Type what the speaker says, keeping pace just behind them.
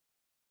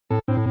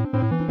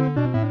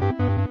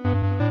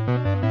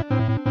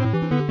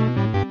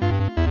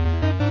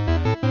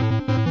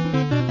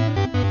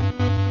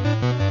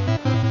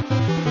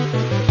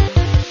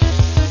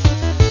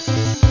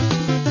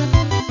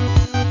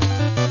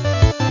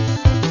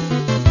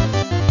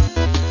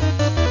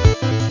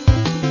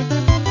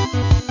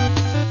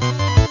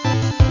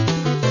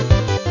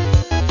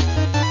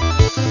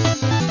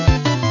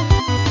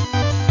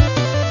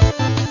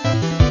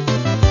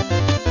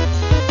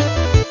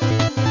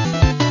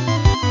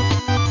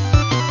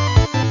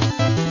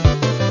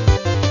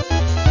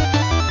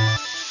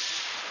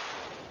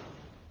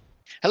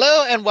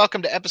Hello and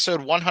welcome to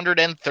episode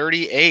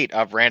 138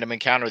 of Random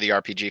Encounter, the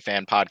RPG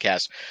fan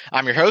podcast.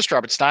 I'm your host,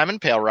 Robert Steinman,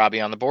 Pale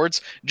Robbie on the boards.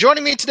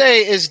 Joining me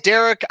today is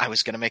Derek. I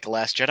was going to make a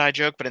Last Jedi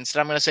joke, but instead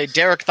I'm going to say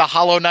Derek the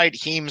Hollow Knight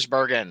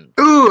Heemsbergen.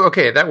 Ooh,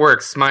 okay, that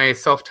works. My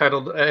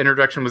self-titled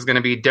introduction was going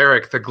to be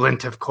Derek the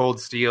Glint of Cold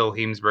Steel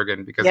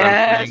Heemsbergen, because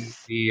I'm playing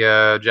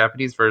the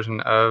Japanese version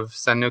of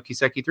Sen no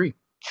Kiseki 3,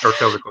 or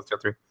Tales of Cold Steel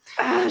 3.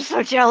 I'm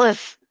so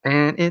jealous.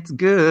 And it's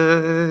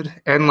good,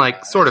 and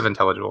sort of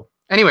intelligible.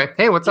 Anyway,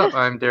 hey, what's up?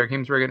 I'm Derek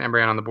Heemsbergen,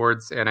 Embryon on the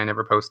boards, and I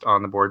never post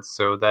on the boards,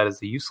 so that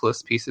is a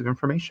useless piece of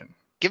information.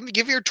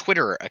 Give your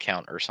Twitter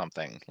account or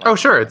something. Oh,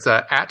 sure. It's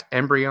at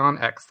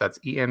EmbryoNX. That's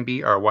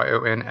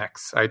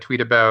EMBRYONX. I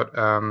tweet about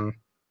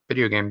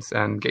video games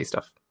and gay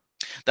stuff.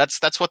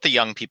 That's what the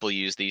young people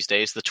use these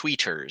days, the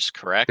tweeters,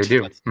 correct? They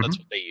do. That's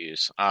what they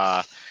use.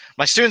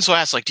 My students will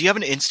ask, do you have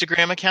an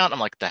Instagram account? I'm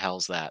like, the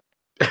hell's that?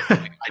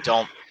 I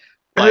don't.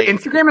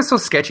 Instagram is so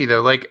sketchy,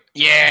 though. They've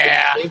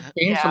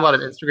changed a lot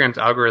of Instagram's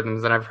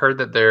algorithms, and I've heard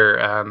that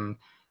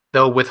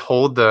they'll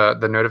withhold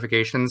the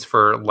notifications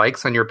for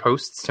likes on your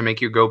posts to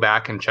make you go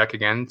back and check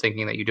again,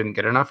 thinking that you didn't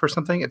get enough or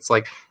something. It's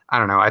I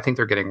don't know. I think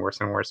they're getting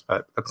worse and worse,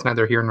 but that's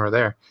neither here nor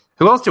there.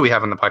 Who else do we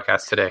have on the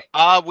podcast today?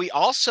 We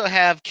also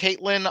have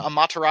Caitlin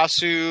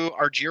Amaterasu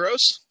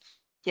Argyros.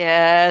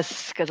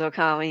 Yes, because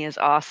Okami is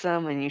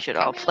awesome, and you should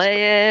all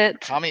play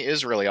it. Okami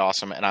is really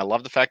awesome, and I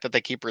love the fact that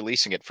they keep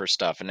releasing it for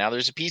stuff. And now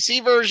there's a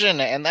PC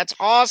version, and that's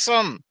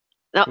awesome.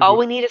 Now, all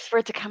we need is for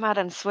it to come out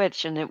on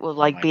Switch, and it will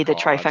be the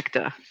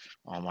trifecta.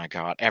 Oh my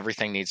god,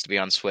 everything needs to be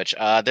on Switch.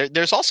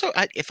 There's also,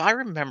 if I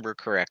remember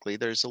correctly,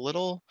 there's a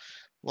little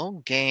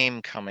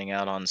game coming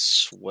out on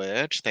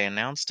Switch. They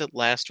announced it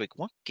last week.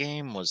 What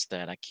game was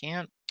that? I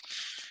can't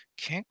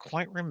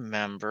quite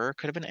remember.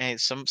 Could have been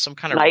some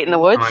kind of Night in the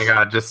Woods. Oh my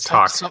god, just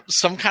talk.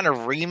 Some kind of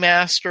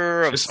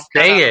remaster of just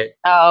say it.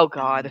 Oh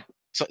god.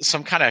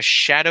 Some kind of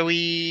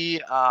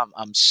shadowy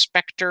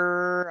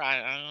Spectre.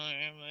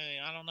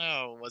 I don't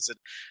know. Was it?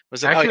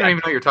 I actually don't even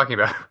know what you're talking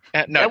about.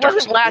 No, it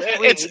wasn't last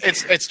week.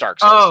 It's Dark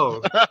Souls.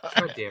 Oh,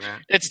 god damn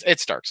it!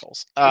 It's Dark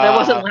Souls. That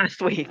wasn't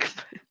last week.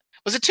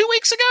 Was it 2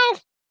 weeks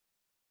ago?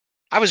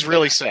 I was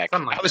really sick.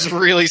 I was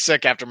really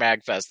sick after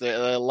MagFest.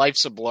 The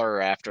life's a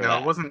blur after that. No,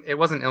 it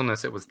wasn't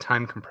illness. It was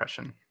time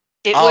compression.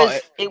 It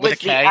was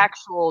the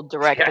actual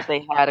direct that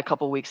they had a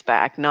couple weeks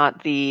back,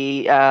 not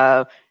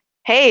the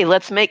hey,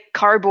 let's make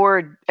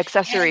cardboard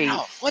accessories.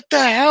 Yeah, what the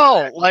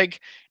hell?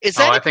 Is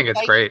that? I think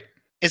it's great.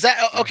 Is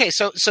that okay?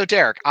 So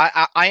Derek,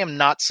 I am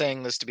not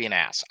saying this to be an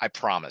ass. I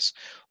promise.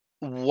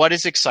 What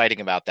is exciting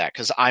about that?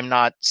 Because I'm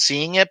not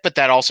seeing it, but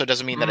that also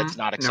doesn't mean that it's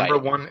not exciting.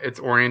 Number one, it's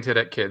oriented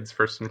at kids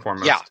first and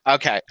foremost. Yeah.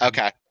 Okay.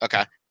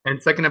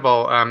 And second of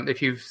all,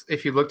 if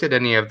you looked at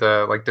any of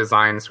the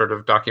design sort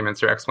of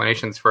documents or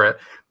explanations for it,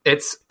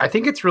 I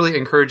think it's really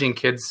encouraging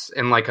kids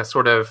in a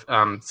sort of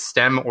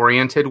STEM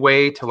oriented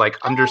way to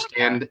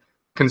understand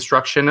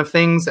construction of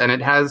things, and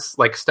it has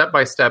step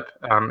by step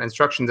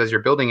instructions as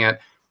you're building it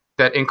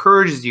that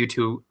encourages you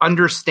to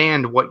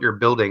understand what you're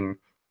building,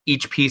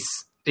 each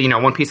piece.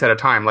 One piece at a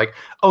time.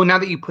 Now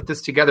that you put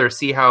this together,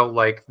 see how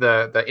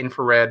the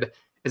infrared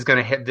is going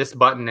to hit this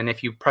button, and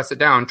if you press it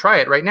down, try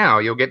it right now,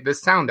 you'll get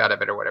this sound out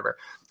of it or whatever.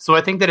 So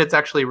I think that it's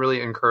actually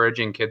really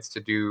encouraging kids to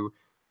do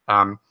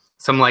some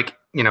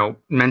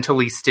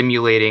mentally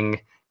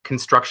stimulating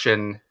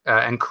construction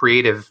and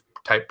creative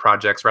type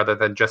projects rather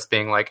than just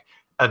being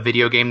a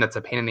video game that's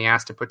a pain in the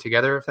ass to put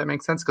together, if that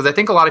makes sense. Because I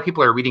think a lot of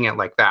people are reading it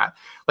like that.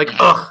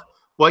 Ugh.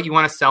 What, you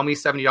want to sell me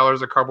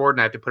 $70 of cardboard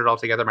and I have to put it all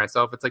together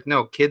myself? It's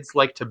no, kids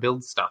like to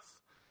build stuff.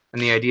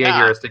 And the idea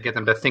here is to get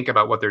them to think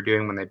about what they're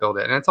doing when they build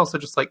it. And it's also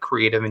just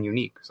creative and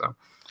unique. So,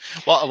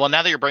 well,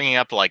 now that you're bringing it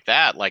up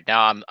that,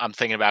 now I'm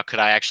thinking about, could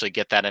I actually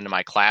get that into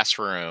my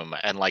classroom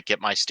and get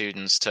my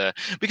students to,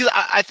 because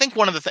I think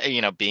one of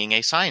the being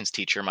a science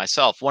teacher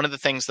myself, one of the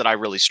things that I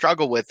really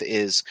struggle with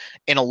is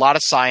in a lot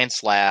of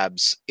science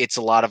labs, it's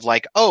a lot of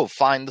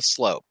find the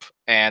slope.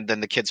 And then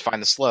the kids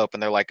find the slope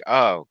and they're like,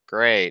 oh,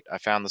 great, I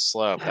found the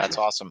slope. That's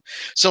awesome.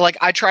 So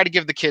I try to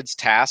give the kids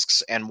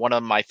tasks. And one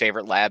of my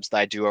favorite labs that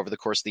I do over the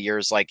course of the year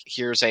is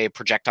here's a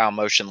projectile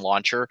motion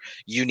launcher.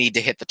 You need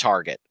to hit the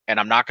target. And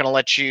I'm not going to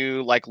let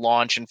you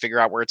launch and figure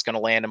out where it's going to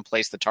land and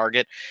place the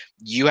target.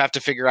 You have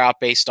to figure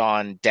out based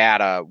on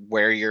data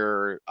where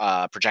your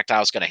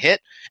projectile is going to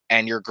hit,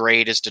 and your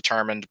grade is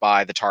determined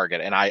by the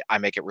target. And I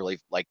make it really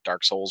like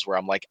Dark Souls, where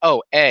I'm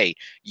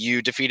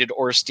you defeated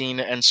Orstein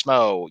and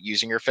Smo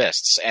using your fist.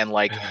 beasts, and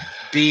like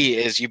B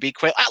is you beat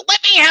Quail. Let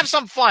me have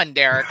some fun,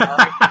 Derek.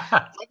 Right?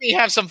 Let me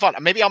have some fun.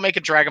 Maybe I'll make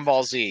a Dragon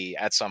Ball Z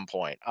at some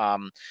point.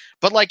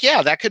 But like,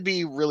 yeah, that could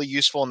be really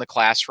useful in the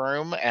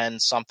classroom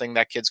and something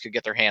that kids could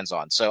get their hands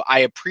on. So I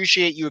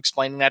appreciate you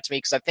explaining that to me,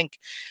 because I think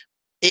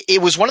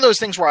it was one of those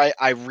things where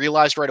I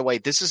realized right away,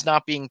 this is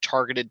not being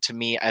targeted to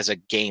me as a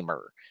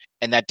gamer.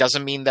 And that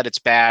doesn't mean that it's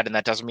bad, and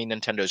that doesn't mean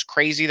Nintendo's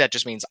crazy. That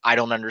just means I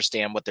don't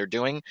understand what they're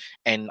doing,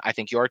 and I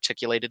think you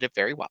articulated it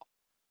very well.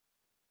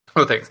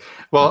 Oh, thanks.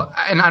 Well,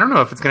 and I don't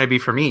know if it's going to be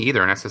for me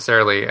either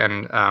necessarily,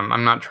 and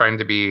I'm not trying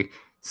to be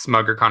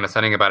smug or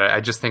condescending about it. I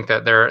just think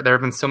that there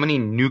have been so many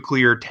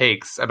nuclear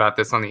takes about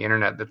this on the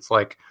internet that's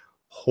like,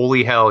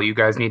 holy hell, you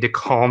guys need to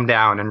calm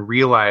down and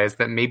realize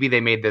that maybe they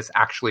made this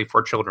actually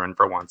for children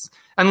for once.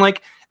 And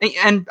like,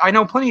 and I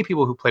know plenty of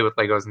people who play with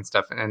Legos and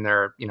stuff in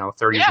their,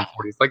 30s and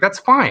 40s. Like, that's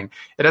fine.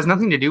 It has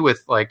nothing to do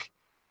with like,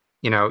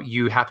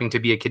 you having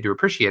to be a kid to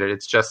appreciate it.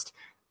 It's just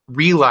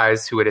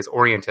realize who it is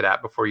oriented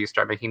at before you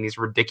start making these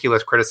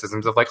ridiculous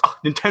criticisms of like, oh,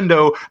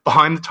 Nintendo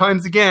behind the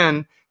times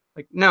again.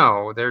 Like,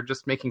 no, they're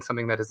just making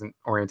something that isn't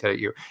oriented at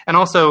you. And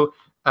also,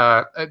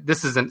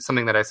 this isn't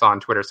something that I saw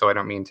on Twitter, so I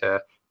don't mean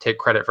to take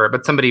credit for it,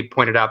 but somebody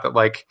pointed out that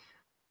like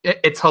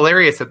it's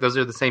hilarious that those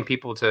are the same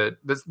people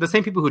the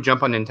same people who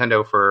jump on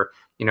Nintendo for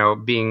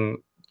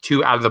being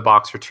too out of the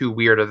box or too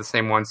weird are the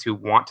same ones who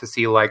want to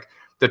see like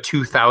the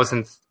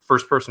 2000th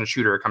first person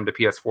shooter come to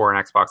PS4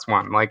 and Xbox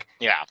One. Like,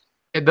 yeah,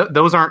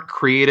 those aren't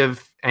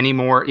creative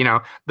anymore.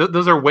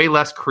 Those are way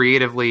less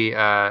creatively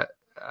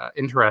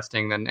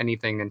interesting than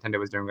anything Nintendo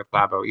was doing with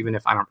Labo, even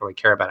if I don't really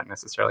care about it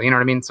necessarily. You know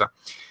what I mean? So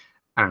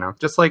I don't know.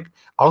 Just like,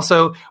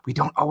 also, we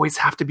don't always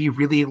have to be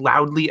really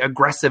loudly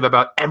aggressive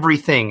about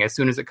everything as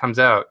soon as it comes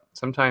out.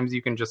 Sometimes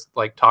you can just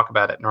like talk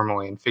about it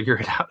normally and figure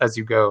it out as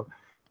you go.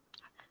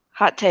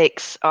 Hot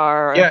takes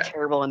are a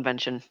terrible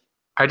invention.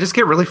 I just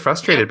get really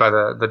frustrated by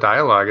the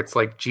dialogue. It's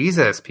like,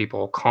 Jesus,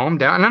 people, calm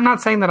down. And I'm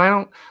not saying that I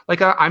don't,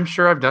 like, I'm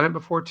sure I've done it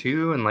before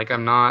too. And like,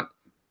 I'm not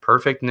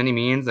perfect in any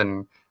means.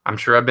 And I'm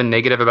sure I've been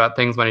negative about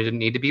things when I didn't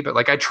need to be. But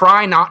like, I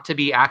try not to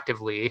be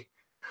actively.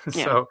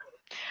 So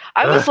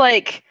I was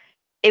like,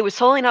 it was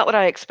totally not what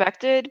I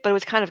expected, but it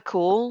was kind of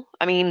cool.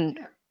 I mean,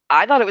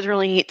 I thought it was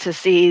really neat to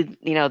see,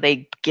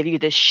 they give you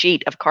this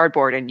sheet of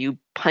cardboard and you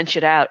punch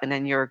it out and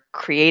then you're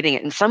creating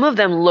it. And some of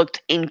them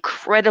looked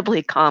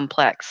incredibly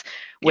complex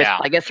with,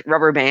 I guess,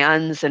 rubber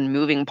bands and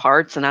moving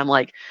parts. And I'm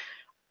like,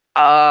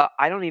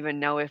 I don't even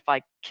know if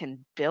I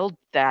can build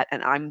that.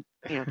 And I'm,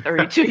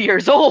 32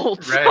 years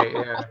old. So. Right,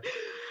 yeah.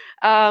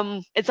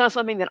 It's not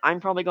something that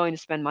I'm probably going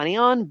to spend money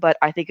on, but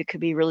I think it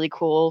could be really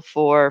cool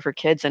for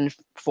kids and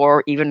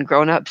for even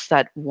grown-ups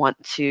that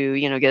want to,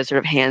 get a sort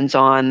of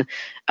hands-on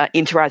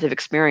interactive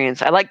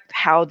experience. I like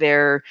how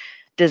they're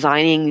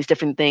designing these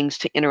different things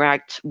to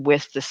interact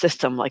with the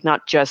system, like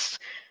not just,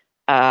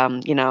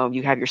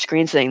 you have your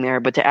screen sitting there,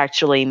 but to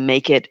actually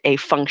make it a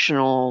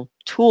functional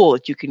tool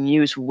that you can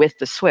use with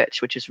the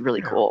Switch, which is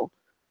really cool.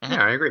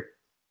 Yeah, I agree.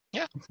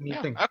 Yeah.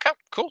 Okay,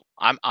 cool.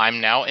 I'm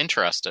now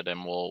interested,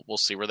 and we'll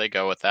see where they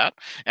go with that.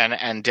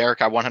 And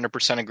Derek, I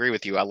 100% agree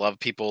with you. I love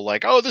people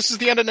like, oh, this is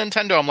the end of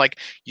Nintendo. I'm like,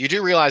 you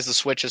do realize the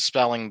Switch is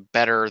spelling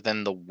better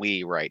than the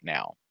Wii right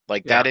now.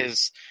 Like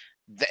that's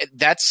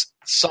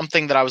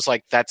something that I was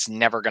like, that's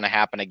never going to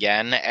happen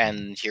again,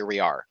 and here we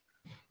are.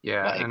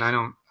 Yeah, like, and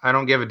I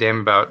don't give a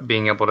damn about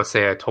being able to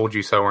say I told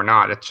you so or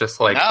not. It's just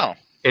like, no.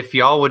 If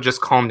y'all would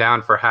just calm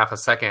down for half a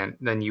second,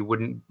 then you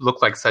wouldn't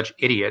look like such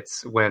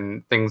idiots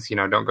when things,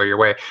 don't go your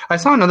way. I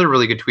saw another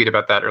really good tweet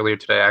about that earlier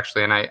today,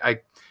 actually, and I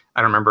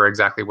don't remember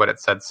exactly what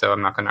it said, so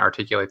I'm not going to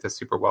articulate this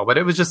super well. But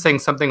it was just saying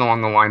something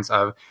along the lines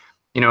of,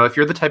 if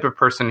you're the type of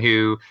person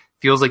who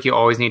feels like you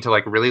always need to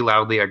like really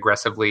loudly,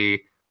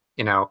 aggressively,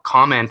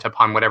 comment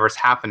upon whatever's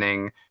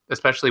happening,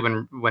 especially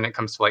when it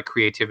comes to like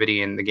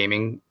creativity in the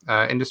gaming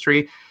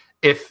industry,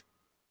 if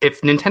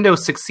Nintendo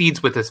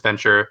succeeds with this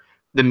venture,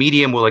 the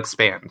medium will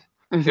expand.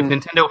 Mm-hmm. If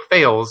Nintendo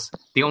fails,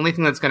 the only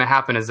thing that's going to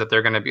happen is that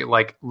they're going to be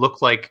like,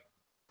 look like,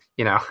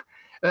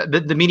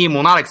 the medium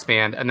will not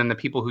expand. And then the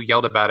people who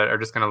yelled about it are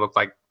just going to look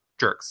like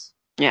jerks.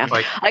 Yeah.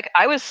 Like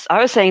I was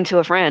saying to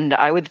a friend,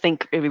 I would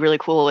think it'd be really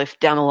cool if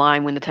down the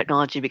line, when the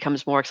technology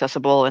becomes more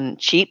accessible and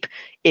cheap,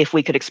 if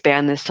we could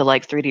expand this to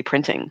like 3D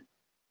printing.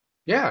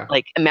 Yeah.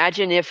 Like,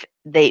 imagine if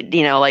they,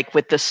 like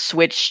with the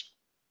Switch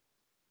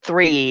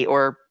 3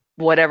 or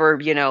whatever,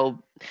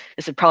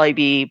 this would probably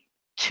be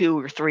 2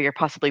 or 3 or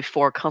possibly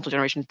 4 console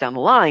generations down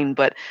the line.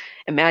 But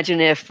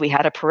imagine if we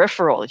had a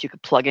peripheral that you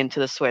could plug into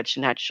the Switch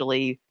and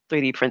actually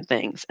 3D print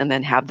things and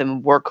then have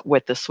them work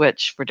with the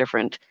Switch for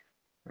different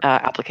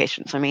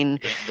applications. I mean,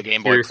 the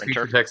Game Boy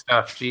printer tech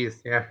stuff.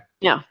 Jeez, yeah.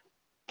 Yeah.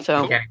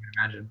 So I can't even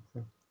imagine.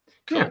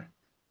 Cool. Yeah.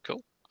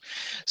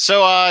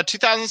 So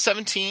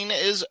 2017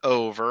 is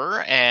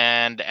over,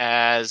 and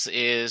as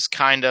is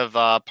kind of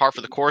par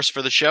for the course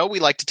for the show, we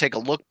like to take a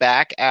look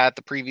back at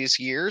the previous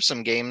year,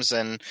 some games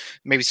and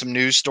maybe some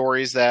news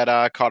stories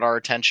that caught our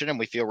attention and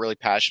we feel really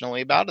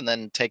passionately about, and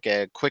then take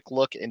a quick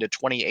look into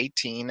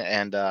 2018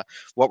 and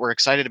what we're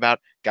excited about.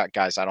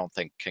 Guys, I don't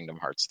think Kingdom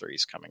Hearts 3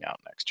 is coming out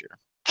next year.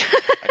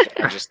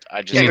 I just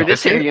You mean For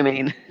this this year, year? you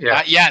mean?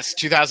 Yeah. yes,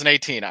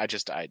 2018. I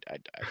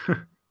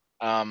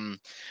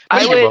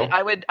Maybe it will.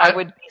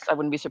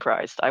 wouldn't be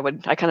surprised. I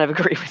kind of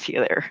agree with you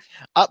there.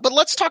 But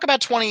let's talk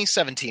about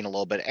 2017 a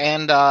little bit.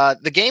 And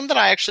the game that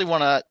I actually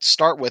want to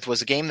start with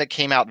was a game that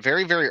came out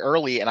very, very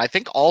early, and I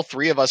think all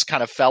three of us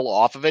kind of fell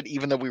off of it,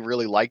 even though we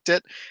really liked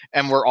it,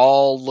 and we're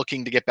all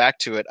looking to get back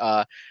to it.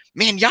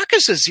 Man,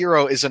 Yakuza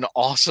 0 is an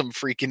awesome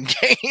freaking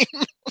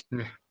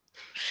game.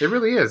 It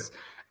really is.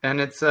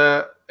 And it's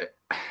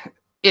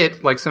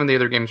like some of the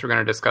other games we're going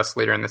to discuss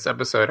later in this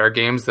episode, are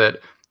games that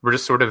were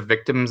just sort of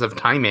victims of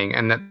timing,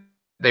 and that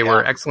they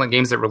were excellent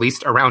games that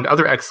released around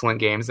other excellent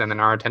games, and then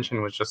our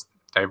attention was just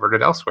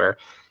diverted elsewhere.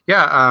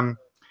 Yeah,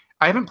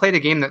 I haven't played a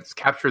game that's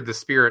captured the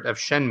spirit of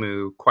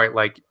Shenmue quite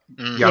like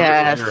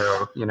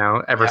Yakuza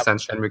 0, ever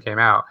since Shenmue came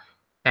out.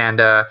 And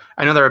I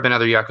know there have been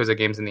other Yakuza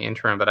games in the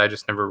interim, but I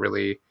just never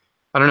really,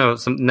 I don't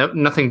know,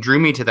 nothing drew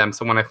me to them.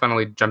 So when I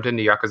finally jumped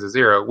into Yakuza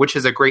 0, which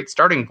is a great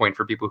starting point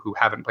for people who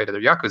haven't played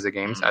other Yakuza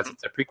games, as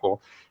it's a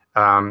prequel,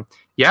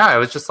 I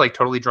was just like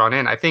totally drawn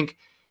in. I think,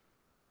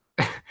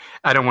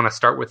 I don't want to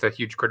start with a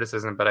huge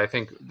criticism, but I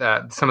think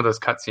that some of those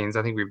cutscenes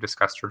I think we've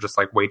discussed are just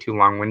like way too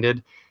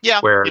long-winded.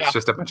 Where it's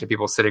just a bunch of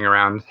people sitting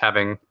around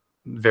having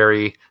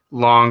very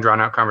long,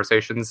 drawn-out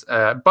conversations.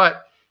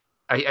 But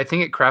I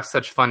think it crafts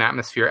such fun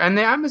atmosphere, and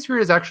the atmosphere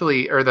is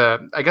actually,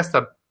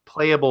 the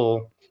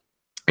playable,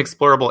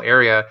 explorable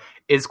area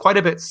is quite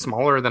a bit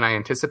smaller than I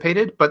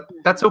anticipated. But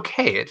that's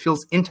okay; it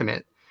feels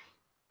intimate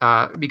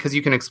because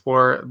you can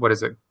explore, what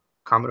is it,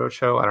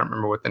 Kamurocho? I don't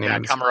remember what the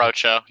name is.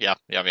 Kamurocho. Yeah.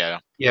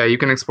 Yeah, you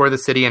can explore the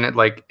city, and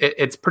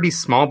it's pretty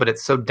small, but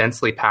it's so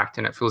densely packed,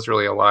 and it feels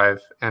really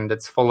alive. And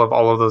it's full of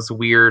all of those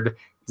weird,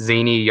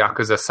 zany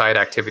Yakuza side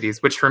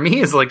activities, which for me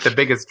is like the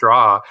biggest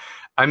draw.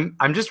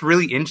 I'm just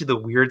really into the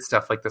weird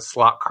stuff, like the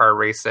slot car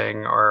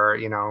racing or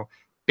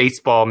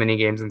baseball mini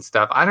games and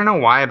stuff. I don't know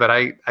why, but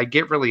I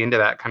get really into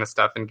that kind of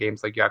stuff in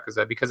games like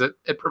Yakuza because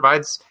it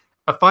provides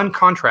a fun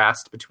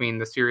contrast between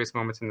the serious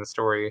moments in the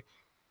story.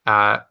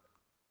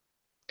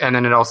 And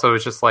then it also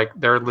is just like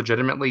they're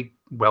legitimately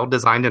well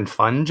designed and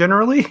fun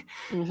generally.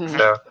 Mm-hmm.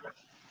 So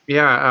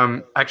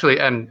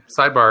actually, and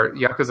sidebar,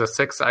 Yakuza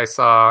 6 I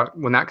saw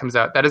when that comes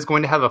out, that is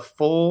going to have a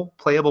full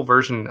playable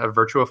version of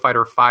Virtua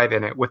Fighter 5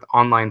 in it with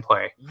online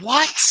play.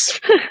 What?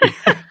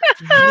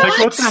 Like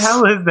what the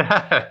hell is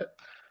that?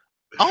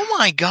 Oh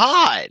my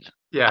god.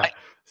 Yeah.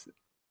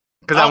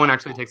 Because that one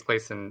actually takes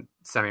place in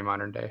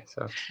semi-modern day.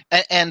 So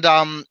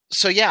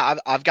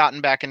I've gotten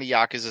back into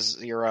Yakuza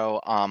 0,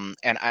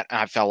 and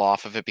I fell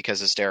off of it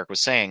because, as Derek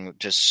was saying,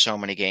 just so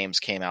many games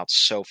came out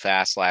so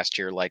fast last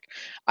year. Like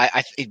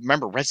I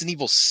remember Resident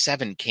Evil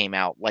 7 came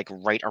out like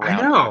right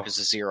around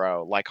Yakuza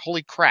 0. Like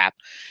holy crap!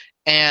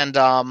 And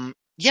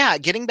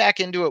getting back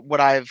into it, what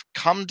I've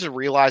come to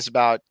realize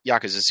about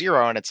Yakuza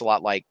 0, and it's a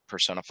lot like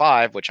Persona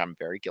 5, which I'm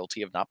very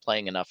guilty of not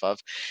playing enough of.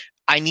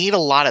 I need a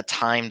lot of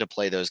time to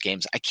play those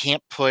games. I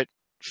can't put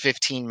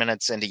 15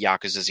 minutes into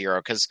Yakuza 0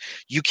 because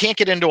you can't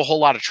get into a whole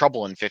lot of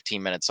trouble in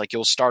 15 minutes. Like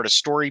you'll start a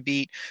story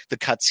beat, the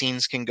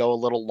cutscenes can go a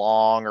little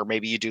long, or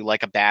maybe you do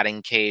like a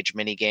batting cage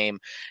mini game.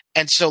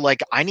 And so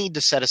like I need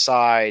to set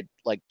aside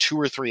like 2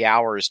 or 3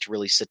 hours to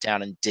really sit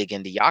down and dig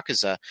into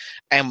Yakuza.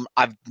 And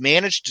I've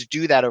managed to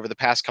do that over the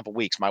past couple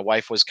weeks. My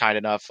wife was kind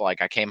enough,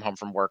 like I came home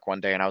from work one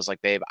day and I was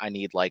like, babe, I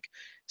need like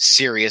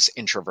serious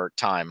introvert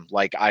time.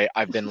 Like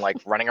I've been like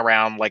running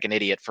around like an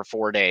idiot for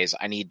 4 days.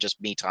 I need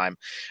just me time.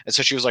 And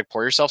so she was like,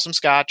 pour yourself some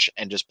scotch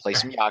and just play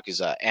some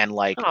Yakuza. And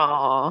like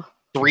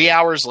 3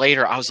 hours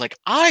later, I was like,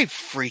 I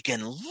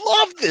freaking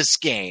love this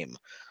game.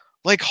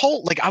 Like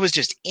I was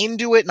just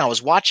into it, and I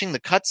was watching the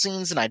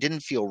cutscenes, and I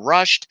didn't feel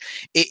rushed.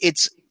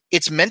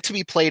 It's meant to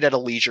be played at a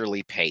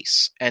leisurely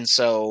pace, and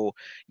so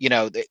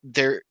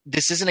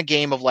this isn't a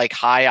game of like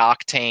high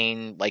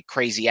octane, like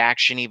crazy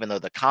action. Even though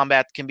the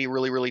combat can be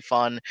really, really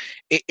fun,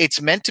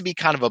 it's meant to be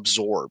kind of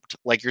absorbed.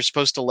 Like you're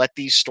supposed to let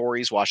these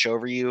stories wash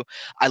over you.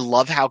 I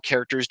love how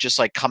characters just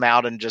like come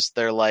out and just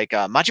they're like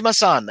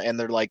Majima-san, and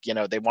they're like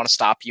they want to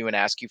stop you and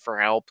ask you for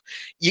help.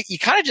 You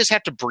kind of just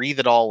have to breathe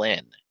it all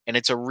in. And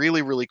it's a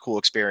really, really cool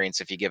experience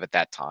if you give it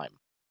that time.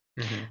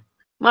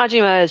 Mm-hmm.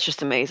 Majima is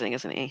just amazing,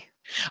 isn't he?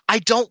 I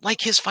don't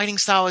like his fighting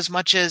style as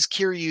much as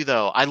Kiryu,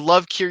 though. I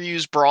love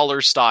Kiryu's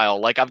brawler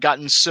style. Like, I've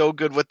gotten so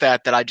good with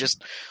that I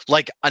just,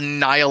 like,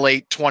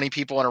 annihilate 20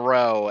 people in a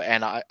row.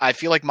 And I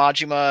feel like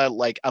Majima,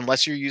 like,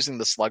 unless you're using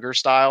the slugger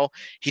style,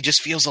 he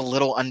just feels a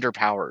little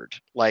underpowered.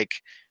 Like,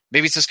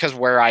 maybe it's just because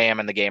where I am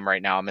in the game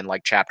right now, I'm in,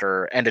 like,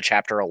 end of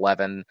chapter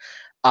 11.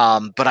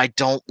 But I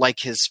don't like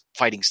his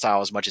fighting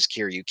style as much as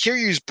Kiryu.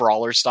 Kiryu's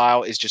brawler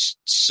style is just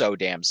so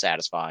damn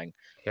satisfying.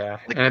 Yeah,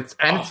 like, and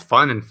it's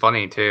fun and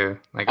funny too.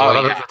 Like a lot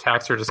of those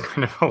attacks are just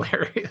kind of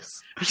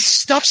hilarious. He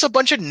stuffs a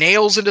bunch of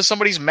nails into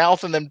somebody's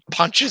mouth and then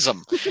punches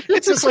them.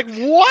 It's just like,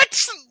 what?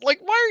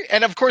 Like, why?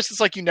 And of course, it's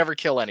like you never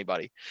kill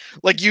anybody.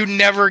 Like you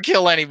never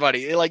kill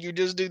anybody. Like you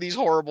just do these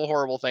horrible,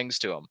 horrible things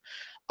to them.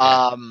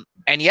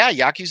 And yeah,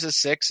 Yakuza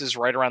 6 is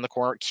right around the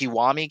corner.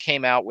 Kiwami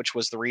came out, which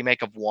was the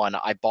remake of 1.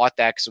 I bought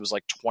that because it was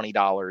like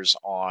 $20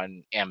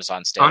 on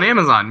Amazon Stadia. On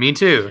Amazon, me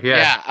too.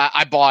 Yeah,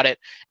 I bought it.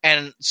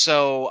 And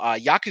so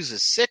Yakuza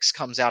 6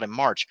 comes out in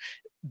March.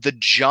 The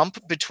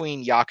jump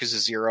between Yakuza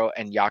 0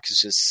 and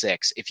Yakuza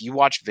 6, if you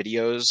watch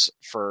videos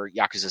for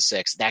Yakuza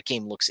 6, that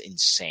game looks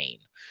insane.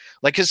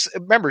 Like, because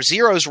remember,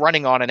 Zero is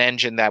running on an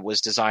engine that was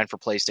designed for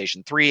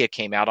PlayStation 3. It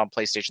came out on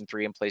PlayStation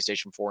 3 and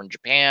PlayStation 4 in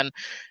Japan.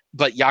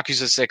 But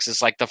Yakuza 6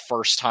 is like the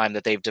first time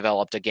that they've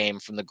developed a game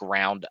from the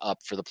ground up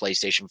for the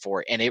PlayStation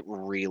 4, and it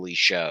really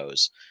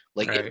shows.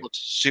 Like, right. It looks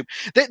super.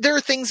 There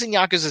are things in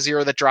Yakuza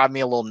 0 that drive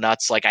me a little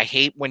nuts. Like, I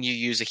hate when you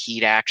use a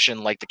heat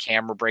action, like the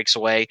camera breaks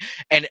away.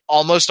 And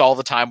almost all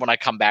the time when I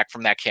come back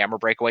from that camera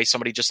breakaway,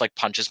 somebody just like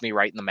punches me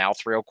right in the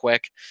mouth real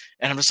quick.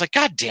 And I'm just like,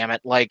 God damn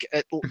it. Like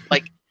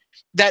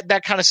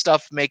that kind of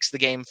stuff makes the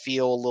game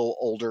feel a little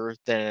older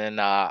than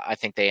I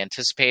think they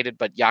anticipated,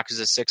 but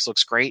Yakuza 6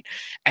 looks great.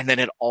 And then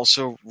it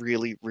also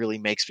really, really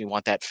makes me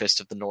want that Fist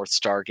of the North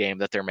Star game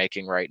that they're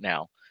making right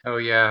now. Oh,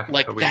 yeah.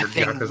 Like the that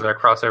thing, Yakuza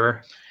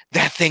crossover.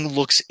 That thing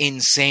looks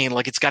insane.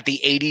 Like, it's got the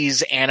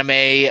 80s anime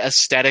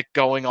aesthetic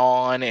going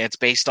on. It's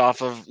based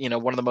off of,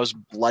 one of the most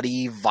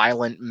bloody,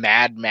 violent,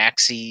 Mad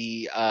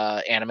Maxy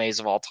animes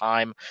of all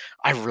time.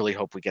 I really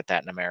hope we get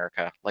that in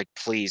America. Like,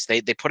 please.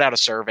 They put out a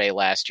survey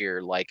last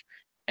year, like,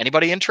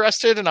 anybody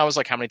interested? And I was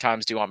like, how many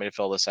times do you want me to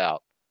fill this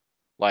out?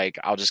 Like,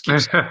 I'll just keep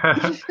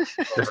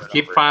just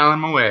keep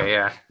filing them away,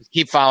 yeah. Just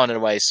keep filing it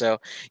away. So,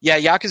 yeah,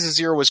 Yakuza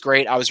 0 was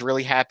great. I was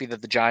really happy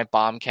that the Giant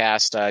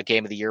Bombcast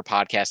Game of the Year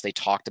podcast, they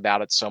talked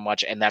about it so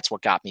much, and that's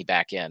what got me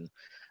back in.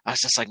 I was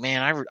just like,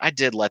 man, I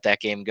did let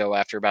that game go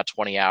after about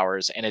 20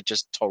 hours, and it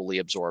just totally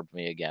absorbed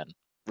me again.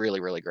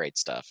 Really, really great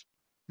stuff.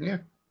 Yeah,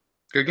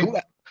 good game.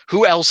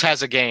 Who else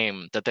has a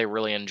game that they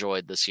really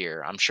enjoyed this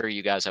year? I'm sure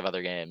you guys have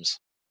other games.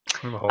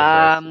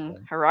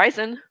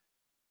 Horizon.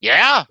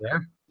 Yeah.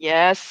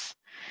 Yes.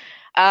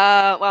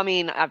 Well, I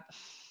mean,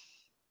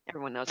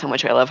 everyone knows how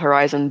much I love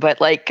Horizon,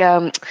 but like,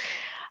 I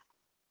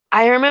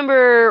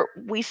remember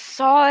we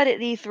saw it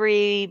at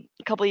E3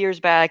 a couple years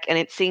back, and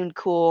it seemed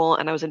cool,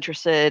 and I was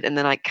interested, and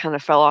then I kind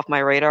of fell off my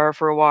radar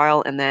for a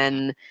while, and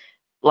then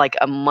like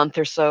a month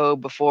or so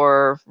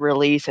before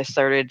release, I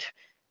started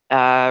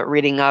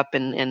reading up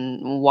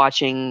and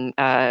watching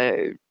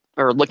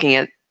or looking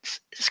at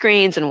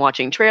screens and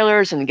watching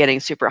trailers and getting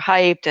super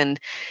hyped, and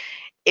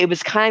it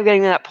was kind of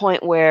getting to that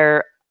point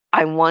where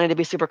I wanted to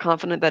be super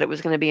confident that it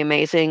was going to be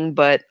amazing,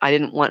 but I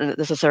didn't want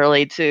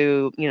necessarily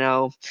to,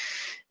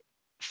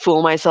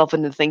 fool myself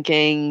into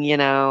thinking,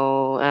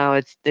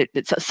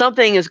 it's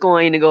something is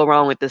going to go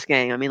wrong with this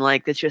game. I mean,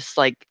 like, it's just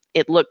like,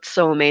 it looked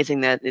so amazing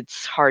that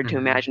it's hard to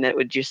imagine that it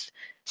would just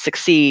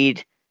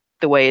succeed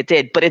the way it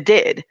did, but it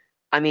did.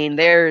 I mean,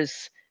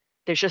 there's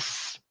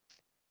just,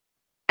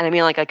 and I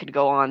mean, like, I could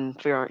go on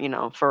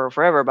for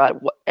forever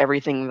about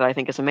everything that I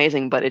think is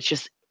amazing, but it's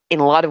just, in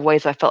a lot of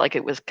ways, I felt like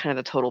it was kind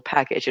of the total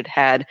package. It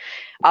had,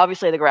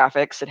 obviously, the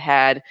graphics. It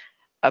had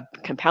a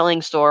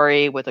compelling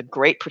story with a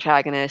great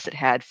protagonist. It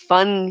had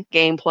fun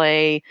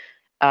gameplay.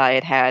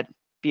 It had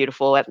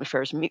beautiful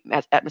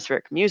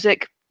atmospheric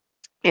music.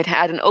 It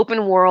had an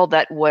open world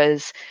that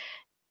was,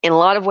 in a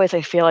lot of ways,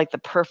 I feel like the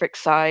perfect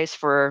size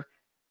for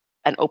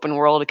an open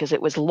world, because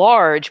it was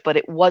large, but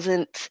it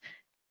wasn't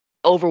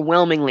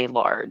overwhelmingly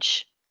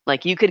large.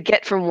 Like, you could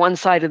get from one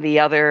side to the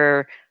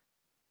other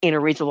in a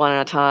reasonable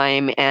amount of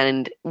time,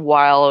 and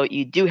while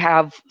you do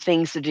have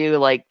things to do,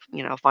 like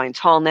find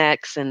tall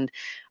necks and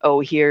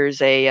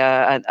here's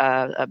a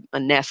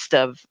nest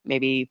of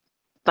maybe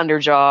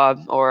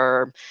Thunderjaw,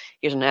 or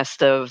here's a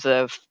nest of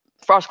the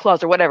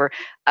Frostclaws or whatever,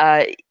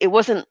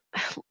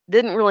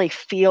 didn't really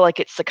feel like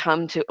it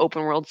succumbed to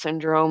open world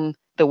syndrome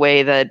the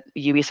way that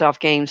Ubisoft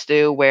games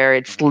do, where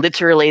it's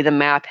literally the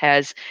map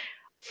has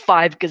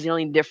 5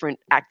 gazillion different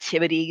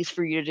activities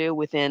for you to do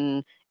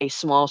within a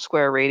small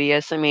square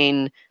radius. I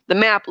mean, the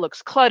map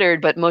looks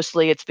cluttered, but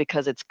mostly it's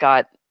because it's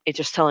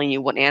just telling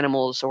you what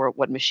animals or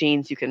what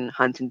machines you can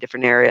hunt in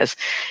different areas.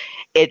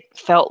 It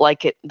felt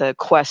like the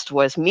quest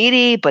was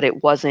meaty, but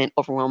it wasn't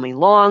overwhelmingly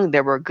long.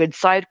 There were good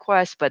side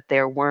quests, but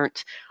there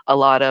weren't a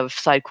lot of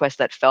side quests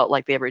that felt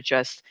like they were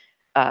just,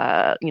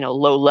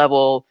 low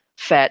level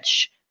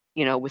fetch,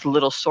 with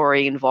little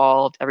story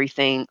involved.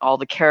 Everything, all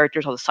the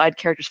side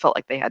characters felt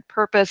like they had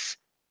purpose.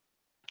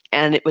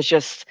 And it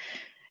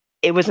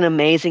was an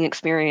amazing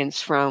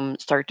experience from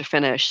start to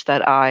finish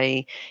that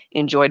I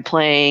enjoyed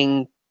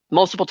playing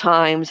multiple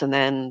times. And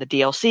then the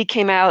DLC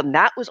came out, and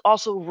that was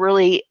also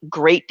really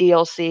great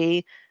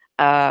DLC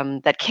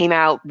that came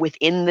out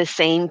within the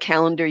same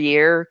calendar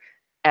year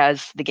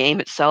as the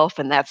game itself.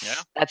 And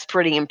that's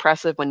pretty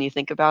impressive when you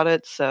think about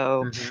it.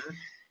 So,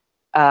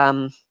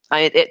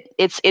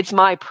 it's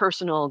my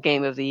personal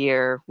game of the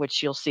year,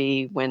 which you'll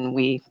see when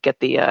we get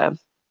the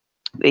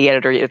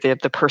editor,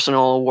 the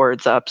personal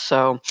awards up.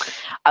 So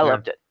I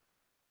loved it.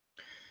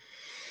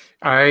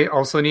 I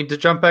also need to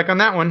jump back on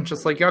that one,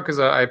 just like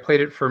Yakuza. I played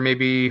it for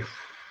maybe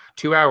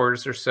 2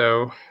 hours or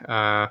so.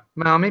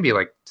 Maybe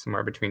like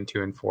somewhere between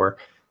 2 and 4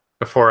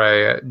 before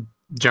I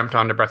jumped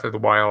onto Breath of the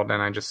Wild,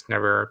 and I just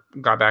never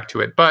got back to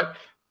it. But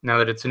now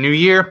that it's a new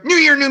year,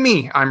 new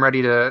me, I'm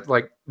ready to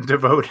like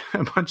devote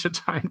a bunch of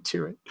time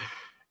to it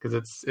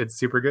because it's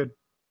super good.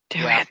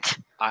 Do it.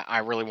 I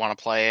really want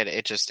to play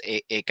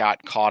it. It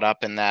got caught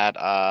up in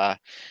that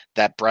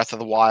Breath of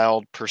the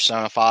Wild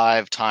Persona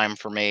 5 time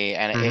for me,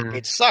 and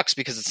it sucks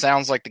because it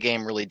sounds like the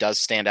game really does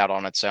stand out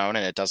on its own,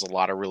 and it does a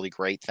lot of really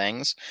great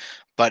things.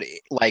 But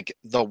like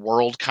the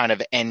world kind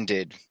of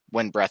ended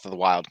when Breath of the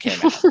Wild came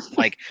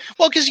out.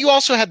 Because you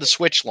also had the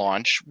Switch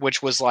launch,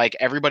 which was like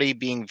everybody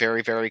being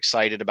very, very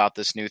excited about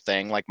this new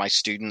thing. Like my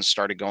students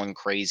started going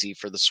crazy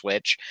for the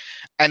Switch,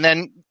 and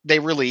then they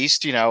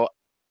released,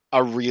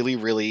 a really,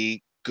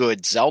 really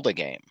good Zelda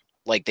game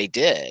like they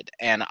did.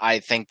 And I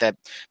think that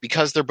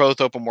because they're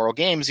both open world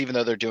games, even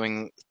though they're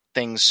doing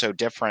things so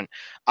different,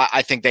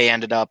 I think they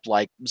ended up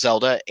like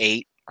Zelda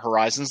ate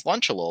Horizon's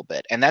lunch a little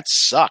bit. And that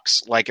sucks.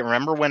 Like,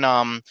 remember when,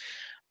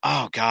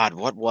 oh God,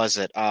 what was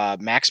it?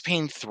 Max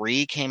Payne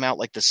 3 came out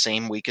like the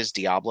same week as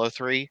Diablo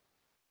 3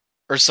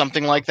 or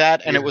something like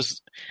that. And it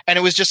was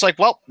just like,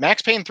 well,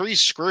 Max Payne 3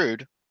 is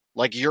screwed.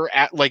 Like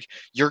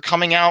you're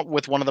coming out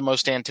with one of the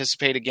most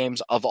anticipated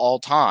games of all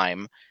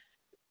time.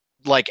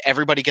 Like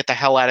everybody get the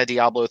hell out of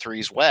Diablo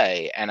 3's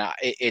way. And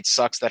it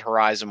sucks that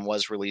Horizon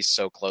was released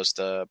so close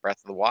to Breath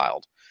of the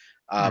Wild.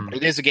 But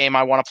it is a game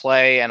I want to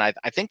play. And I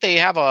think they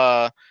have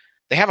a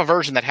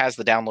version that has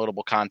the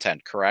downloadable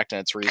content, correct? And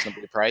it's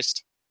reasonably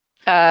priced.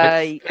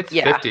 It's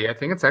yeah. 50. I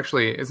think it's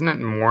actually, isn't it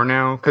more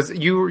now? Because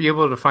you were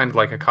able to find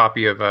like a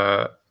copy of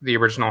the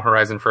original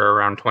Horizon for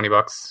around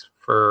 $20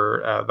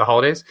 for the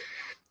holidays.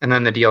 And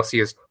then the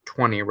DLC is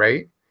 20,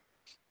 right?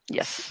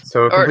 Yes.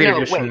 So complete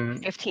edition.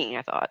 Wait, 15,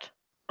 I thought.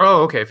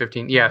 Oh, okay,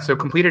 15. Yeah, so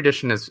complete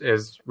edition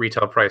is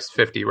retail price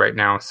 50 right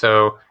now.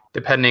 So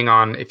depending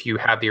on if you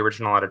have the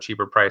original at a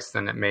cheaper price,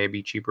 then it may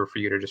be cheaper for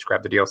you to just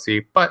grab the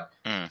DLC. But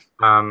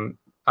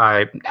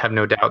I have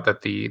no doubt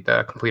that the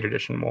complete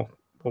edition will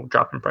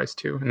drop in price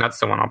too, and that's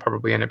the one I'll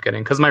probably end up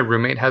getting because my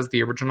roommate has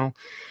the original.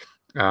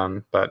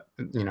 But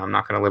I'm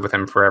not going to live with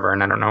him forever,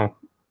 and I don't know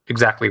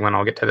exactly when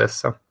I'll get to this.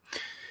 So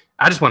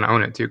I just want to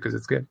own it too because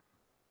it's good.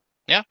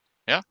 Yeah.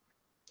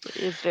 It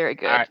is very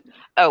good. Right.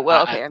 Oh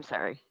well, okay. I'm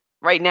sorry.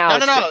 Right now,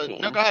 it's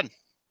 15. No. Go ahead.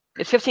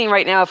 It's 15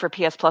 right now for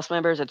PS Plus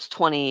members. It's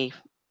 20.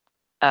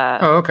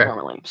 Okay.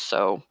 Normally.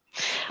 So,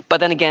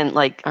 but then again,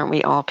 like, aren't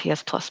we all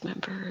PS Plus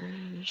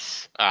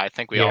members? I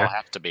think we all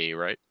have to be,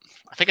 right?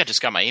 I think I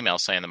just got my email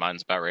saying that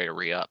mine's about ready to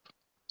re-up.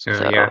 So,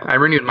 yeah, I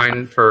renewed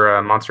mine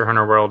for Monster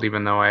Hunter World,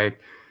 even though I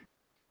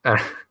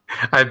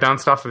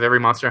bounced off of every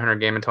Monster Hunter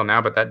game until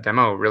now. But that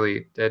demo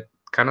really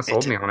kind of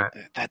sold me on it.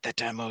 That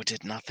demo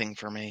did nothing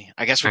for me.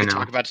 I guess we could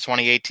talk about the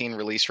 2018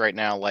 release right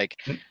now. Like,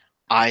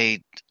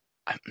 I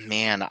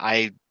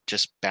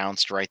just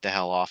bounced right the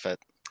hell off it.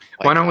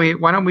 Like,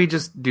 why don't we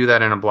just do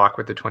that in a block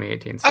with the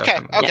 2018 stuff?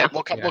 Okay,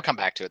 we'll come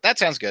back to it. That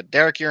sounds good.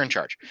 Derek, you're in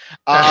charge.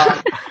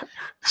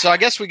 So I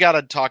guess we got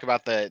to talk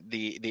about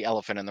the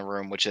elephant in the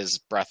room, which is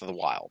Breath of the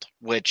Wild.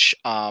 Which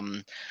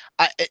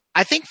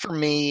I think for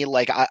me,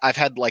 like I've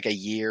had like a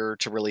year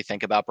to really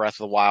think about Breath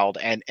of the Wild,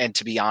 and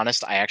to be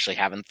honest, I actually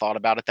haven't thought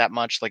about it that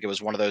much. Like it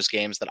was one of those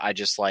games that I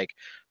just like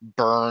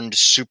burned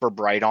super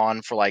bright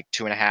on for like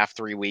 2.5,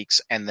 3 weeks,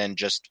 and then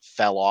just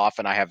fell off,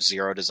 and I have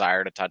zero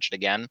desire to touch it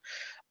again.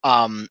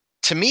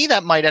 To me,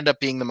 that might end up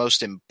being the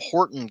most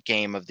important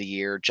game of the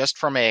year, just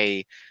from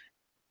a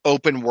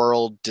open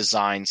world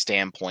design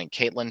standpoint.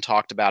 Caitlin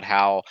talked about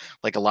how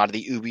like a lot of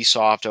the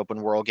Ubisoft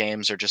open world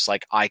games are just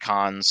like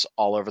icons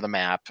all over the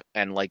map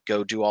and like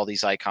go do all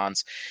these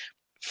icons.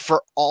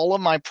 For all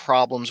of my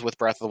problems with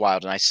Breath of the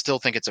Wild, and I still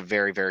think it's a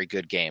very, very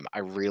good game, I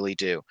really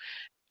do.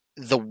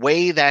 The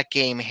way that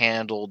game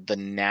handled the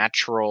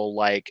natural,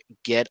 like,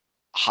 get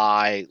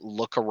high,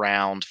 look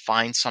around,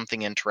 find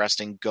something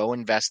interesting, go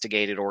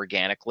investigate it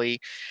organically.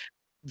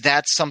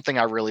 That's something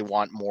I really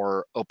want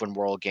more open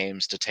world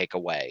games to take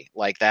away.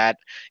 Like that,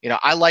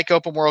 I like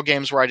open world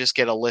games where I just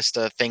get a list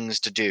of things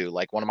to do.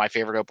 Like one of my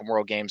favorite open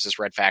world games is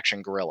Red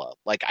Faction Guerrilla.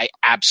 Like I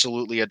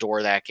absolutely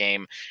adore that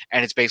game.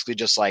 And it's basically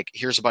just like,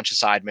 here's a bunch of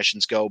side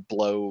missions, go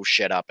blow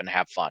shit up and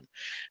have fun.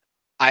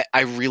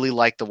 I really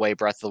like the way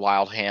Breath of the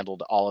Wild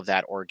handled all of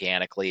that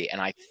organically, and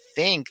I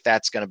think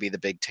that's going to be the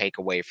big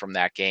takeaway from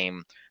that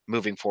game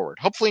moving forward.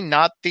 Hopefully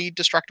not the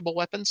destructible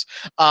weapons.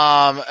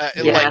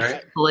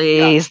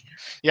 Please.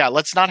 Yeah,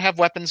 let's not have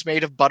weapons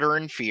made of butter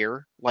and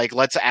fear. Like,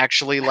 let's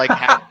actually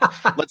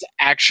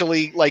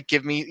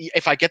give me,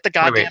 if I get the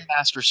goddamn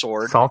Master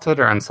Sword. Salted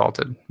or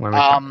unsalted?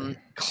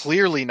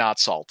 Clearly not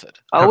salted.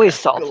 Always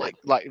salted.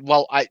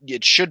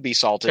 It should be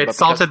salted. It's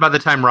salted by the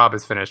time Rob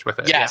is finished with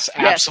it. Yes,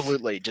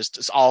 absolutely.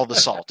 Just all the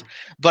salt.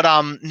 But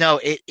no,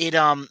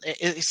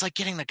 it's like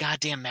getting the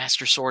goddamn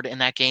Master Sword in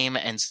that game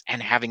and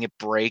having it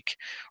break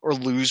or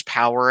lose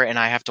power, and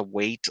I have to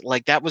wait.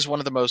 Like that was one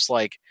of the most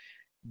like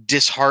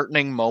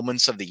disheartening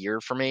moments of the year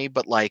for me.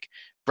 But like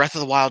Breath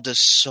of the Wild does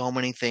so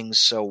many things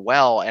so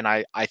well, and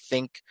I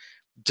think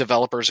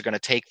developers are going to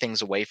take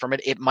things away from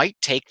it. It might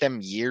take them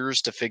years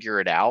to figure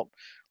it out.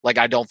 Like,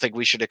 I don't think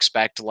we should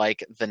expect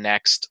like the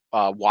next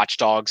Watch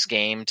Dogs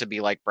game to be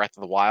like Breath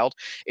of the Wild.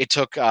 It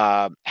took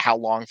how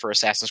long for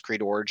Assassin's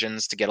Creed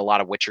Origins to get a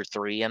lot of Witcher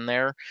 3 in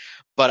there,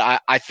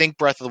 but I think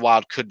Breath of the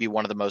Wild could be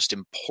one of the most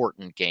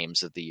important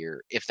games of the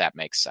year, if that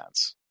makes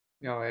sense.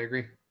 No, I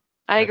agree.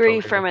 I agree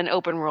totally from agree. an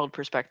open world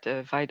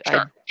perspective.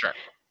 Sure.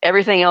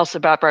 Everything else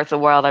about Breath of the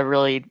Wild I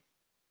really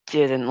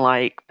didn't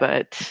like,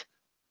 but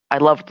I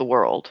loved the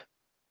world.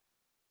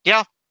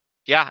 Yeah,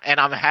 and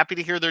I'm happy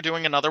to hear they're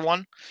doing another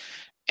one.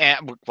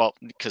 And well,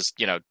 because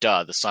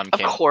the sun Of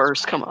came.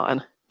 course, come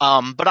on.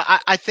 But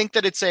I think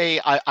that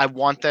I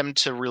want them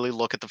to really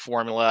look at the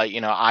formula.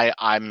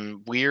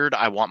 I'm weird.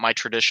 I want my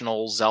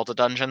traditional Zelda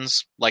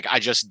dungeons. Like, I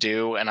just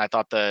do. And I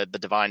thought the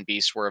Divine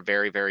Beasts were a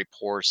very, very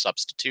poor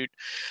substitute.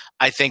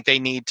 I think they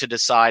need to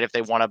decide if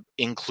they want to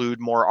include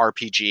more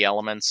RPG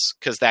elements,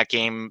 because that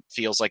game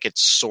feels like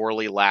it's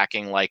sorely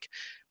lacking like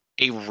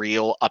a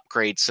real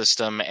upgrade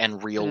system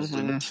and real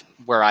loot,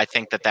 where I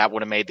think that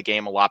would have made the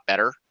game a lot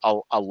better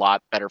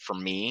for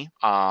me.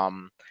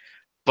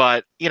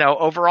 But,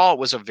 overall, it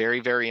was a very,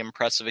 very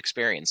impressive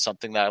experience,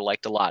 something that I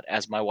liked a lot,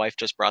 as my wife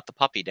just brought the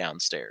puppy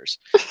downstairs.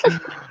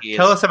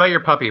 Tell us about your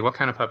puppy. What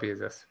kind of puppy is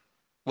this?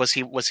 Was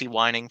he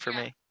whining for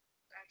me?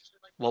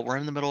 Well, we're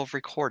in the middle of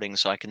recording,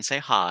 so I can say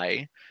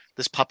hi.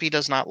 This puppy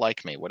does not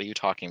like me. What are you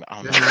talking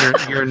about?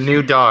 This is your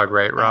new dog,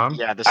 right, Rob?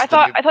 Yeah. I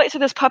thought you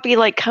said this puppy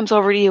like comes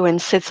over to you and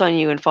sits on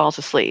you and falls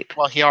asleep.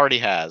 Well, he already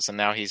has, and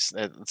now it's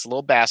a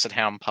little Basset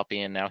Hound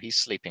puppy, and now he's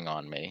sleeping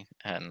on me.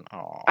 And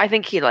I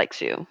think he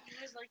likes you. He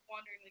was like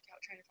wandering the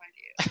couch trying to find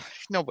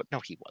you.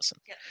 No, he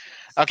wasn't.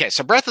 Yeah. Okay,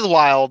 so Breath of the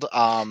Wild,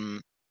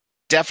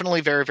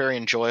 definitely very, very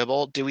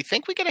enjoyable. Do we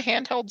think we get a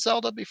handheld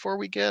Zelda before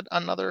we get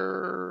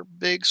another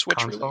big Switch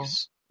Console?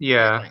 release?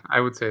 Yeah, really? I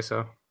would say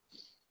so.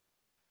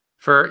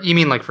 You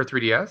mean like for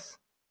 3DS?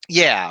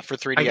 Yeah, for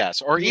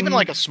 3DS, or even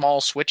like a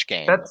small Switch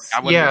game.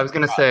 I was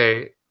going to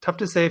say, tough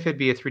to say if it'd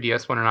be a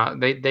 3DS one or not.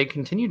 They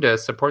continue to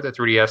support the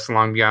 3DS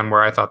long beyond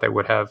where I thought they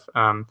would have.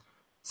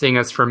 Seeing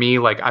as for me,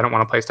 like, I don't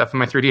want to play stuff on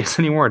my 3DS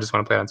anymore. I just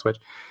want to play it on Switch.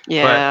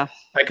 Yeah.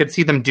 But I could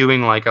see them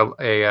doing like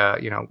a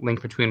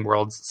Link Between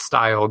Worlds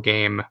style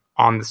game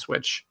on the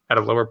Switch at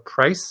a lower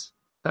price.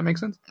 That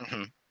makes sense?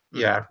 Mm-hmm.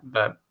 Yeah,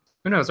 but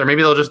who knows? Or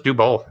maybe they'll just do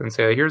both and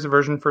say, here's a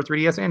version for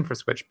 3DS and for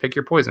Switch. Pick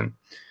your poison.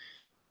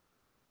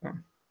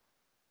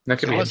 That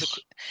could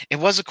it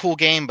was a cool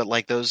game, but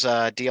like those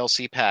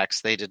DLC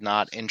packs, they did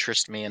not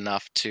interest me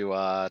enough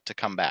to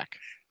come back.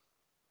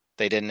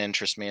 They didn't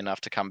interest me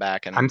enough to come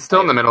back. And I'm still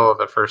in the middle of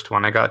the first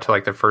one. I got to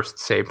like the first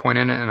save point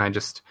in it, and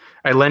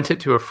I lent it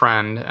to a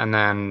friend, and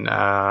then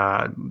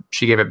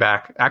she gave it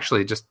back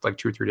actually just like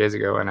 2 or 3 days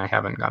ago, and I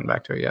haven't gotten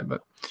back to it yet,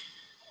 but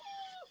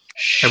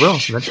I will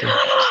eventually.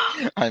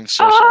 I'm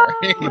so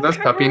sorry. Are those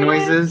puppy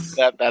noises?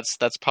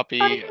 That's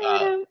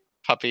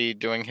puppy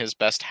doing his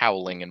best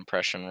howling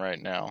impression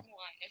right now.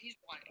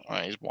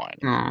 He's whining.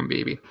 Oh,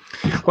 baby.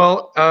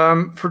 Well,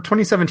 for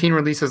 2017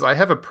 releases, I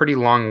have a pretty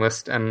long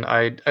list, and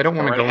I don't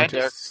want to go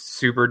into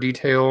super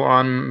detail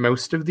on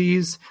most of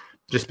these,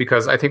 just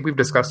because I think we've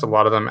discussed a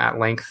lot of them at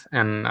length,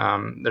 and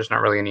there's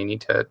not really any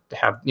need to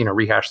have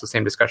rehash the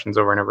same discussions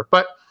over and over.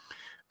 But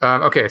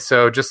okay,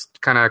 so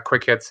just kind of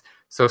quick hits.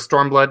 So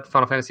Stormblood,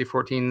 Final Fantasy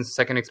XIV's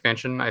second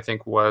expansion, I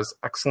think was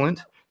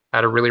excellent.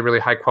 Had a really, really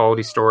high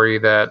quality story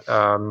that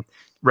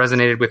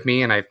resonated with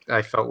me, and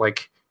I felt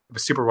like it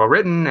was super well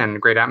written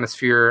and great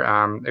atmosphere.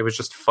 It was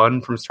just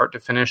fun from start to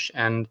finish.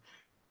 And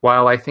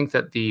while I think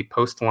that the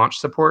post-launch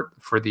support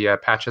for the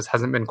patches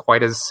hasn't been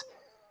quite as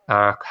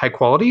high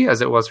quality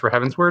as it was for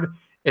Heavensward,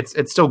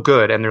 it's still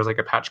good. And there's like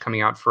a patch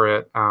coming out for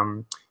it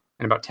in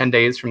about 10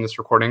 days from this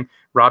recording.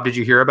 Rob, did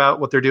you hear about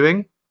what they're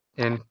doing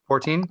in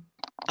 14?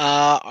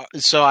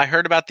 So I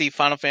heard about the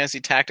Final Fantasy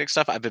Tactics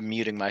stuff. I've been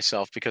muting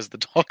myself because the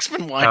dog's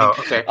been whining. Oh,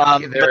 okay.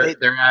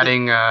 They're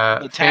adding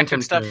the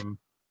Phantom stuff. Team.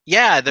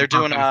 Yeah, they're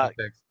doing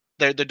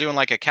they're doing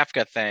like a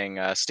Kefka thing.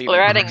 Well,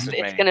 they're adding.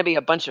 It's going to be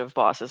a bunch of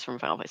bosses from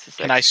Final Fantasy 6.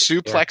 Can I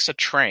suplex a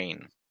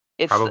train?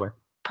 It's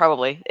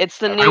probably. It's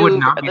the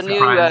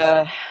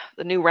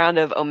new round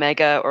of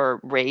Omega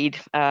or Raid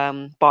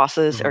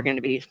bosses are going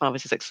to be Final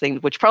Fantasy 6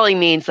 things, which probably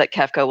means that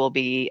Kefka will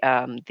be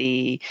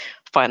the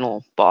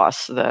final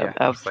boss. The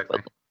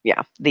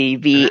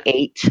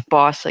V8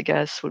 boss, I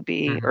guess, would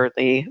be, or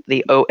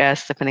the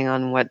OS, depending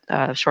on what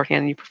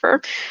shorthand you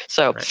prefer.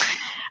 So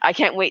I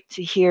can't wait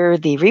to hear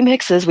the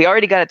remixes. We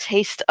already got a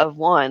taste of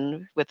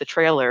one with the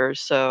trailer.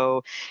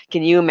 So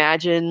can you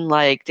imagine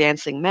like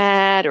Dancing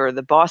Mad or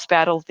the boss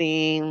battle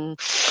theme?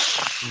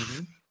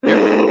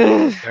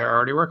 They're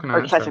already working on it.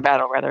 Or Decisive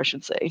Battle, rather, I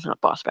should say. Not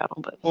boss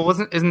battle, but... Well,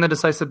 isn't the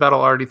Decisive Battle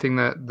already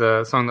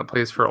the song that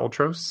plays for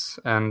Ultros?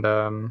 And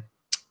am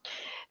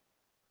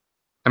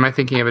I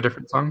thinking of a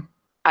different song?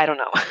 I don't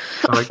know.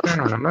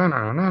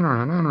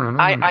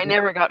 I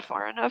never got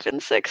far enough in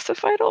 6 to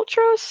fight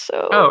Ultros,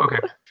 so... Oh, okay.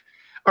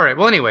 All right.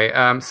 Well, anyway,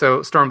 so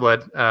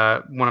Stormblood,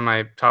 one of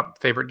my top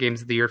favorite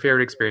games of the year,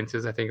 favorite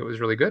experiences. I think it was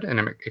really good, and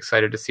I'm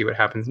excited to see what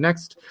happens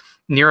next.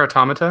 Nier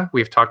Automata,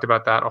 we've talked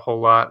about that a whole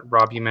lot.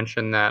 Rob, you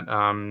mentioned that,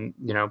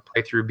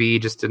 playthrough B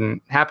just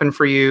didn't happen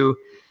for you.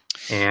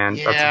 and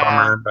that's a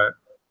bummer. But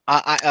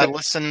I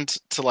listened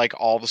to like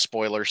all the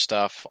spoiler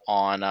stuff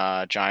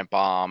on Giant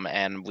Bomb,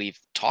 and we've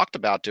talked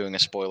about doing a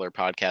spoiler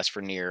podcast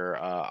for Nier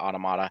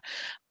Automata.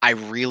 I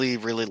really,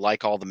 really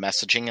like all the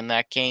messaging in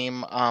that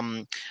game.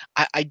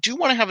 I do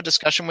want to have a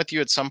discussion with you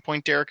at some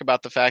point, Derek,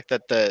 about the fact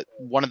that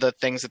one of the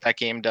things that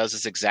game does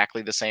is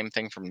exactly the same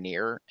thing from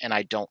Nier, and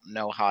I don't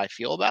know how I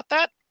feel about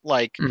that.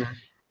 Like,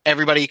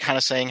 everybody kind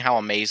of saying how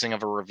amazing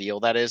of a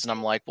reveal that is, and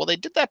I'm like, well, they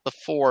did that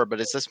before, but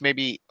is this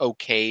maybe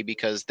okay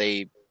because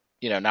they...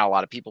 not a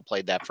lot of people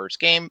played that first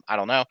game. I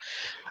don't know.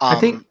 I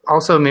think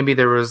also maybe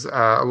there was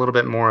a little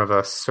bit more of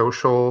a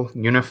social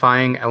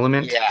unifying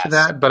element to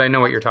that, but I know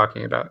what you're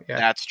talking about. Yeah,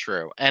 that's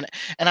true. And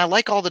I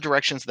like all the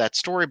directions of that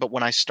story, but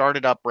when I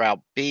started up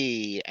Route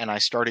B and I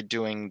started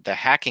doing the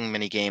hacking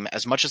minigame,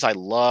 as much as I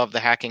love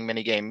the hacking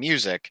minigame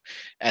music,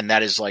 and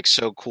that is like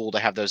so cool to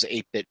have those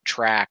 8-bit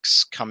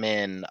tracks come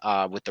in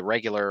with the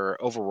regular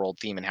overworld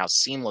theme and how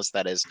seamless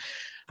that is,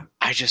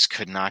 I just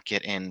could not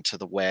get into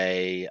the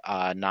way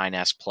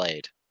 9S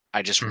played.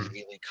 I just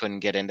really couldn't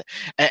get into,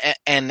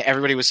 and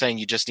everybody was saying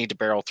you just need to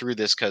barrel through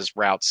this because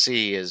Route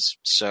C is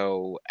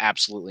so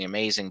absolutely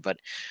amazing. But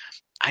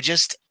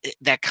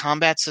that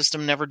combat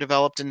system never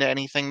developed into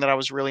anything that I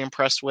was really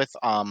impressed with.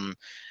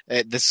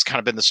 This has kind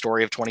of been the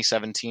story of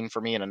 2017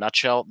 for me in a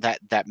nutshell.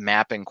 That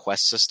map and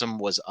quest system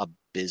was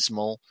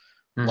abysmal.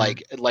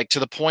 Like to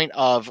the point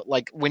of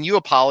like when you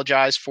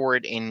apologize for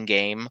it in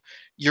game,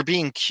 you're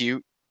being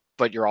cute,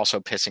 but you're also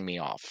pissing me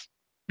off,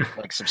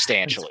 like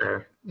substantially.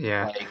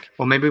 Yeah.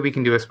 Well, maybe we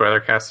can do a spoiler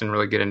cast and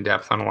really get in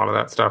depth on a lot of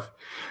that stuff.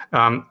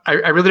 I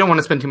really don't want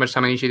to spend too much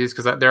time on each of these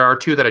because there are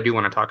two that I do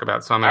want to talk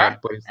about. So I'm going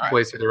to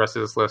blaze through the rest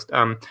of this list.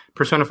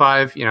 Persona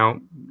 5,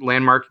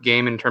 landmark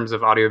game in terms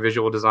of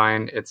audiovisual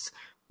design. It's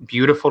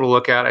beautiful to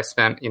look at. I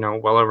spent,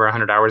 well over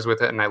 100 hours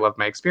with it, and I loved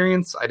my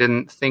experience. I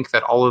didn't think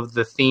that all of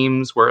the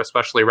themes were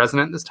especially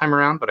resonant this time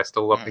around, but I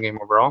still loved the game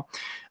overall.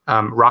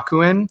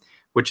 Rakuen,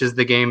 which is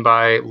the game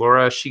by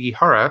Laura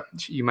Shigihara.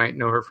 You might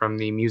know her from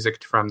the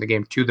music from the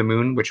game To the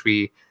Moon, which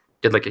we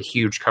did like a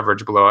huge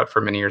coverage blowout for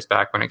many years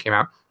back when it came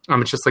out.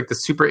 It's just like the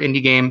super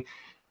indie game.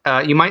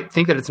 You might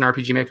think that it's an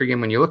RPG Maker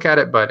game when you look at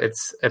it, but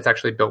it's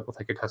actually built with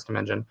like a custom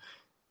engine.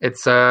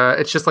 It's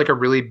just like a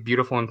really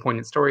beautiful and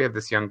poignant story of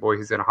this young boy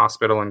who's in a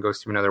hospital and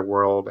goes to another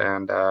world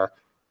and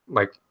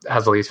like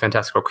has all these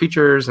fantastical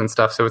creatures and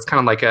stuff. So it's kind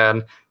of like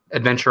an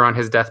adventure on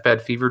his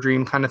deathbed fever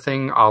dream kind of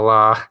thing, a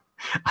la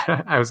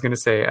I was going to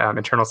say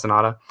Eternal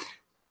Sonata,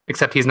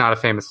 except he's not a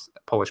famous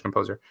Polish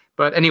composer.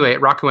 But anyway,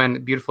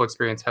 Rakuen, beautiful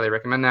experience. Highly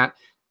recommend that.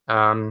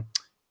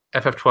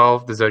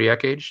 FF12, The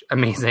Zodiac Age,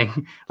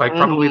 amazing. Like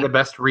probably the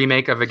best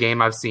remake of a game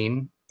I've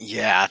seen.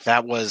 Yeah,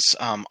 that was.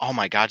 Oh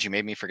my God, you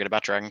made me forget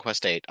about Dragon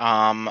Quest VIII.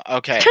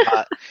 Okay,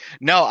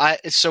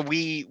 so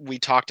we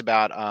talked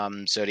about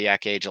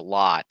Zodiac Age a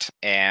lot,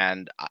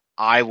 and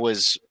I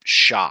was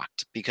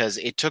shocked because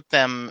it took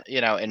them,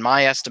 in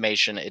my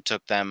estimation, it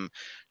took them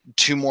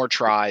 2 more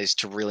tries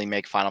to really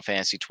make Final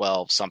Fantasy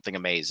XII something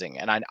amazing.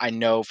 And I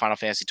know Final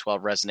Fantasy XII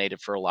resonated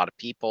for a lot of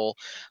people.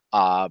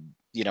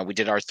 We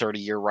did our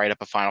 30-year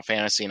write-up of Final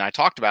Fantasy, and I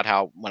talked about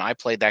how when I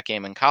played that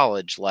game in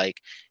college,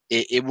 like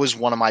it was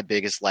one of my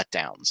biggest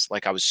letdowns.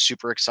 Like I was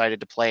super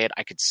excited to play it.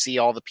 I could see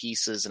all the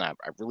pieces, and I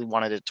really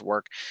wanted it to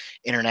work.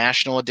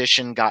 International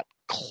Edition got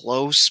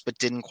close, but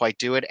didn't quite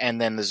do it.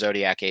 And then the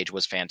Zodiac Age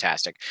was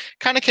fantastic.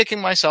 Kind of kicking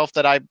myself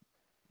that I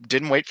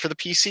didn't wait for the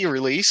PC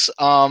release.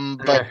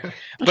 But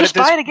just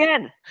buy it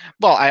again.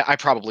 Well, I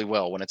probably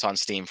will when it's on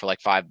Steam for like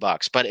 $5.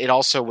 But it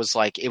also was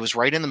like, it was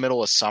right in the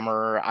middle of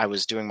summer. I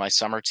was doing my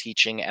summer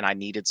teaching and I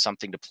needed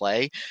something to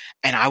play.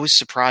 And I was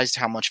surprised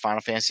how much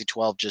Final Fantasy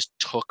XII just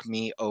took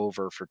me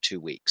over for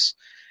 2 weeks.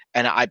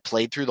 And I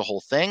played through the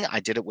whole thing. I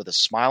did it with a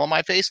smile on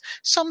my face.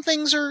 Some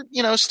things are,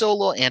 still a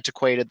little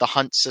antiquated. The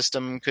hunt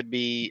system could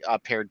be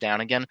pared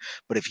down again.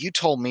 But if you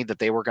told me that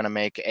they were going to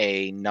make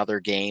another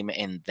game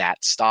in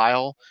that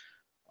style,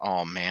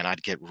 oh man,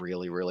 I'd get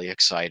really, really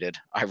excited.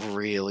 I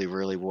really,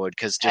 really would.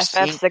 Because just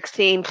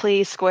FF16,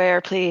 please,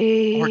 Square,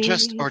 please.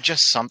 Or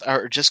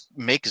just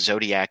make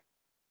Zodiac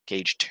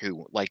Age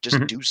 2. Like,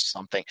 just do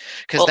something.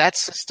 Because that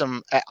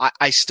system,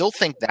 I still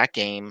think that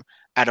game,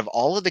 out of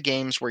all of the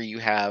games where you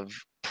have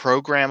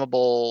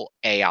programmable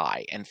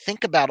AI, and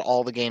think about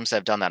all the games that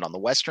have done that on the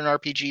Western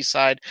RPG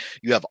side.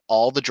 You have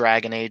all the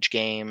Dragon Age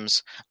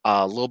games,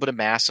 a little bit of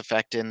Mass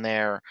Effect in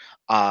there.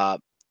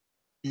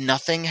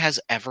 Nothing has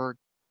ever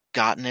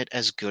gotten it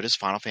as good as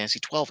Final Fantasy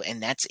XII,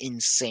 and that's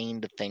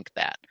insane to think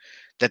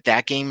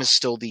that game is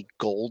still the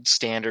gold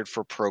standard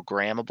for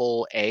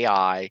programmable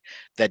AI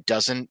that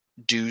doesn't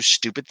do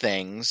stupid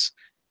things,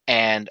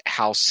 and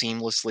how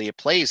seamlessly it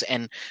plays.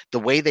 And the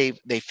way they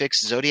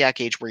fixed Zodiac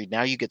Age, where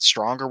now you get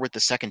stronger with the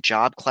second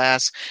job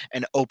class,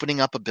 and opening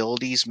up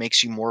abilities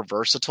makes you more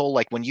versatile.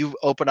 Like when you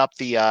open up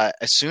the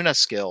Asuna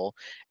skill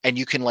and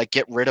you can like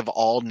get rid of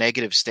all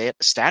negative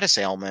status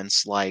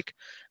ailments, like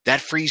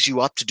that frees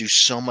you up to do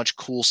so much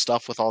cool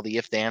stuff with all the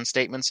if-then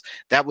statements.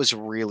 That was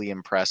really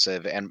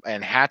impressive. And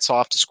hats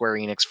off to Square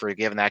Enix for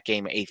giving that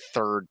game a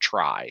 3rd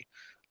try.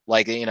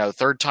 Like,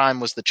 third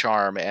time was the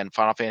charm, and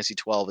Final Fantasy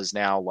 12 is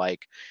now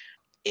like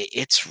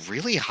it's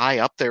really high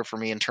up there for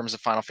me in terms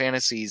of Final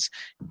Fantasy's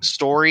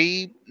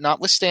story,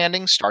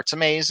 notwithstanding. Starts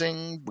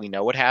amazing. We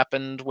know what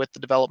happened with the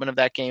development of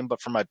that game,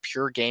 but from a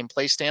pure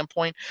gameplay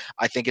standpoint,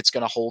 I think it's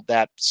going to hold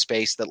that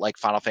space that like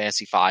Final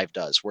Fantasy V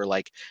does, where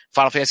like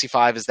Final Fantasy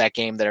V is that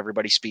game that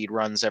everybody speed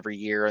runs every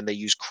year and they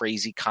use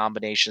crazy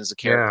combinations of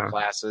character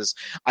classes.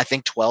 I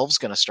think 12 is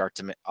going to start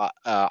to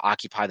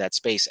occupy that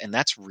space, and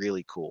that's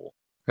really cool.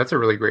 That's a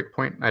really great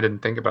point. I didn't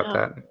think about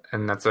that,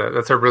 and that's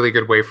a really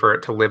good way for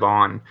it to live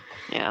on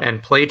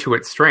and play to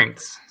its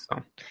strengths.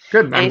 So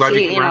good. I'm glad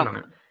you came around on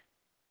it.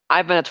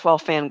 I've been a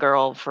 12 fan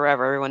girl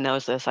forever. Everyone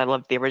knows this. I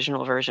love the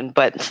original version,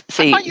 but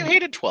see, I thought you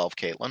hated 12,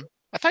 Caitlin.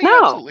 I thought you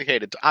absolutely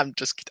hated. I'm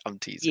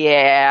teasing.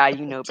 Yeah,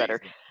 you know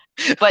better.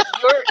 But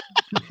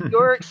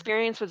your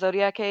experience with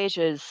Zodiac Age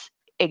is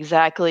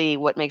exactly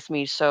what makes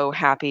me so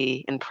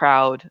happy and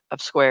proud of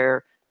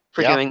Square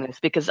for doing this,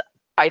 because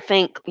I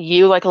think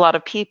you, like a lot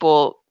of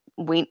people,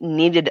 we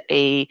needed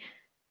a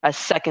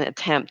second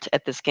attempt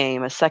at this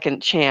game, a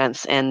second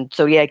chance, and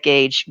Zodiac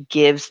Age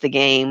gives the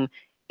game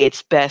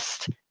its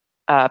best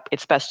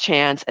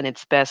chance and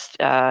its best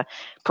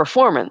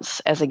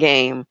performance as a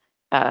game,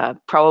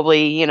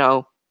 probably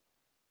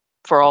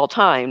for all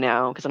time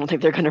now, because I don't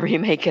think they're going to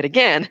remake it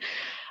again.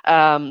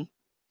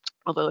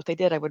 Although if they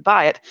did, I would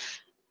buy it.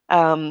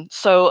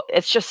 So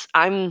it's just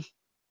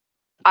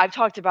I've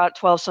talked about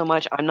 12 so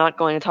much, I'm not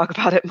going to talk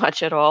about it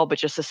much at all, but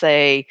just to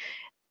say,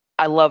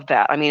 I love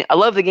that. I mean, I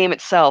love the game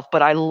itself,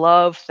 but I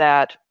love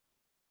that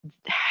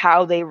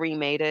how they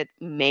remade it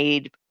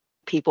made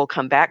people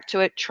come back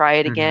to it, try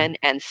it again,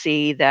 and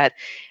see that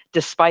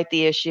despite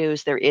the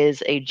issues, there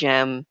is a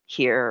gem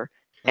here.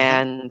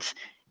 And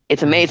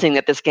it's amazing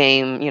that this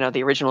game,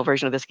 the original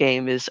version of this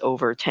game is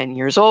over 10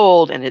 years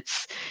old, and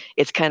it's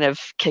kind of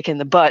kicking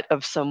the butt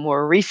of some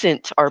more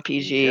recent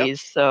RPGs. Yep.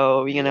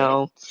 So,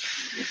 Yeah,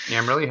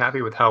 I'm really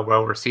happy with how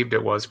well received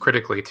it was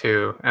critically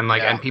too. And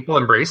and people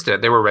embraced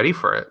it. They were ready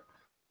for it.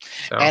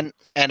 So.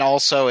 And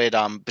also it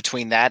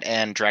between that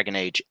and Dragon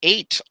Age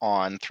 8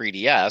 on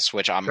 3DS,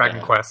 which Dragon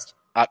Quest.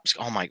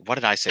 What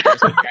did I say? Did I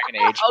say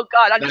Dragon Age? Oh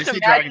God, I'm just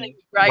imagining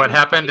Dragon What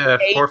happened to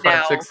 4,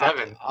 5, 6,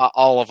 7?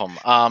 All of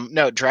them.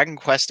 No, Dragon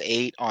Quest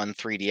 8 on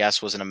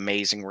 3DS was an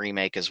amazing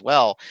remake as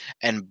well.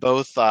 And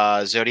both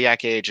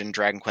Zodiac Age and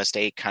Dragon Quest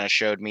 8 kind of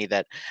showed me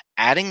that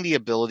adding the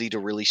ability to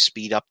really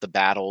speed up the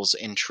battles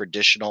in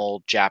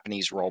traditional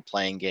Japanese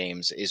role-playing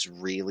games is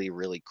really,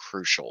 really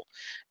crucial.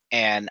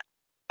 And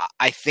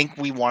I think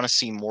we want to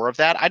see more of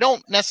that. I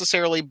don't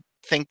necessarily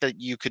think that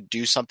you could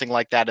do something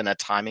like that in a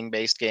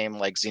timing-based game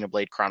like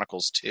Xenoblade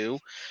Chronicles 2.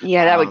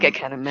 Yeah, that would get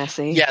kind of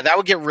messy. Yeah, that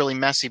would get really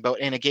messy.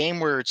 But in a game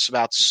where it's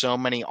about so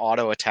many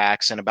auto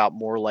attacks and about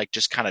more like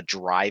just kind of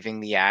driving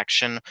the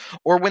action,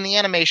 or when the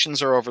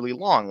animations are overly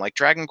long, like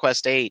Dragon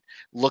Quest 8,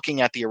 looking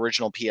at the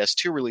original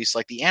PS2 release,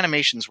 like the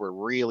animations were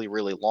really,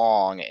 really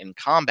long in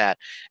combat,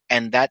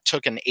 and that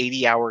took an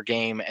 80-hour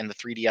game, and the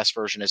 3DS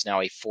version is now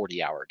a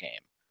 40-hour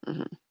game.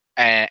 Mm-hmm.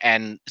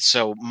 And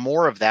so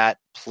more of that,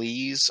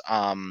 please.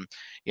 I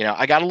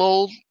got a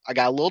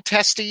little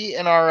testy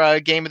in our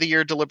Game of the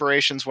Year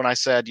deliberations when I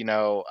said,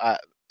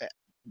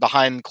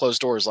 behind closed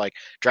doors, like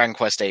Dragon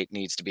Quest VIII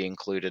needs to be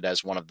included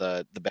as one of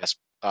the best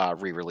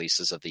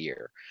re-releases of the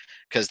year,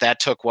 because that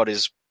took what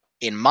is,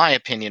 in my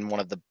opinion, one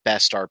of the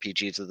best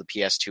RPGs of the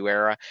PS2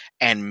 era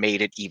and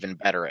made it even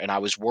better. And I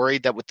was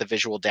worried that with the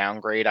visual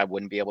downgrade, I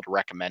wouldn't be able to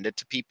recommend it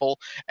to people.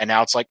 And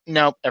now it's like,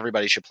 no,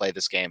 everybody should play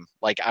this game.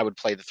 Like, I would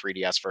play the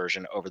 3DS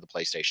version over the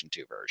PlayStation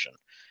 2 version.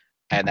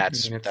 And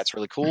that's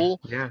really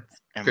cool. Yeah,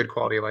 it's good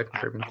quality of life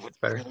improvement. I would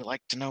really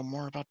like to know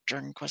more about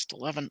Dragon Quest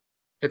 11.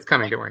 It's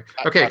coming, don't worry.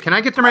 Okay, can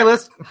I get to my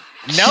list?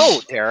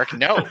 No, Derek,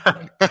 no.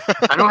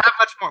 I don't have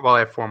much more. Well, I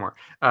have 4 more.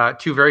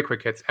 2 very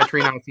quick hits.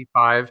 Etrian Odyssey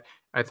 5.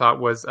 I thought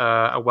was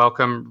a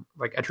welcome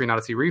Etrian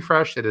Odyssey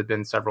refresh. It had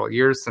been several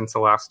years since the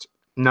last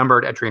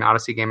numbered Etrian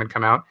Odyssey game had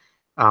come out.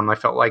 I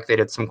felt like they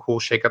did some cool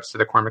shakeups to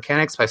the core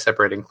mechanics by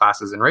separating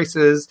classes and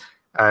races.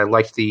 I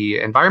liked the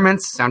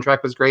environments.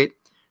 Soundtrack was great.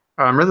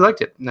 Really liked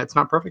it. It's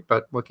not perfect,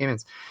 but what game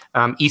is?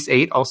 Ys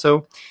 8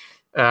 also.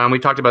 We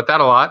talked about that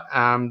a lot.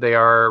 They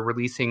are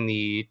releasing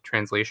the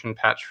translation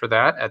patch for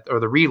that, or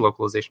the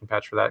relocalization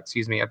patch for that,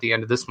 at the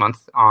end of this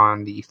month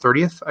on the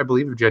 30th, I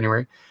believe, of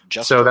January.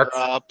 Just so that's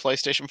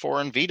PlayStation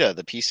 4 and Vita.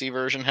 The PC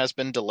version has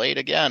been delayed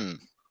again.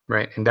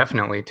 Right,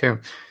 indefinitely too.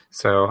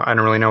 So I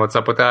don't really know what's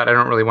up with that. I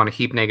don't really want to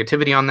heap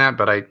negativity on that,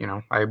 but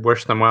I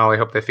wish them well. I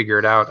hope they figure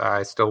it out.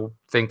 I still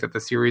think that the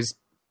series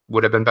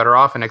would have been better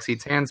off in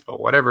Exceed's hands, but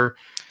whatever.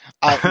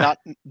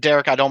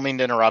 Derek, I don't mean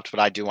to interrupt, but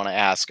I do want to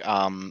ask.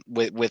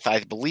 With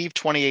I believe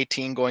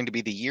 2018 going to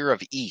be the year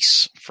of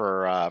Ys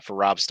for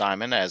Rob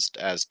Steinman, as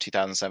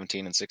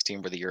 2017 and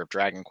 16 were the year of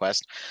Dragon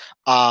Quest.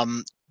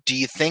 Do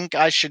you think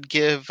I should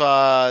give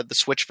the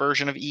Switch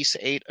version of Ys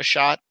 8 a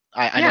shot?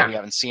 I know we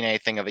haven't seen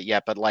anything of it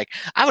yet, but like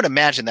I would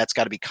imagine that's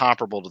got to be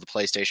comparable to the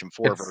PlayStation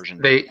 4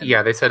 version. They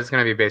said it's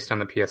going to be based on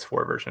the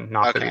PS4 version,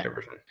 not the Vita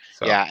version.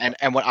 So. Yeah,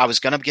 and what I was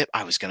gonna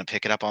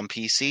pick it up on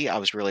PC. I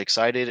was really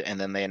excited, and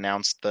then they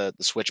announced the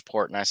Switch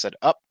port, and I said,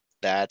 "Oh,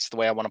 that's the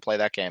way I want to play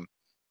that game."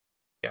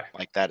 Yeah,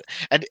 like that.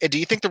 And do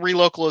you think the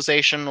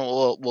relocalization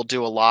will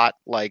do a lot?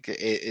 Like,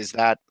 is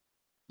that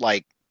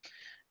like?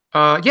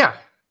 Yeah.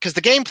 Because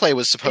the gameplay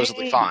was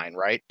supposedly fine,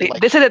 right?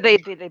 They said that they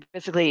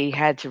basically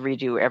had to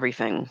redo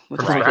everything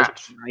with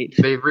scratch. Right?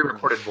 They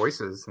re-recorded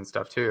voices and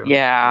stuff too.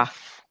 Yeah.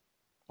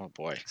 Oh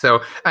boy.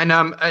 So and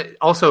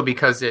also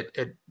because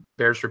it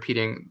bears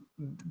repeating,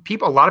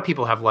 a lot of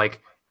people have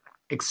like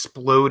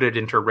exploded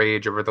into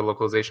rage over the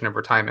localization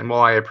over time. And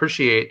while I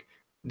appreciate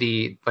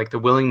the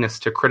willingness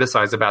to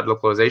criticize about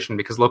localization,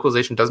 because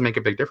localization does make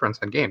a big difference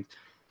in games,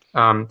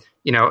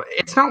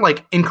 it's not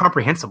like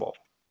incomprehensible.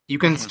 You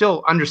can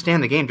still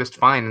understand the game just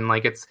fine, and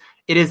like it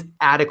is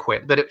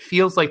adequate, but it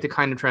feels like the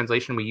kind of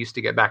translation we used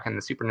to get back in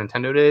the Super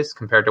Nintendo days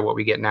compared to what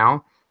we get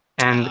now.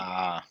 And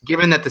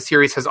given that the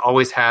series has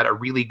always had a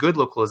really good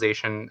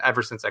localization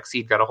ever since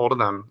Xseed got a hold of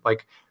them,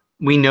 like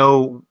we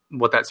know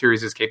what that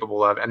series is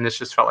capable of, and this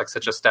just felt like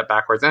such a step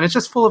backwards. And it's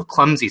just full of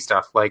clumsy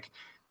stuff, like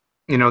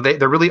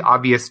they're really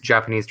obvious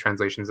Japanese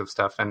translations of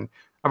stuff, and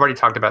I've already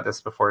talked about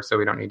this before, so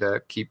we don't need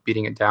to keep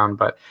beating it down.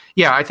 But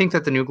yeah, I think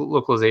that the new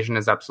localization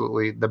is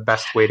absolutely the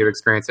best way to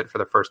experience it for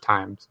the first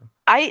time. So.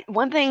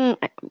 One thing,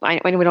 I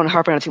mean, we don't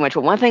harp on it too much,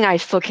 but one thing I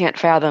still can't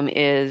fathom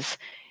is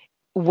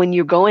when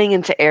you're going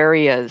into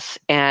areas,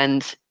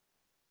 and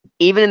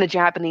even in the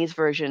Japanese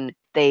version,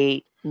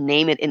 they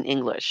name it in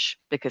English,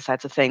 because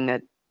that's a thing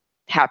that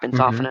happens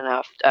often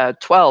enough.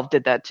 12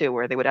 did that too,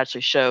 where they would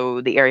actually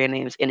show the area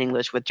names in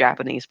English with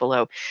Japanese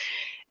below.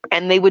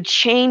 And they would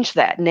change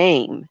that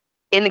name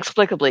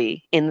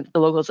inexplicably in the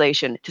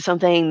localization to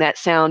something that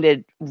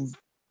sounded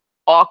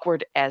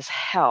awkward as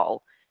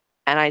hell.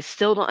 And I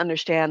still don't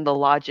understand the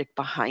logic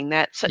behind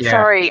that. So,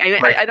 sorry,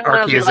 I don't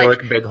want to be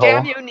like,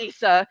 damn you,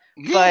 Nisa,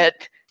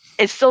 but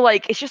it's still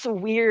like, it's just a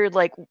weird,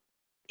 like,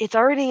 it's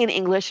already in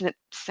English and it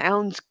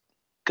sounds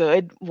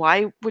good.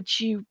 Why would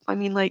you,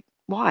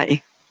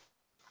 why?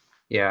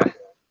 Yeah.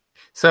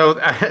 So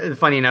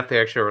funny enough,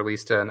 they actually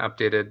released an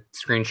updated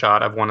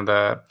screenshot of one of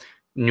the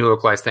new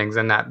localized things,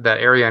 and that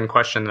area in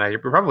question that you're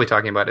probably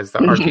talking about is the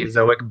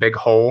Archaeozoic Big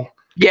Hole.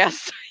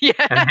 Yes.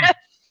 Yeah.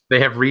 They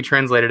have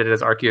retranslated it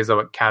as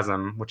Archaeozoic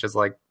Chasm, which is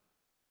like,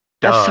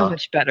 that's so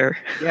much better.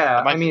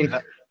 Yeah, I mean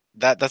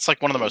that's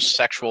like one of the most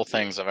sexual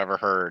things I've ever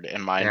heard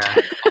in my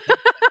entire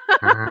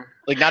life.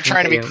 Like, not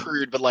trying to be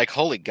crude, but like,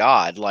 holy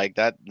God, like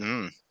that.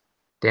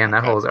 Damn,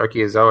 that hole is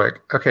Archaeozoic.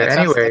 Okay,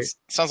 anyway.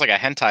 Sounds like a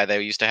hentai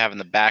they used to have in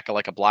the back of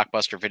like a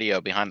Blockbuster video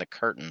behind the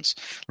curtains.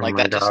 Like, oh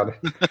my God.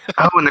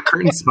 And the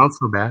curtains smelled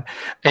so bad.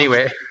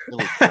 Anyway.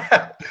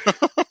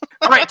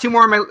 All right, two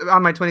more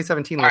on my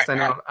 2017 list. Right,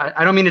 I know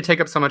I don't mean to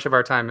take up so much of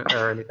our time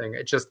or anything.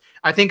 It's just,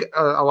 I think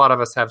a lot of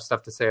us have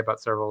stuff to say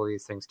about several of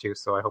these things too,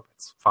 so I hope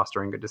it's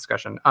fostering good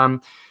discussion.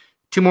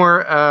 Two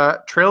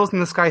more, Trails in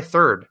the Sky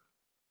Third.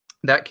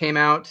 That came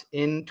out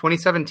in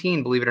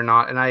 2017, believe it or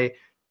not, and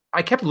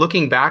I kept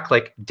looking back,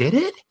 like, did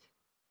it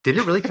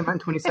really come out in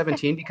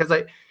 2017? Because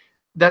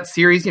that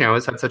series,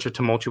 has had such a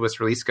tumultuous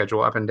release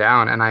schedule up and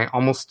down, and I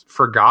almost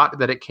forgot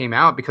that it came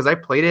out because I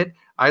played it,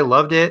 I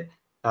loved it,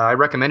 I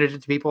recommended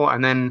it to people,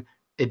 and then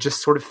it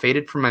just sort of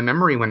faded from my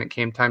memory when it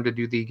came time to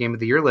do the Game of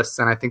the Year lists,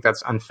 and I think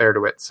that's unfair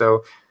to it.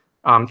 So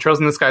Trails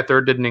in the Sky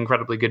Third did an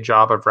incredibly good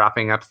job of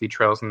wrapping up the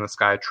Trails in the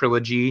Sky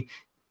trilogy.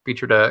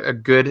 Featured a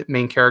good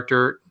main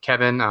character,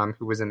 Kevin,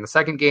 who was in the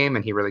second game,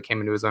 and he really came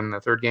into his own in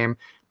the third game.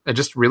 I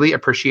just really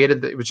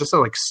appreciated that it was just a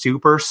like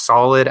super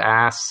solid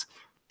ass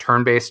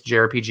turn-based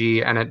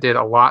JRPG, and it did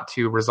a lot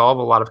to resolve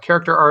a lot of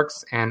character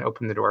arcs and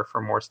open the door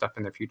for more stuff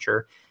in the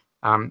future.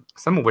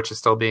 Some of which is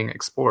still being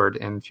explored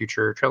in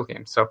future Trail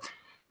games. So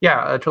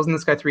yeah, Trails in the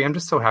Sky 3, I'm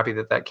just so happy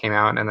that came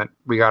out and that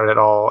we got it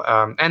all.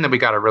 And then we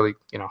got a really,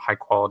 high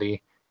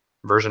quality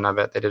version of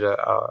it. They did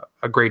a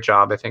great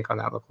job, I think, on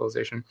that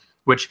localization,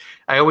 which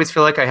I always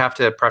feel like I have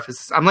to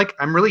preface.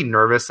 I'm really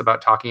nervous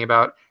about talking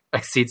about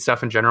Xseed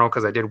stuff in general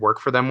because I did work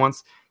for them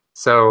once.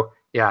 So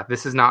yeah,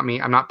 this is not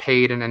me. I'm not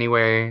paid in any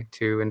way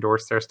to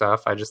endorse their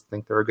stuff. I just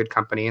think they're a good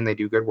company and they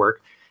do good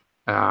work.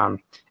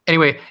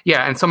 Anyway,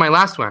 yeah. And so my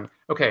last one,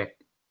 okay,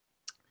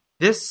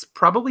 this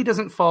probably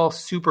doesn't fall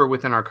super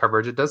within our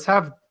coverage. It does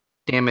have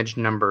damage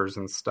numbers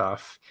and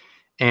stuff.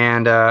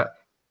 And,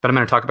 but I'm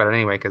going to talk about it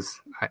anyway,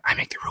 because I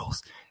make the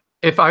rules.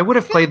 If I would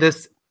have played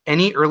this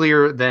any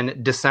earlier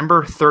than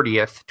December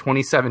 30th,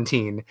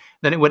 2017,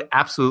 then it would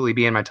absolutely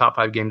be in my top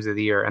 5 games of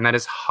the year. And that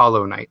is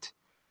Hollow Knight.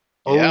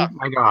 Yeah, oh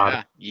my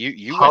God. Yeah.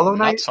 You Hollow went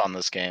Knight nuts on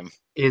this game.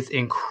 Is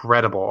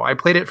incredible. I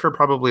played it for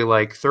probably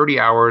like 30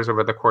 hours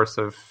over the course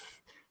of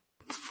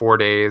 4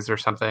 days or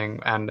something.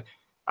 And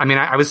I mean,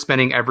 I was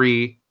spending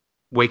every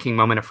waking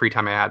moment of free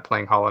time I had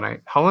playing Hollow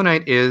Knight. Hollow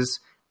Knight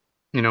is,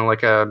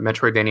 like a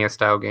Metroidvania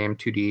style game,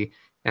 2D.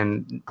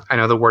 And I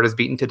know the word is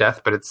beaten to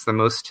death, but it's the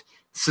most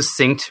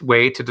succinct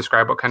way to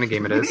describe what kind of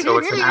game it is. So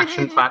it's an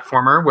action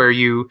platformer where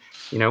you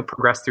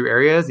progress through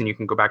areas and you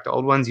can go back to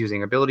old ones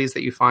using abilities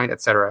that you find,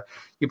 etc.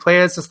 You play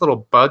as this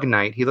little bug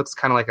knight. He looks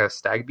kind of like a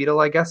stag beetle,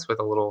 I guess, with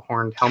a little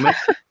horned helmet.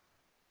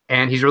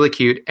 And he's really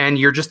cute. And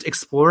you're just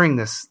exploring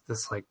this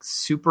like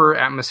super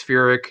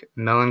atmospheric,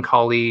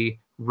 melancholy,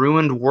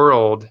 ruined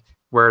world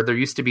where there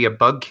used to be a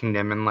bug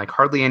kingdom and like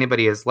hardly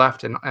anybody is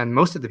left. And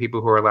most of the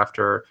people who are left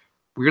are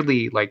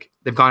weirdly like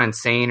they've gone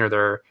insane or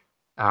they're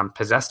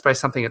possessed by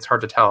something. It's hard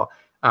to tell.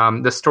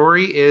 The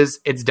story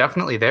it's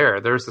definitely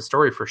there. There's the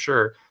story for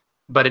sure,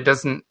 but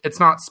it's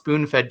not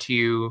spoon fed to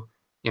you,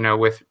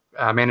 with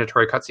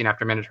mandatory cutscene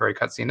after mandatory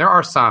cutscene. There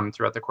are some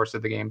throughout the course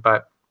of the game,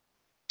 but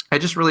I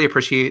just really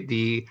appreciate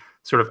the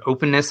sort of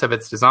openness of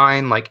its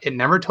design. Like it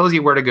never tells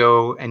you where to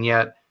go, and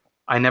yet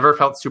I never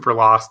felt super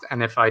lost.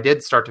 And if I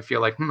did start to feel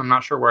like, I'm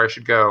not sure where I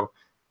should go,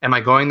 am I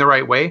going the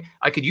right way?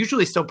 I could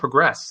usually still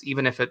progress,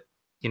 even if it,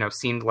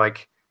 seemed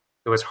like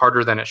it was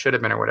harder than it should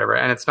have been or whatever.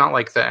 And it's not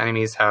like the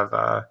enemies have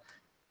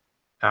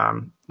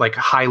like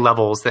high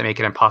levels that make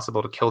it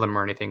impossible to kill them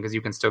or anything, because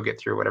you can still get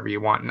through whatever you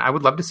want. And I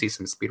would love to see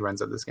some speedruns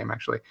of this game,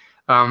 actually.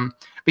 But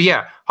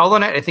yeah, Hollow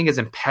Knight, I think, is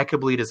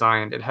impeccably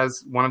designed. It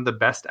has one of the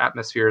best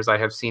atmospheres I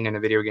have seen in a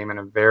video game in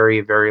a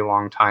very, very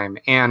long time.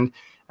 And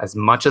as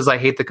much as I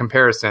hate the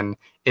comparison,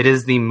 it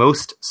is the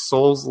most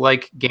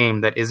Souls-like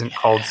game that isn't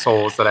called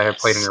Souls that I have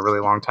played in a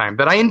really long time,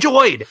 that I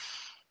enjoyed.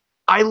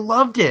 I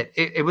loved it.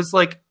 It was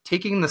like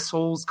taking the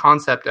Souls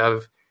concept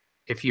of,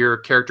 if your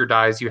character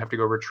dies, you have to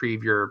go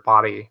retrieve your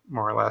body,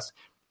 more or less.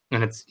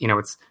 And it's,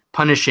 it's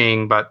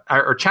punishing,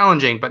 or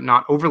challenging, but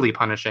not overly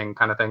punishing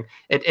kind of thing.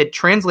 It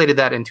translated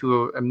that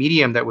into a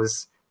medium that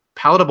was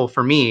palatable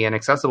for me and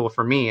accessible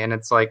for me. And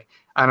it's like,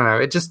 I don't know,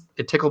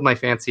 it tickled my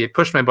fancy. It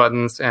pushed my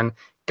buttons, and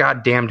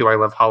god damn, do I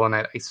love Hollow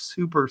Knight. I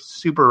super,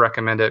 super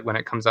recommend it when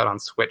it comes out on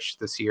Switch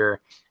this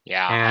year.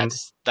 Yeah, and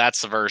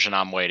that's the version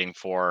I'm waiting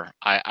for.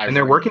 And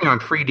they're working on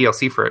free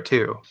DLC for it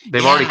too.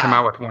 They've already come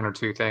out with one or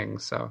two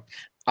things, so...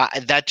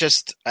 that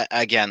just,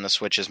 again, the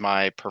Switch is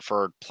my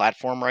preferred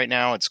platform right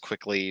now. It's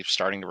quickly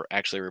starting to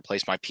actually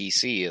replace my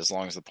PC as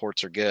long as the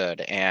ports are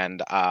good.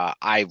 And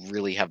I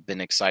really have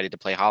been excited to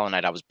play Hollow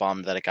Knight. I was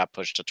bummed that it got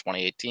pushed to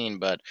 2018,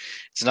 but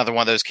it's another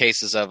one of those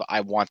cases of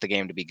I want the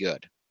game to be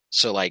good.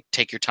 So, like,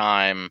 take your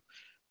time,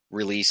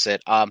 release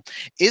it.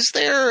 Is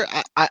there,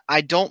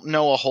 I don't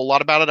know a whole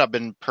lot about it. I've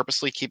been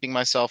purposely keeping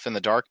myself in the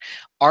dark.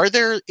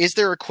 Is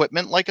there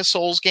equipment like a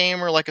Souls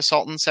game or like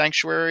Assault and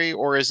Sanctuary,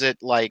 or is it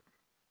like,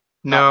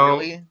 No,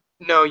 really?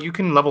 No, you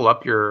can level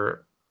up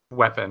your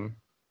weapon.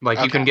 Like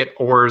you can get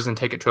ores and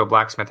take it to a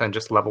blacksmith and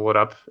just level it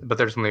up. But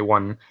there's only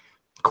one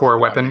core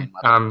weapon.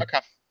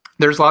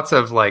 There's lots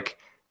of like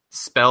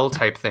spell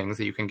type things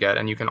that you can get,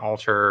 and you can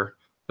alter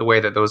the way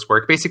that those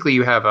work. Basically,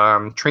 you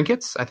have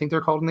trinkets, I think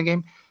they're called in the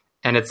game,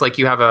 and it's like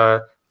you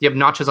have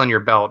notches on your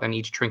belt, and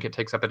each trinket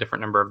takes up a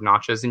different number of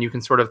notches, and you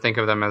can sort of think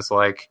of them as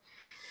like.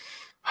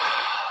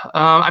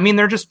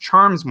 They're just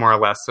charms, more or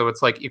less. So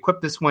it's like,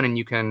 equip this one and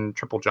you can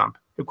triple jump.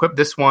 Equip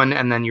this one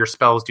and then your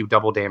spells do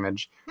double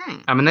damage.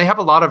 And they have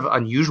a lot of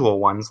unusual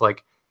ones,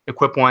 like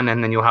equip one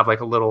and then you'll have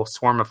like a little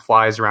swarm of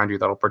flies around you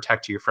that'll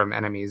protect you from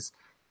enemies.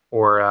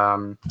 Or,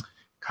 I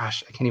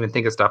can't even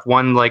think of stuff.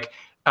 One like,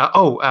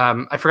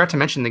 I forgot to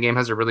mention the game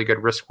has a really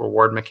good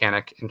risk-reward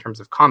mechanic in terms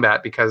of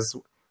combat, because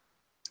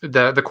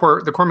the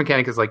core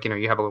mechanic is like,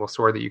 you have a little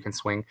sword that you can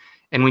swing.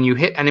 And when you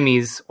hit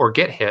enemies or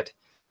get hit,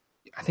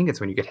 I think it's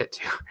when you get hit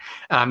too.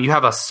 You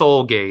have a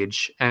soul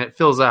gauge and it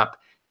fills up,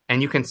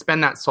 and you can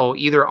spend that soul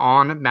either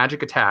on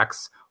magic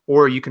attacks,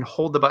 or you can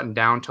hold the button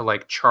down to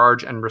like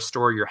charge and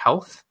restore your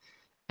health.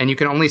 And you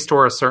can only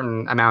store a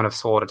certain amount of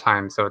soul at a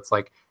time. So it's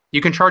like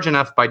you can charge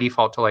enough by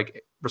default to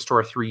like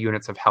restore 3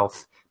 units of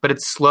health, but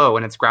it's slow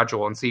and it's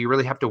gradual. And so you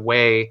really have to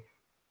weigh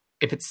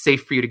if it's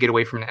safe for you to get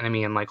away from an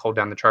enemy and like hold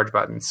down the charge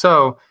button.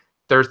 So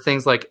there's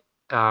things like,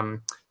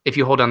 if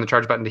you hold down the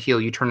charge button to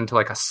heal, you turn into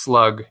like a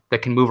slug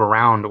that can move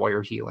around while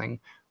you're healing,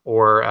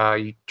 or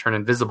you turn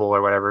invisible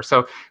or whatever.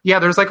 So yeah,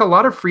 there's like a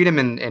lot of freedom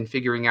in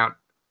figuring out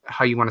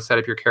how you want to set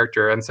up your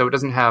character. And so it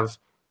doesn't have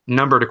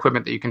numbered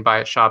equipment that you can buy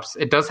at shops.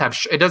 It does have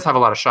a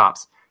lot of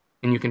shops,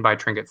 and you can buy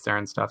trinkets there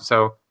and stuff.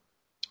 So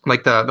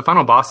like the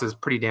final boss is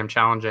pretty damn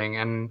challenging.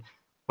 And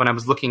when I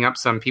was looking up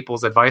some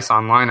people's advice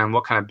online on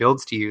what kind of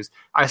builds to use,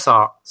 I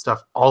saw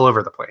stuff all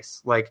over the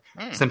place. Like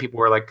some people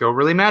were like, go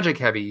really magic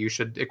heavy. You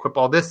should equip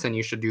all this and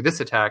you should do this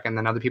attack. And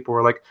then other people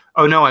were like,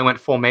 oh no, I went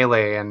full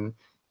melee, and,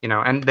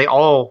 and they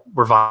all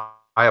were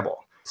viable.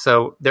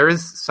 So there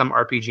is some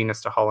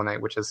RPG-ness to Hollow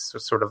Knight, which is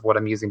sort of what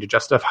I'm using to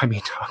justify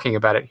me talking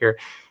about it here.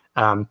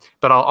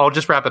 But I'll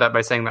just wrap it up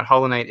by saying that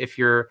Hollow Knight, if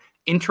you're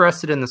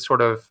interested in the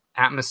sort of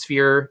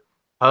atmosphere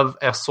of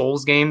a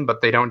Souls game, but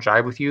they don't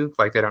jive with you,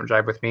 like they don't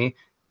jive with me,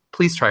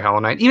 please try Hollow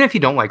Knight. Even if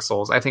you don't like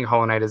Souls, I think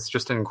Hollow Knight is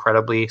just an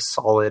incredibly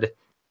solid,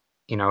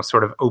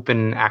 sort of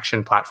open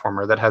action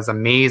platformer that has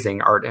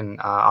amazing art and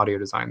audio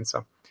design.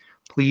 So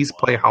please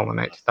play Hollow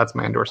Knight. That's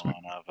my endorsement.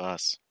 One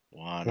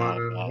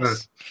of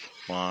us.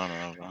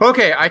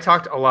 Okay, I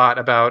talked a lot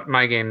about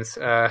my games.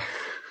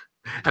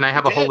 And I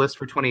have a whole list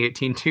for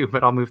 2018 too,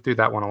 but I'll move through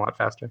that one a lot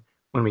faster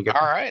when we get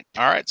All there.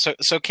 right. So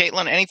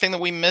Caitlin, anything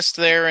that we missed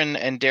there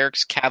and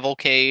Derek's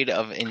cavalcade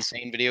of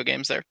insane video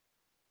games there?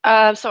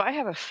 So I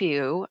have a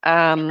few.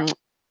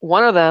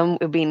 One of them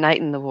would be Night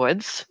in the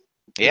Woods.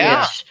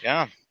 Yeah,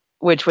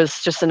 which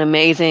was just an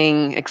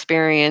amazing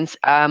experience.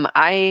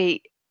 I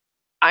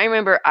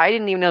remember I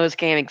didn't even know this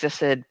game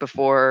existed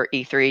before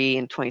E3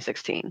 in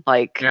 2016.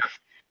 And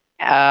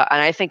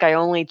I think I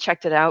only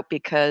checked it out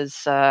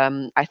because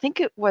I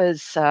think it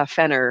was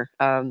Fenner,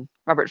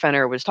 Robert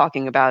Fenner was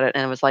talking about it,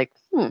 and I was like,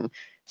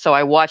 So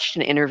I watched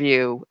an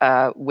interview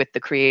with the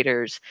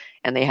creators,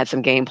 and they had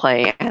some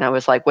gameplay, and I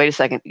was like, wait a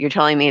second, you're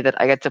telling me that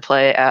I get to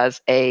play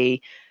as a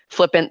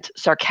flippant,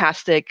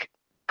 sarcastic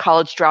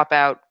college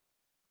dropout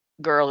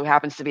girl who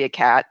happens to be a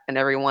cat, and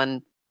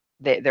everyone,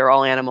 they're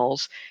all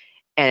animals,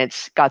 and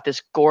it's got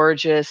this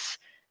gorgeous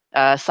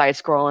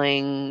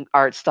side-scrolling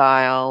art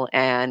style,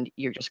 and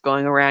you're just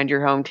going around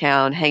your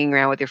hometown, hanging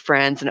around with your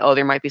friends, and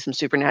there might be some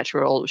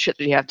supernatural shit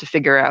that you have to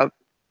figure out.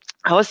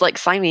 I was like,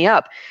 sign me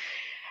up.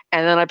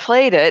 And then I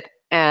played it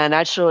and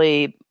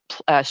actually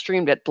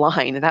streamed it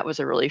blind, and that was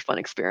a really fun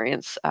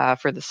experience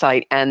for the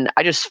site. And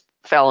I just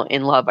fell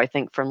in love, I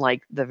think, from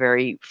like the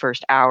very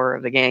first hour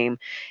of the game.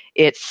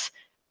 It's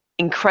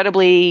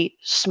incredibly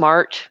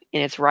smart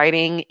in its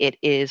writing. It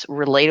is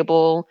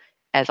relatable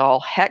as all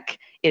heck.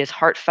 It is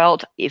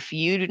heartfelt. If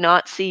you do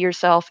not see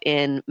yourself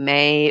in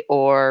May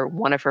or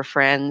one of her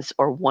friends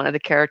or one of the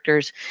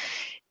characters,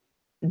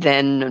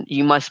 then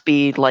you must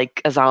be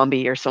like a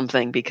zombie or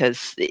something,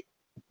 because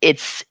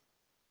it's,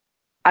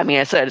 I mean,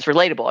 I said it's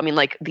relatable. I mean,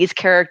 like, these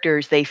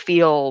characters, they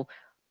feel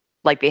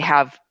like they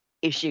have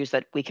issues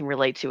that we can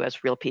relate to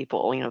as real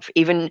people. You know,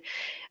 even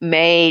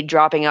May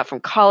dropping out from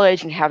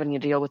college and having to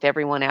deal with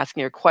everyone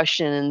asking her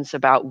questions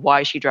about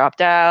why she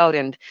dropped out.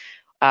 And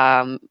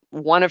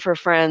one of her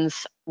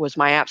friends was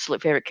my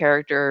absolute favorite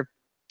character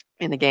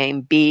in the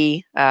game,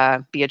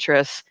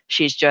 Beatrice.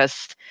 She's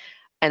just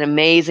an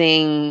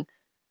amazing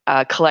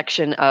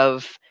collection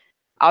of,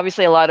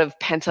 obviously, a lot of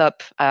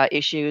pent-up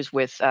issues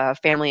with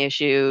family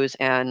issues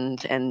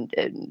and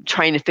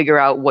trying to figure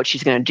out what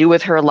she's going to do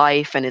with her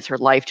life, and is her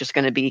life just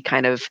going to be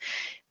kind of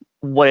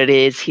what it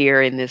is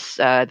here in this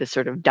this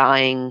sort of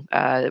dying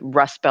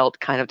Rust Belt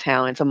kind of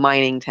town. It's a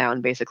mining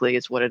town, basically,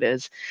 is what it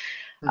is.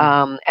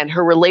 And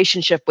her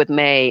relationship with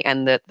May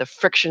and the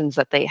frictions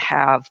that they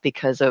have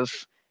because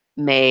of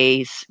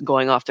May's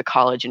going off to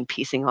college and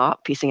piecing out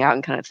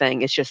and kind of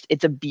thing.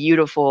 It's a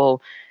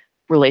beautiful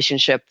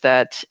relationship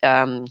that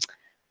I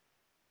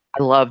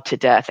love to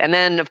death. And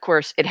then, of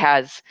course, it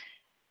has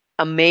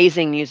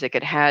amazing music.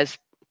 It has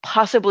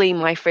possibly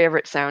my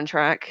favorite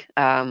soundtrack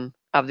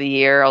of the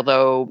year,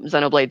 although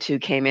Xenoblade 2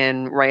 came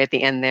in right at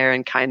the end there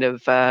and kind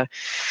of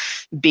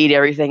beat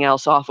everything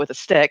else off with a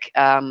stick.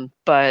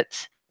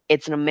 But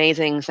it's an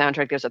amazing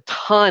soundtrack. There's a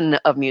ton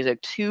of music,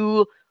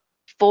 2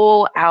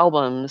 full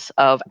albums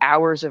of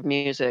hours of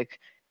music,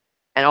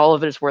 and all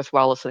of it is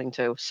worthwhile listening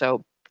to.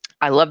 So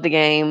I love the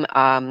game.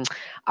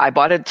 I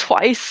bought it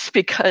twice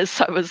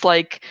because I was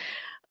like, I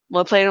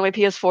want to play it on my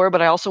PS4,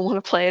 but I also want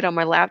to play it on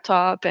my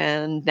laptop.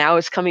 And now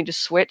it's coming to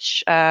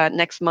Switch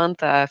next month,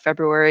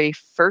 February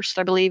 1st,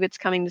 I believe it's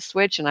coming to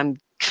Switch. And I'm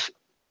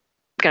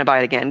going to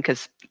buy it again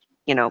because,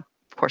 of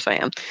course I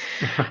am.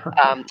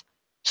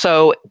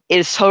 So it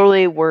is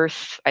totally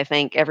worth, I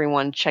think,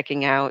 everyone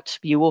checking out.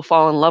 You will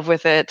fall in love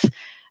with it.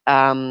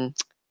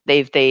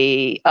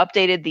 They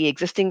updated the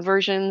existing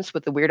versions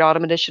with the Weird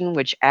Autumn Edition,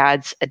 which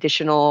adds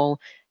additional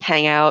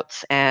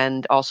hangouts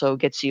and also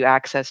gets you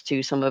access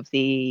to some of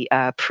the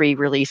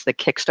pre-release, the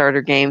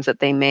Kickstarter games that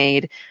they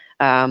made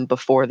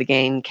before the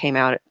game came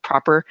out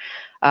proper.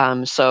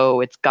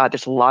 So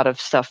there's a lot of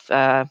stuff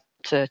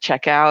to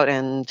check out,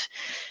 and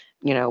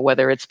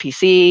whether it's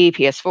PC,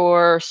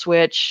 PS4,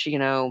 Switch,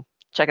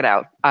 check it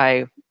out.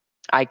 I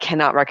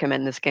cannot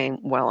recommend this game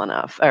well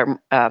enough,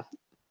 or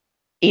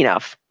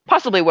enough.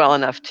 Possibly well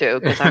enough too,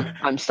 because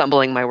I'm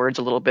stumbling my words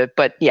a little bit.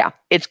 But yeah,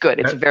 it's good.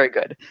 It's very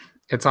good.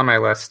 It's on my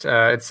list.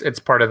 It's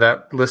part of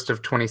that list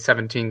of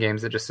 2017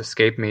 games that just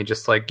escaped me,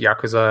 just like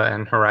Yakuza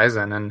and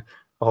Horizon and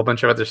a whole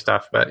bunch of other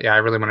stuff. But yeah, I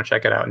really want to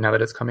check it out now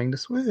that it's coming to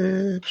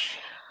Switch.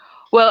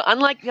 Well,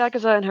 unlike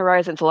Yakuza and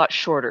Horizon, it's a lot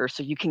shorter,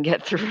 so you can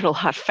get through it a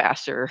lot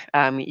faster.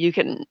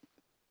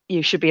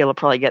 You should be able to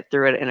probably get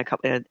through it in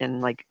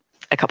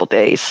a couple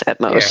days at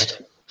most.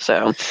 Yeah.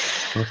 So.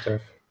 Most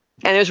of.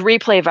 And there's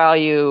replay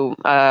value,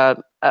 a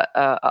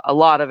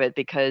lot of it,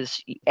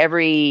 because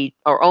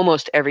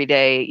almost every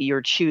day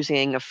you're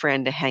choosing a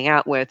friend to hang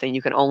out with, and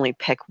you can only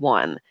pick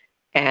one.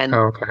 And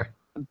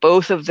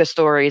both of the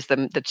stories,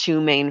 the 2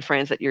 main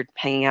friends that you're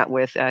hanging out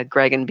with,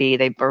 Greg and B,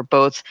 they are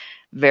both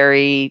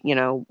very,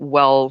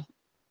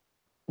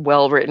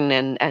 well written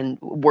and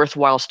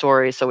worthwhile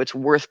stories. So it's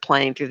worth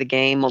playing through the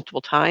game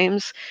multiple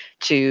times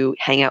to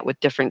hang out with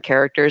different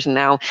characters. And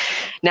now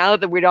that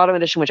the Weird Autumn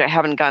Edition, which I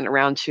haven't gotten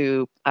around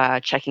to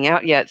checking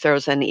out yet,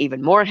 throws in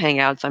even more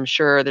hangouts, I'm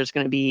sure there's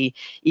going to be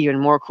even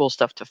more cool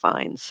stuff to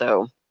find.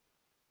 So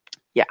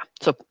yeah,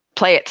 so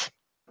play it.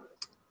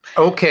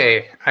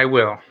 Okay, I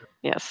will.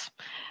 Yes.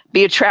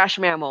 Be a trash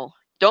mammal.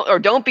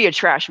 Don't be a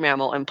trash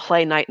mammal and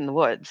play Night in the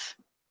Woods.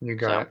 You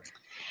got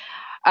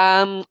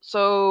it.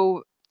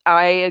 So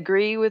I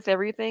agree with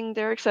everything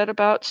Derek said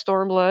about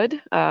Stormblood.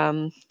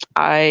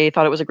 I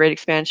thought it was a great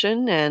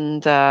expansion,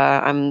 and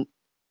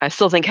I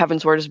still think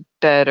Heavensward is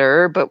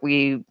better, but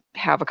we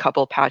have a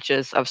couple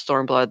patches of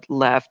Stormblood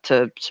left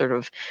to sort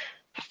of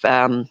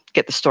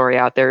get the story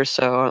out there.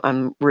 So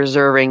I'm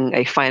reserving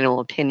a final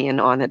opinion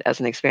on it as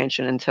an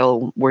expansion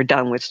until we're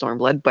done with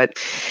Stormblood. But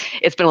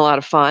it's been a lot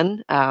of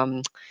fun.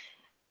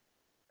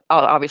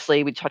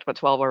 Obviously, we talked about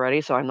 12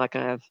 already, so I'm not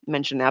going to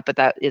mention that, but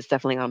that is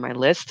definitely on my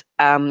list.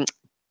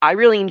 I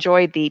really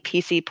enjoyed the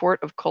PC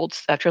port of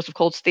Trails of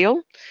Cold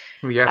Steel.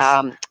 Oh, yes.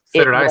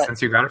 So did I,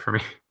 since you got it for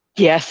me.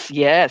 Yes.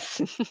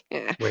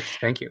 Which,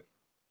 thank you.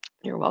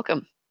 You're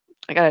welcome.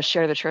 I got to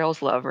share the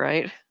Trails love,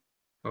 right?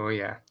 Oh,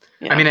 yeah.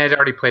 I mean, I'd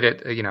already played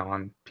it,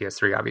 on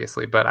PS3,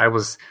 obviously, but I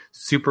was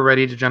super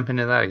ready to jump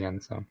into that again,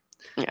 so.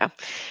 Yeah.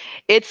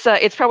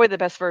 It's probably the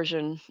best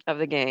version of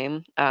the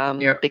game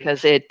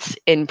because it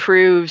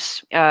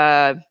improves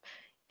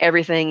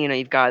everything.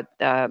 You've got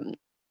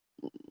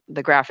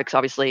the graphics,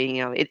 obviously.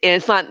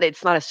 It's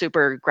not a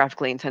super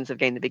graphically intensive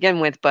game to begin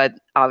with, but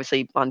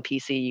obviously on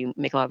PC you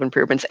make a lot of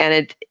improvements, and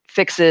it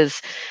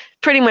fixes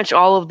pretty much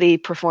all of the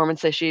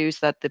performance issues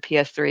that the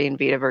PS3 and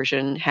Vita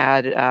version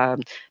had.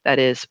 That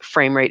is,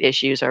 frame rate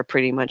issues are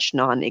pretty much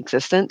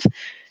non-existent.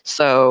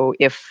 So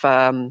if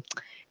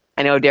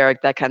I know,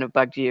 Derek, that kind of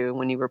bugged you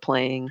when you were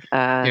playing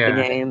the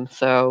game.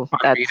 So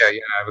that's Vita,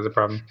 it was a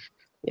problem.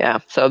 Yeah,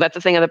 so that's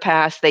a thing of the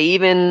past. They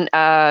even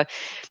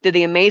did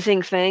the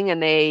amazing thing,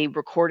 and they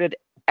recorded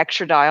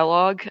extra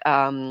dialogue.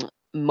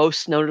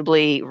 Most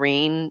notably,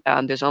 Reen.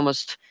 There's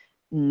almost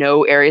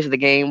no areas of the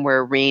game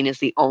where Reen is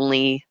the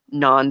only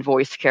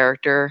non-voiced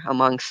character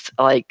amongst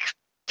like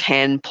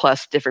 10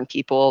 plus different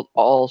people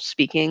all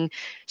speaking.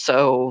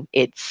 So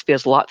it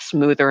feels a lot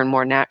smoother and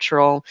more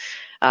natural.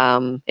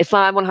 It's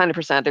not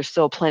 100%. There's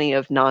still plenty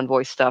of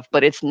non-voice stuff,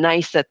 but it's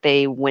nice that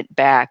they went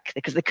back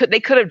because they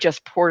could have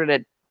just ported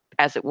it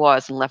as it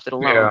was and left it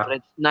alone. Yeah. But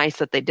it's nice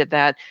that they did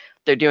that.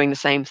 They're doing the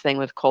same thing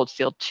with Cold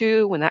Steel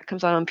 2 when that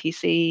comes out on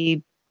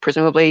PC,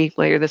 presumably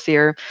later this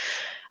year.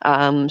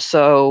 And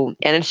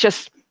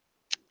it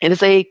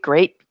is a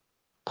great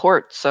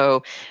port.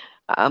 So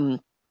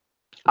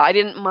I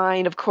didn't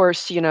mind, of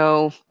course,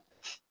 getting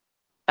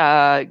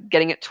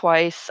it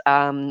twice.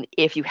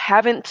 If you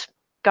haven't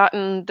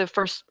gotten the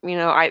first,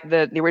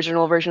 the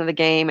original version of the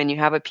game and you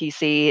have a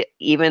PC,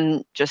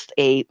 even just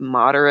a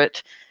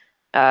moderate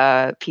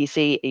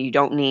PC, you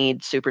don't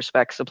need super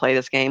specs to play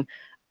this game.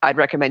 I'd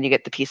recommend you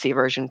get the PC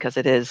version because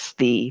it is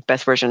the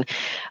best version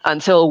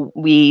until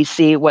we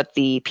see what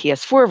the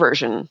PS4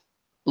 version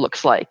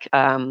looks like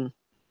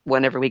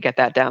whenever we get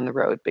that down the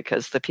road,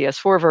 because the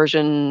PS4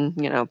 version,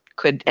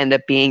 could end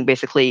up being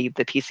basically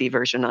the PC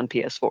version on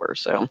PS4.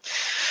 So,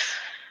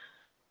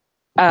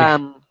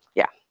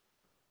 yeah.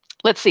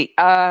 Let's see.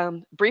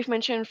 Brief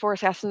mention for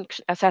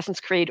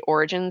Assassin's Creed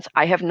Origins.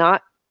 I have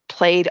not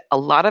played a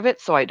lot of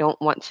it, so I don't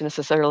want to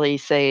necessarily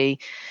say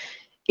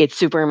it's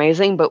super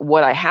amazing, but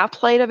what I have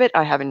played of it,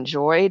 I have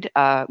enjoyed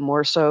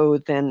more so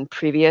than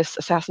previous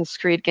Assassin's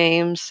Creed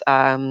games.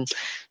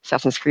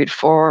 Assassin's Creed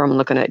 4, I'm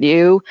looking at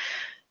you.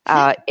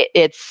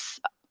 It's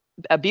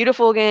a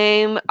beautiful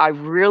game. I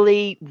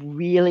really,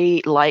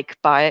 really like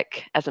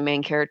Bayek as a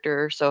main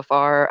character so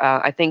far.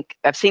 I think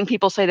I've seen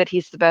people say that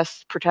he's the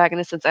best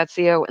protagonist since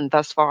Ezio, and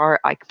thus far,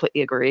 I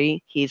completely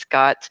agree. He's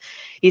not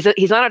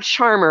a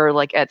charmer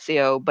like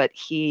Ezio, but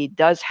he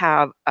does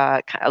have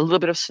a little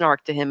bit of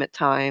snark to him at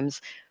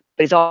times.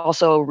 But he's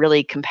also a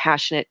really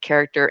compassionate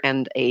character,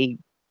 and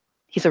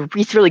he's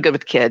really good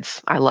with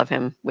kids. I love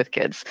him with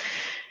kids.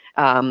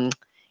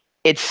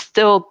 It's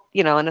still,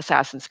 an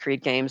Assassin's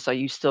Creed game, so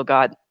you still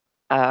got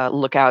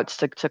lookouts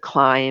to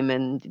climb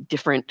and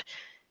different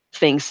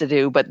things to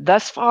do. But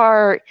thus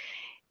far,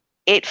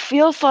 it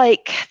feels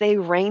like they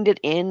reined it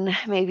in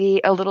maybe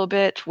a little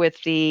bit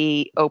with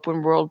the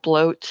open world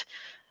bloat.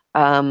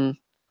 And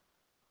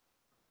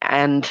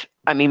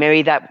I mean,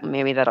 maybe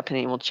that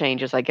opinion will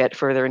change as I get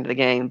further into the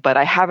game. But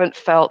I haven't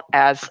felt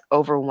as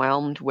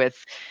overwhelmed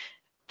with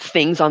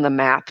things on the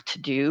map to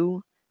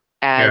do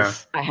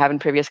as I have in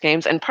previous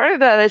games. And part of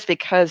that is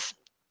because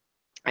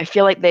I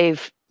feel like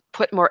they've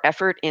put more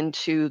effort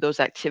into those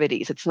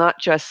activities. It's not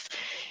just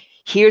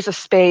here's a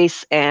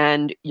space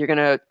and you're going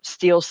to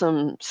steal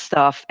some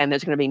stuff and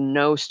there's going to be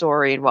no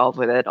story involved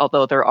with it,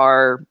 although there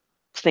are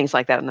things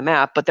like that on the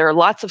map. But there are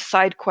lots of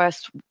side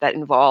quests that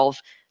involve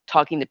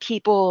talking to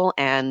people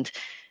and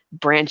not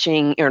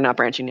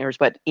branching narratives,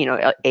 but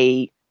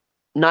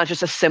not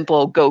just a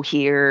simple go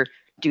here,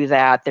 do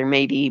that. There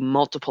may be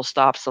multiple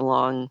stops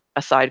along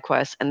a side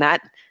quest, and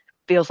that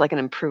feels like an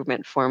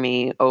improvement for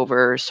me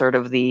over sort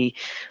of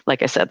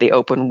like I said, the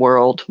open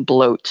world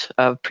bloat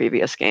of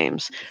previous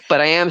games. But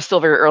I am still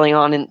very early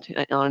on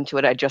into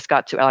it. I just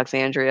got to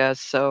Alexandria,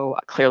 so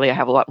clearly I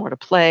have a lot more to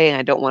play, and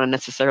I don't want to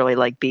necessarily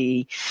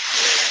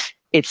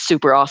it's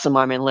super awesome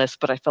on my list,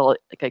 but I felt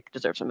like it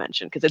deserves a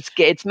mention because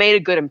it's made a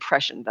good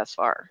impression thus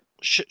far.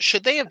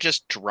 Should they have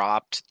just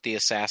dropped the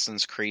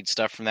Assassin's Creed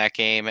stuff from that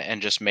game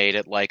and just made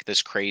it like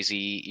this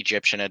crazy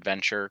Egyptian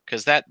adventure?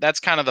 Because that's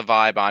kind of the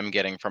vibe I'm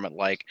getting from it.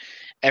 Like,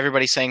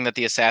 everybody's saying that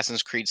the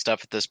Assassin's Creed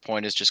stuff at this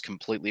point is just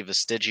completely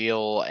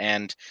vestigial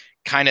and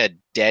kind of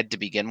dead to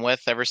begin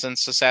with ever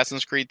since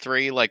Assassin's Creed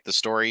 3. Like, the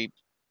story.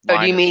 Oh,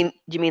 do you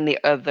mean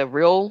the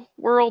real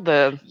world,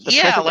 the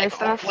Yeah, present day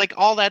stuff? like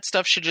all that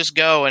stuff should just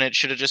go, and it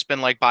should have just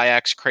been like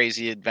Bayek's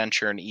crazy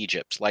adventure in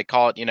Egypt. Like,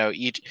 call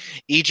it,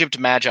 Egypt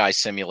Magi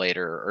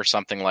Simulator or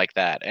something like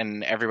that,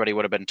 and everybody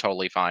would have been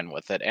totally fine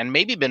with it, and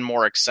maybe been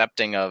more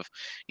accepting of,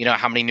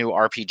 how many new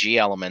RPG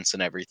elements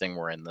and everything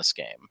were in this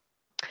game.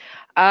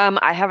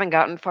 I haven't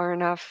gotten far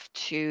enough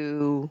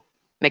to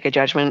make a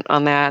judgment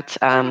on that.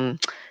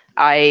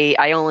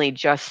 I only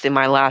just in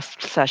my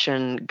last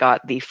session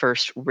got the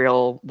first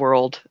real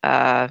world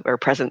or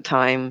present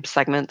time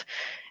segment,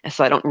 and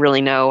so I don't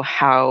really know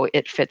how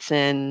it fits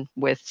in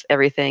with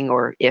everything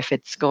or if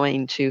it's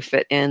going to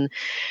fit in.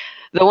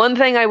 The one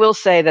thing I will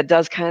say that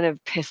does kind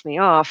of piss me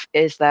off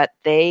is that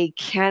they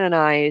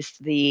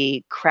canonized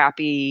the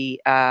crappy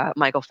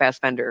Michael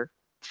Fassbender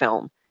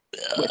film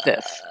with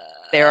this.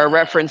 There are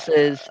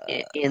references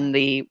in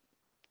the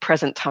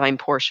present time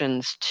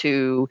portions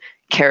to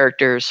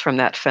characters from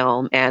that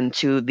film and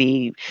to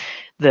the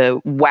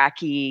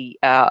wacky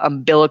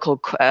umbilical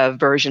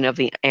version of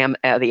the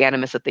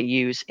animus that they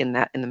use in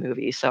the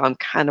movie. So I'm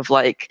kind of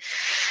like,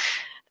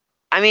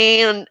 I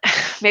mean,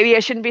 maybe I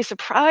shouldn't be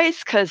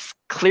surprised because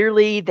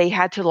clearly they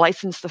had to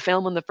license the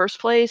film in the first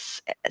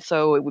place.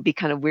 So it would be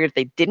kind of weird if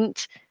they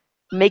didn't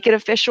make it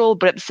official.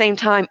 But at the same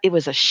time, it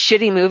was a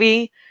shitty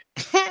movie,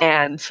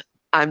 and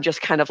I'm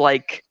just kind of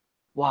like,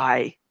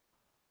 why?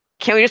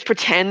 Can't we just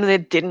pretend that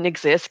it didn't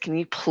exist? Can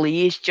you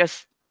please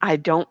just... I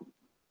don't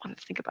want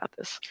to think about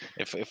this.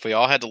 If we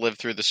all had to live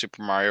through the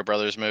Super Mario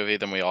Brothers movie,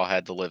 then we all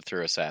had to live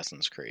through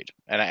Assassin's Creed.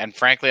 And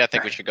frankly, I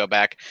think we should go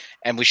back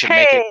and we should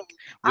make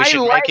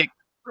it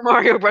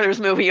Mario Brothers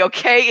movie,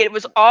 okay? It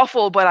was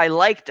awful, but I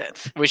liked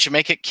it. We should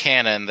make it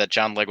canon that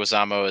John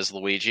Leguizamo is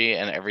Luigi,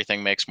 and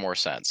everything makes more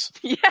sense.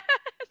 Yes!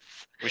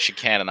 We should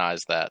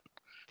canonize that.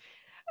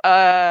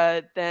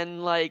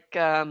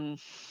 Then,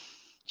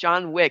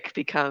 John Wick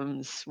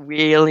becomes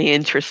really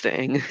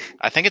interesting.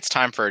 I think it's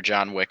time for a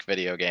John Wick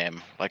video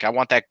game. Like, I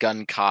want that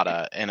gun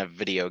kata in a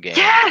video game.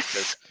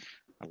 Yes!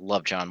 I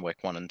love John Wick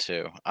 1 and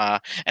 2.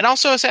 And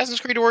also Assassin's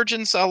Creed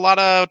Origins, a lot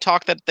of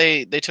talk that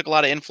they took a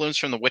lot of influence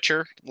from The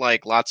Witcher,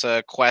 like lots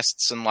of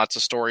quests and lots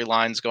of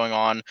storylines going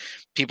on,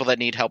 people that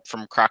need help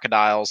from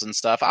crocodiles and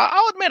stuff.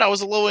 I'll admit I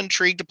was a little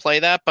intrigued to play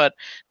that, but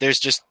there's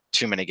just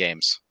too many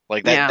games.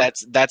 Like that, yeah.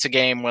 That's a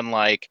game when,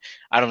 like,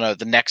 I don't know,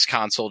 the next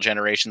console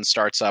generation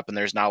starts up and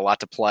there's not a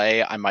lot to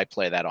play, I might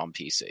play that on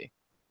PC.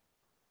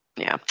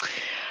 Yeah.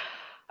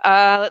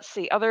 Let's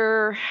see,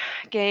 other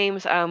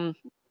games.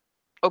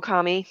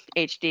 Okami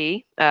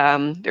HD,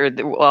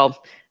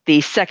 the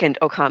second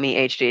Okami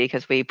HD,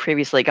 because we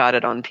previously got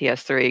it on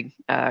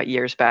PS3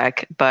 years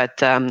back.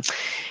 But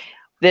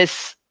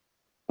this,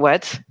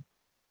 what?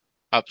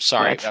 Oh,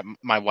 sorry,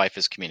 my wife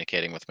is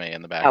communicating with me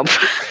in the background.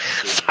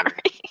 Oh, sorry.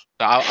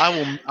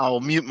 I will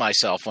mute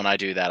myself when I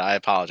do that. I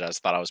apologize. I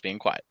thought I was being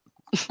quiet.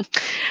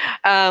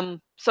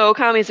 So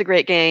Okami is a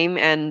great game,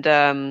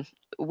 and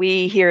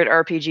we here at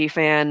RPG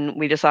Fan,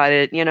 we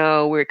decided,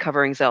 we're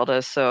covering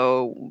Zelda,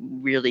 so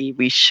really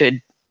we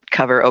should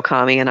cover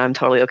Okami, and I'm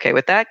totally okay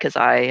with that because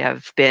I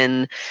have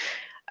been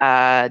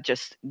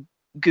just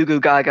goo goo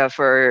gaga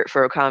for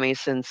Okami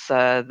since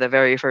the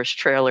very first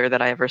trailer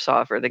that I ever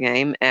saw for the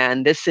game,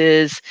 and this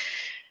is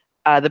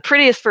the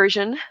prettiest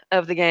version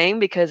of the game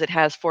because it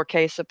has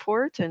 4K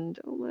support, and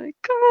oh my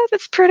god,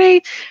 that's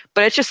pretty.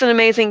 But it's just an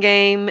amazing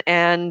game,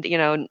 and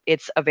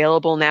it's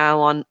available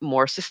now on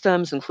more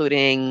systems,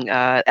 including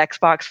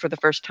Xbox for the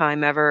first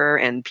time ever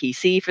and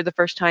PC for the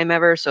first time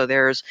ever. So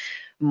there's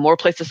more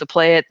places to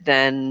play it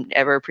than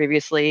ever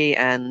previously,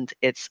 and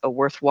it's a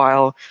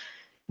worthwhile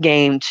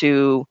game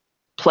to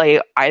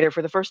play either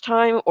for the first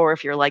time, or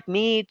if you're like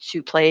me,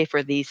 to play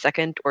for the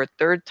second or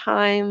third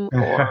time,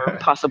 or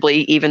possibly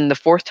even the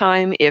fourth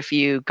time if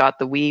you got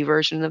the Wii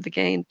version of the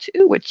game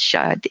too, which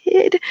I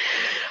did.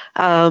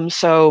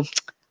 So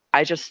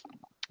I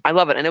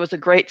love it, and it was a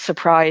great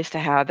surprise to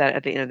have that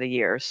at the end of the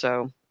year.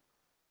 So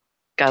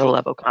gotta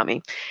love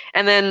Okami.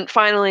 And then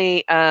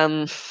finally,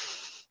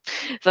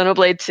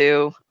 Xenoblade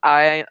 2.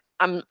 I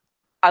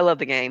love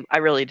the game. I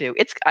really do.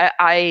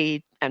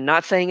 I am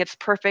not saying it's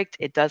perfect.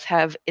 It does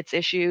have its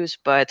issues,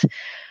 but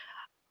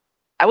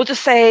I will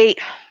just say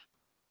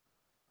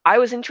I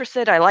was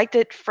interested. I liked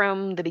it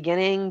from the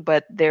beginning,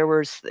 but there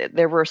were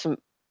some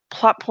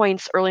plot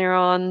points earlier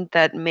on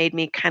that made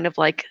me kind of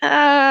like,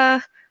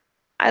 I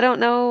don't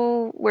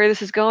know where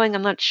this is going.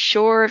 I'm not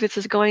sure if this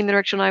is going the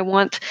direction I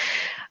want.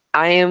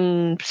 I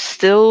am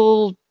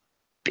still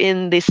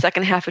in the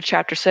second half of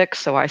Chapter 6,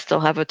 so I still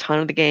have a ton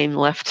of the game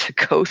left to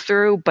go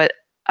through, but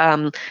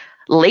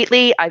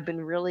lately I've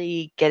been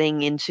really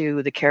getting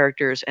into the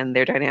characters and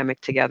their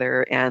dynamic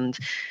together, and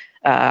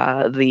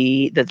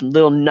the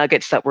little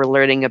nuggets that we're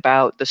learning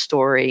about the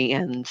story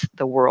and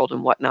the world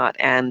and whatnot.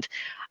 And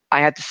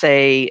I have to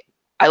say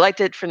I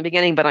liked it from the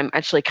beginning, but I'm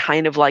actually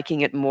kind of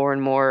liking it more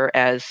and more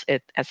as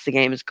the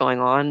game is going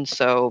on.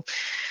 So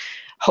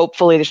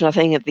hopefully there's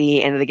nothing at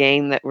the end of the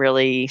game that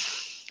really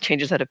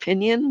changes that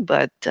opinion.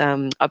 But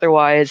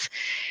otherwise,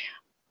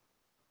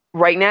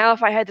 right now,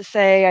 if I had to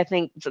say, I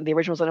think the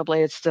original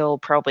Xenoblade is still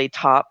probably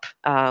top,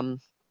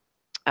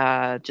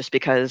 just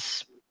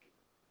because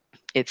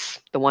it's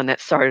the one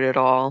that started it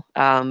all.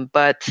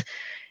 But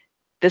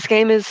this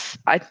game is,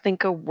 I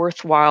think, a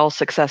worthwhile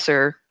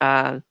successor.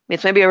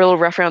 It's maybe a little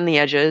rough around the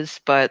edges,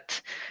 but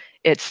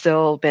it's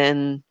still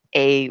been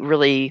a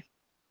really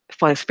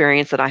fun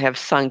experience that I have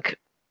sunk.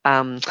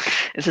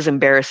 This is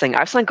embarrassing.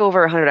 I've sunk over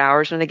 100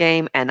 hours in the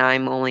game, and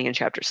I'm only in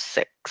chapter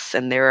 6.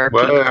 And there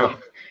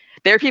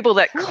are people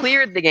that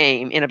cleared the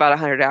game in about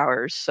 100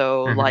 hours.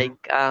 So,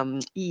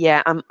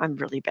 yeah, I'm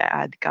really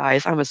bad,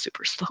 guys. I'm a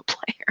super slow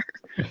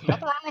player.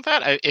 Nothing wrong with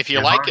that. If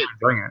you like it.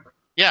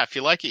 Yeah, if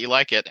you like it, you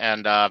like it.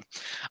 And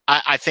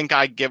I think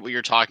I get what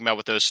you're talking about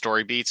with those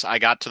story beats. I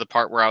got to the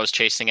part where I was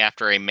chasing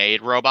after a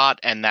maid robot,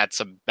 and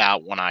that's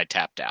about when I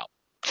tapped out.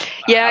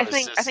 Yeah, I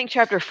think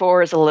chapter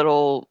 4 is a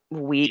little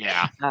weak.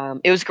 Yeah.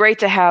 It was great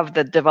to have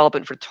the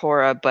development for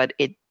Tora, but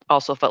it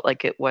also felt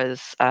like it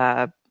was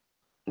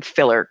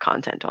filler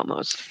content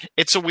almost.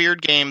 It's a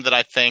weird game that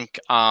I think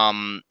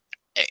I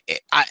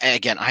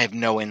have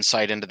no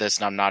insight into this,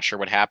 and I'm not sure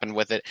what happened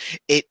with it.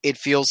 It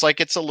feels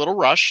like it's a little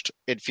rushed.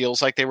 It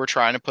feels like they were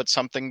trying to put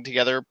something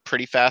together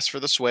pretty fast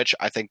for the Switch.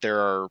 I think there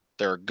are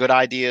good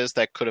ideas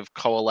that could have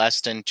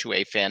coalesced into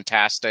a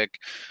fantastic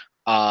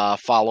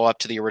follow-up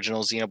to the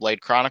original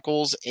Xenoblade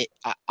Chronicles.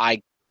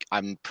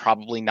 I'm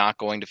probably not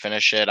going to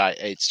finish it.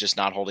 It's just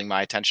not holding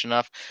my attention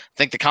enough. I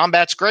think the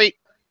combat's great.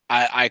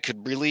 I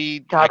could really...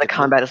 God, the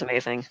combat is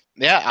amazing.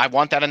 Yeah, I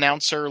want that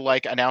announcer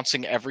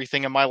announcing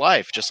everything in my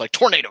life, just like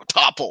tornado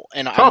topple,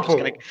 and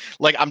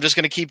I'm just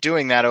gonna keep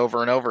doing that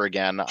over and over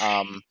again.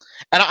 And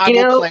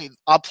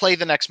I'll play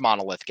the next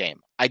Monolith game.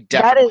 I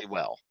definitely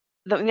will.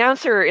 The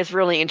announcer is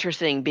really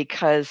interesting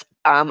because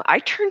I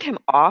turned him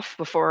off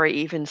before I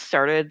even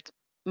started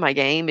my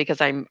game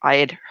because I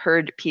had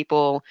heard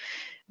people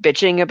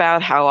bitching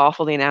about how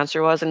awful the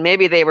announcer was, and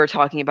maybe they were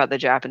talking about the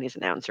Japanese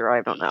announcer.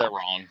 I don't know. They're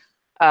wrong.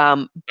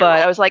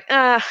 But I was like,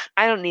 I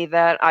don't need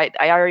that. I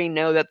already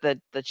know that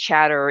the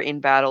chatter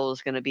in battle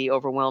is going to be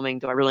overwhelming.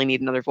 Do I really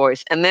need another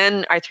voice? And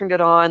then I turned it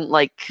on,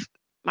 I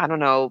don't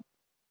know,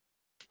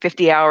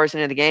 50 hours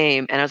into the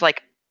game, and I was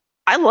like,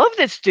 I love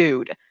this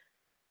dude.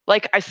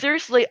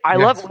 I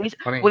love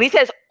when he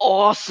says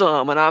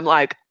awesome, and I'm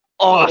like,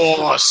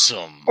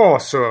 awesome.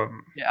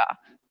 Yeah.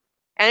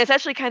 And it's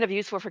actually kind of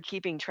useful for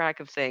keeping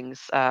track of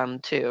things,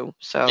 too.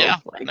 So yeah,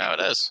 no, it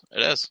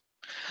is.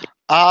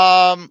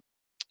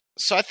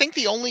 So I think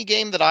the only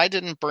game that I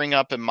didn't bring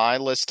up in my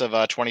list of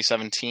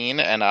 2017,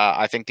 and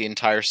I think the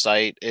entire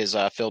site is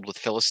filled with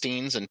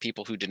Philistines and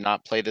people who did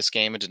not play this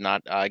game and did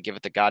not give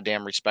it the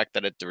goddamn respect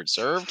that it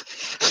deserved.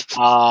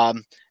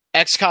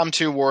 XCOM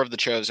 2 War of the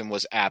Chosen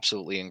was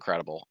absolutely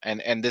incredible.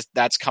 And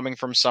that's coming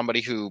from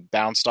somebody who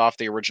bounced off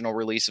the original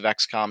release of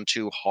XCOM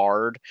 2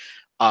 hard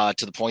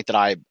to the point that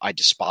I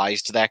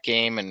despised that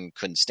game and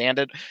couldn't stand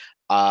it.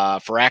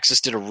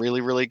 Firaxis did a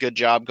really, really good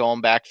job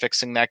going back,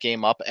 fixing that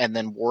game up, and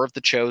then War of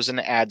the Chosen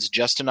adds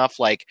just enough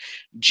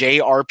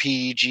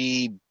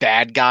JRPG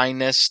bad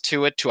guyness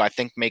to it to, I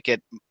think, make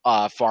it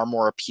far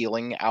more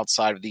appealing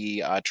outside of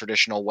the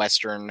traditional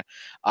Western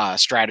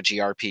strategy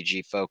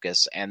RPG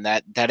focus, and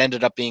that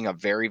ended up being a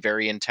very,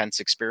 very intense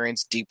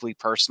experience, deeply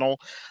personal.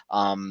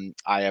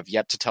 I have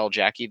yet to tell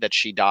Jackie that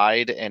she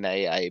died in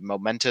a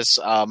momentous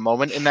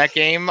moment in that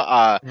game,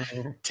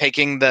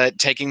 taking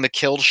the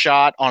kill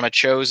shot on a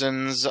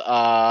Chosen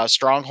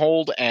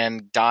stronghold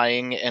and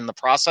dying in the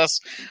process.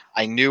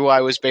 I knew I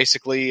was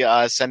basically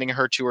sending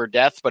her to her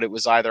death, but it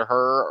was either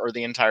her or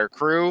the entire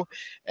crew,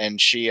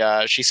 and she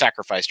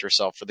sacrificed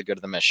herself for the good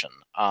of the mission.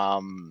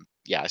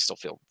 Yeah, I still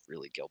feel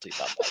really guilty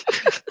about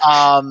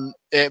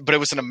that. But it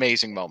was an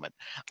amazing moment.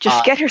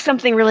 Just get her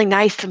something really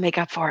nice to make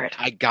up for it.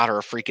 I got her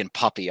a freaking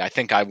puppy. I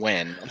think I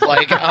win.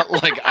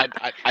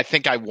 I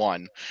think I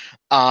won.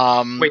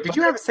 Wait, did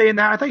you have a say in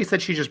that? I thought you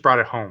said she just brought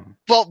it home.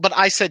 Well, but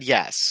I said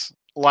yes.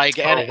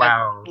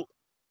 Wow.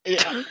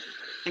 If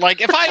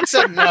I had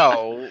said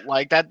no,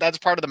 that's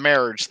part of the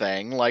marriage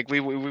thing. We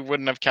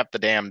wouldn't have kept the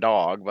damn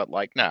dog, but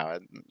no.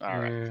 All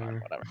right,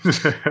 fine,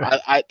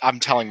 whatever. I'm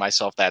telling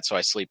myself that so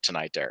I sleep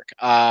tonight, Derek.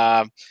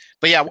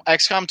 But yeah,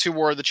 XCOM 2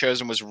 War of the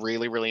Chosen was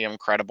really, really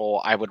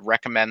incredible. I would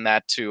recommend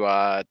that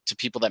to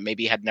people that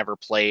maybe had never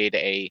played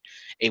a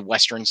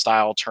Western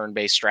style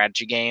turn-based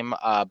strategy game.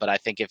 But I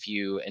think if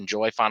you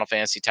enjoy Final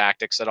Fantasy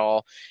Tactics at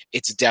all,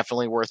 it's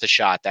definitely worth a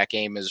shot. That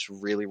game is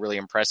really, really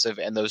impressive,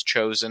 and those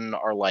Chosen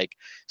are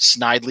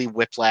snidely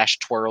whiplash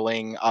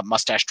twirling,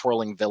 mustache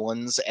twirling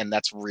villains, and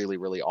that's really,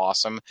 really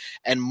awesome.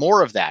 And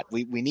more of that.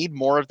 We need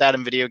more of that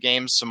in video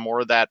games. Some more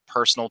of that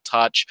personal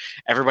touch.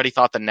 Everybody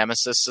thought the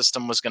Nemesis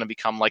system was going to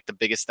become the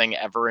biggest thing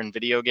ever in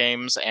video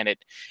games, and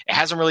it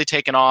hasn't really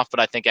taken off, but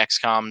I think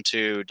XCOM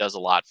 2 does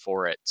a lot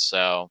for it.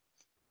 So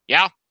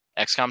yeah,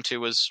 XCOM 2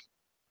 was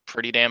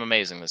pretty damn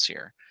amazing this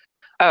year.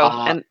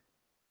 And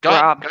Go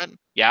Rob, ahead.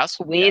 Yes?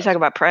 we need to talk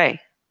about Prey.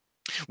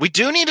 We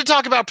do need to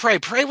talk about Prey.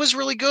 Prey was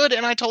really good,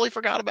 and I totally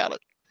forgot about it.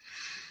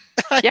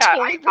 I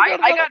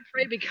got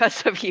Prey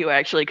because of you,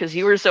 actually, because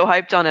you were so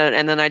hyped on it,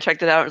 and then I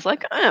checked it out and was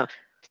like, oh,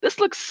 this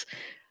looks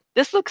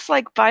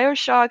like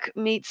BioShock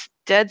meets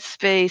Dead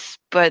Space,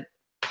 but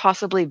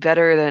possibly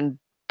better than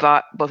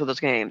both of those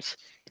games.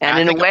 And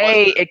in a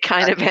way, it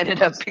kind of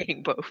ended up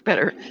being both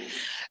better.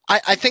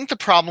 I think the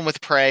problem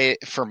with Prey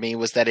for me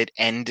was that it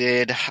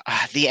ended.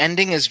 The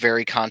ending is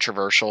very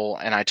controversial,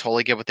 and I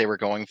totally get what they were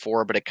going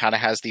for, but it kind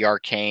of has the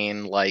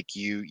arcane, like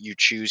you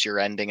choose your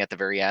ending at the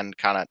very end,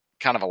 kind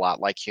of a lot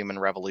like Human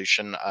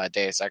Revolution,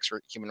 Deus Ex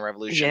Human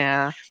Revolution.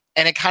 Yeah.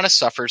 And it kind of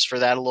suffers for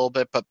that a little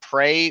bit, but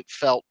Prey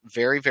felt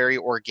very, very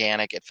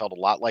organic. It felt a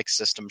lot like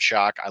System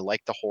Shock. I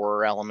like the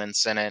horror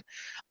elements in it.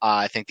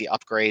 I think the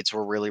upgrades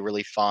were really,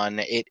 really fun.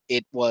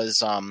 It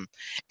was,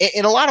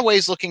 in a lot of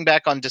ways, looking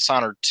back on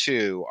Dishonored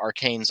 2,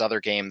 Arcane's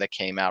other game that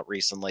came out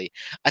recently,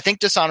 I think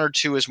Dishonored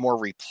 2 is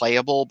more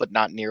replayable, but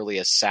not nearly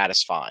as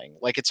satisfying.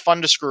 Like, it's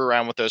fun to screw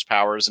around with those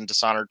powers in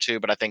Dishonored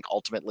 2, but I think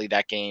ultimately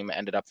that game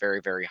ended up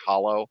very, very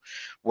hollow.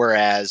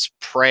 Whereas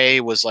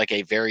Prey was like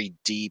a very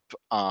deep,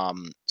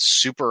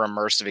 super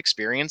immersive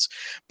experience,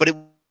 but it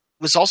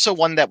was also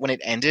one that when it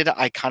ended,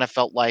 I kind of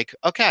felt like,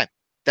 okay,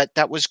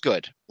 that was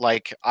good.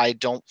 Like, I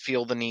don't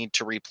feel the need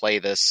to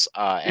replay this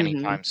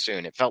anytime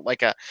soon. It felt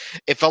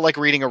like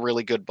reading a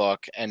really good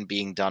book and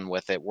being done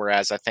with it.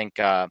 Whereas I think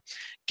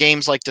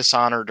games like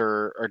Dishonored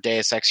or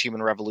Deus Ex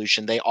Human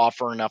Revolution, they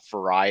offer enough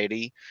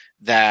variety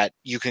that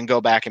you can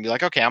go back and be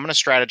like, okay, I'm going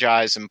to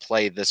strategize and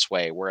play this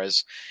way.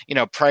 Whereas,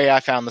 Prey,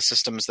 I found the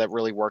systems that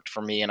really worked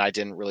for me, and I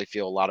didn't really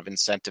feel a lot of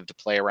incentive to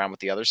play around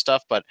with the other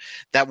stuff. But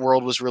that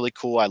world was really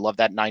cool. I love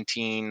that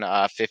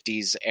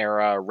 1950s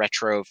era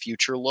retro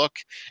future look.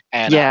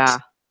 And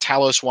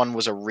Talos 1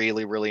 was a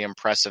really, really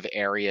impressive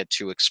area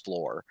to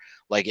explore.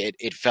 Like,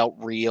 it felt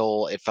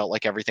real. It felt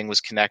like everything was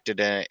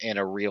connected in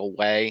a real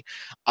way.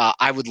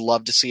 I would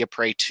love to see a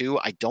Prey 2.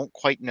 I don't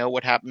quite know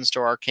what happens to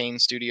Arcane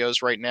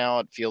Studios right now.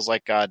 It feels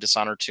like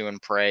Dishonored 2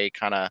 and Prey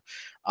kind of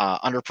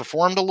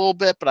underperformed a little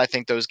bit, but I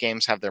think those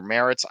games have their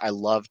merits. I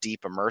love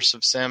deep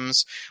immersive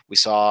sims. We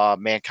saw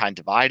Mankind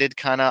Divided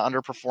kind of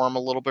underperform a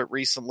little bit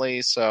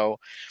recently, so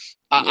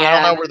I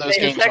don't know where those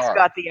games are.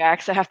 Got the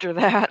axe after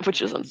that,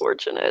 which is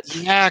unfortunate.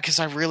 Yeah, because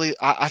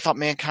I thought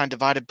Mankind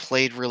Divided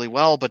played really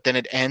well, but then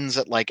it ends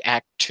at like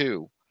Act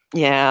 2.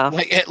 Yeah.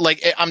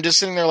 I'm just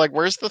sitting there like,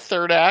 where's the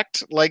third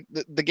act? Like,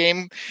 the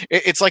game,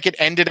 it's like it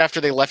ended after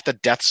they left the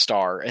Death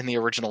Star in the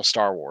original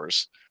Star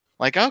Wars.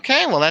 Like,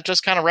 okay, well, that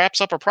just kind of wraps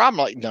up a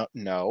problem. Like,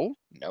 no,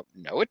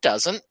 it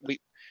doesn't.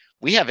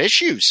 We have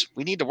issues.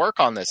 We need to work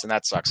on this, and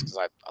that sucks because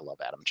I love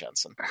Adam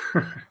Jensen.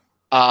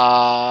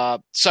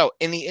 So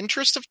in the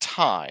interest of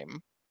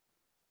time,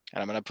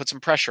 and I'm going to put some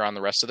pressure on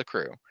the rest of the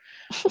crew,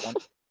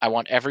 I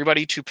want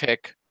everybody to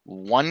pick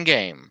one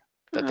game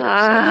that they're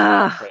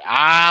excited for.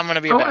 I'm going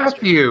to be a bastard.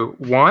 F you.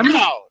 One?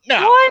 No.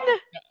 One?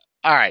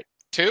 All right.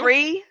 2?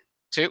 3?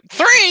 2?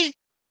 3!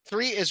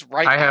 3 is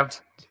right. I have...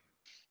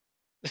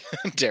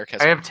 Derek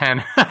has... I have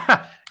 10.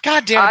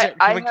 God damn it.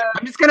 I'm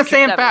just going to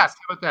say them fast.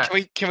 How about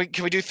that? Can we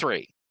do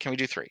 3? Can we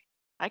do 3?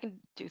 I can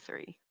do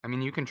 3. I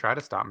mean, you can try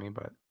to stop me,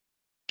 but...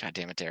 God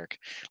damn it, Derek.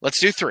 Let's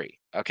do 3.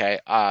 Okay.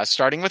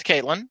 Starting with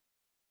Caitlin,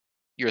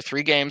 your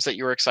 3 games that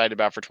you were excited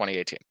about for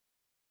 2018.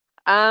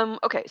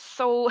 Okay,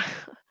 so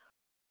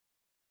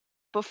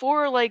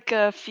before like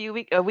a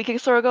week or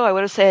so ago, I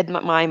would have said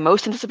my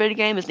most anticipated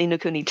game is Ni no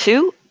Kuni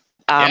 2.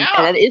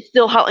 And it is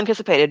still hotly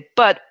anticipated,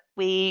 but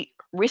we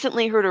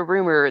recently heard a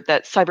rumor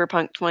that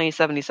Cyberpunk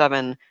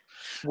 2077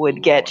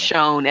 would get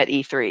shown at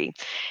E3.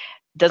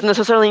 Doesn't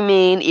necessarily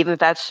mean, even if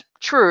that's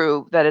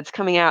true, that it's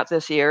coming out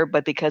this year,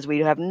 but because we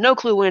have no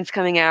clue when it's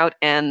coming out,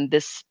 and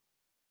this,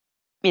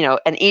 an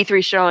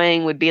E3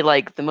 showing would be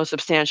like the most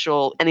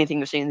substantial anything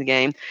we've seen in the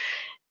game.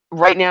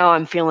 Right now,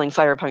 I'm feeling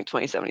Cyberpunk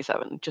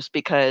 2077, just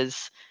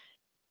because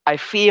I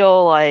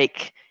feel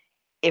like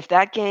if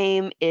that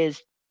game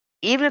is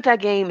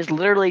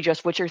literally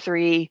just Witcher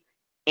 3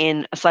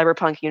 in a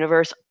Cyberpunk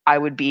universe, I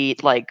would be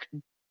like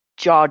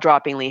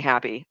jaw-droppingly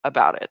happy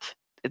about it.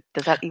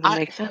 Does that even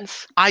make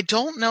sense? I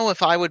don't know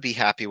if I would be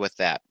happy with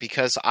that,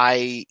 because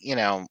I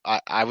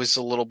was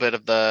a little bit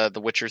of the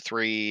Witcher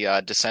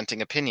 3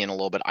 dissenting opinion a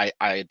little bit. I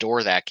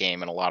adore that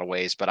game in a lot of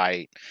ways, but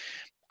I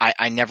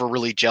never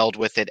really gelled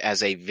with it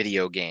as a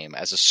video game,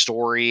 as a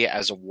story,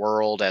 as a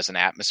world, as an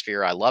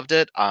atmosphere. I loved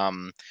it.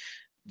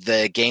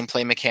 The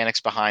gameplay mechanics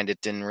behind it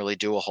didn't really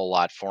do a whole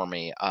lot for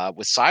me.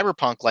 With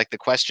Cyberpunk, like, the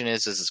question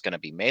is it going to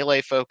be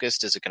melee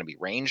focused? Is it going to be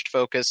ranged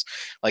focused?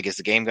 Like, is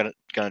the game going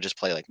to just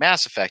play like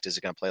Mass Effect? Is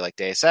it going to play like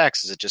Deus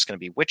Ex? Is it just going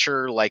to be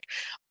Witcher? Like,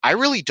 I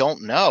really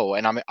don't know,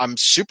 and I'm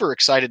super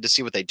excited to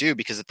see what they do,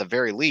 because at the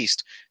very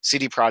least,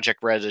 CD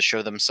Projekt Red has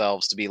shown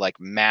themselves to be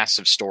like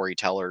massive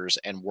storytellers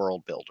and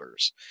world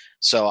builders.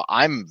 So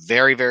I'm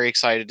very, very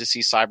excited to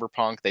see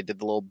Cyberpunk. They did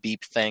the little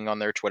beep thing on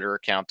their Twitter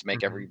account to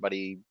make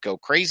everybody go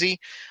crazy.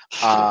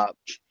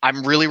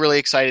 I'm really, really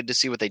excited to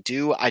see what they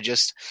do.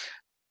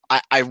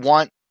 I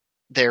want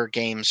their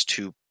games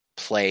to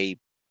play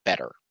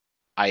better.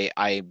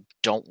 I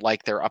don't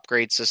like their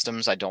upgrade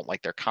systems. I don't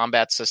like their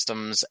combat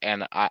systems.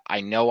 And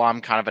I know I'm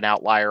kind of an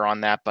outlier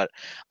on that, but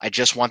I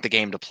just want the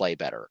game to play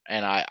better.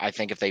 And I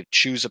think if they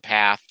choose a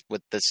path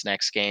with this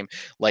next game,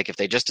 like if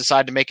they just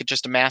decide to make it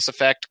just a Mass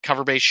Effect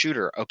cover-based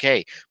shooter,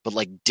 okay, but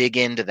like dig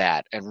into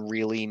that and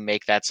really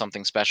make that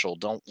something special.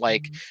 Don't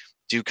like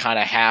do kind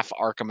of half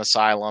Arkham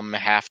Asylum,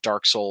 half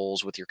Dark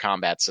Souls with your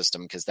combat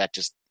system, because that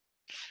just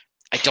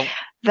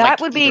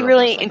That would be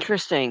really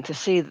interesting to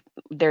see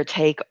their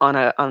take on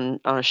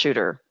a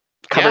shooter,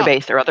 cover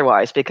based or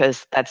otherwise,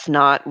 because that's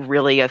not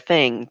really a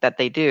thing that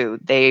they do.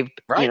 They've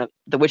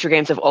the Witcher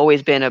games have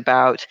always been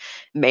about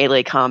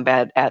melee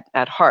combat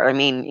at heart. I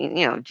mean,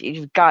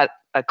 you've got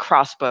a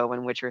crossbow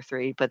in Witcher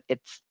 3, but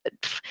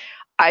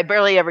I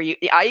barely ever use.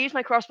 I use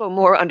my crossbow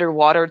more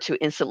underwater to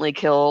instantly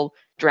kill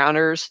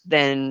drowners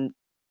than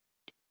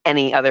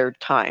any other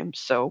time.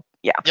 So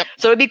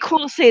so it'd be cool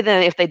to see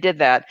then if they did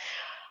that.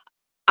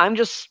 I'm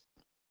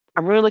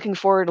really looking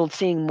forward to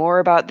seeing more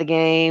about the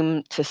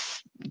game, to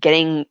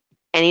getting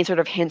any sort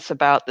of hints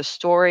about the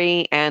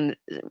story, and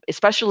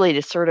especially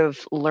to sort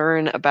of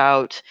learn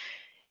about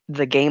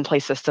the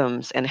gameplay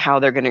systems and how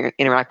they're going to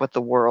interact with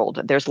the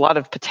world. There's a lot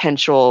of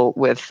potential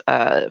with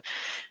a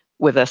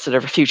sort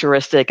of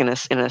futuristic and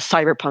in a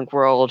cyberpunk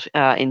world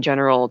in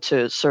general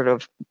to sort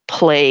of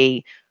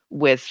play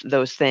with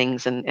those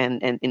things and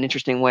in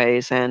interesting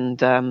ways.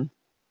 And I'm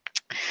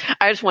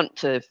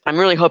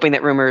really hoping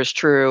that rumor is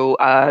true.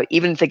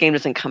 Even if the game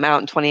doesn't come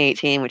out in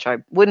 2018, which I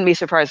wouldn't be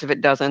surprised if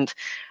it doesn't,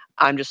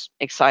 I'm just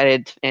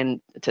excited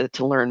and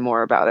to learn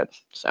more about it.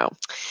 So,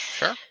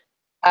 sure.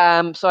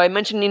 So I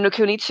mentioned Ni no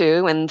Kuni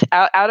 2, and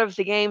out of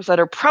the games that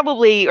are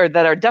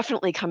that are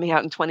definitely coming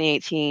out in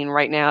 2018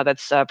 right now,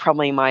 that's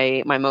probably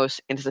my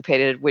most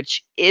anticipated,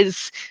 which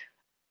is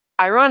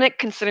ironic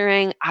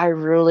considering I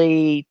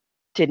really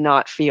did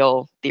not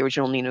feel the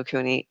original Ni no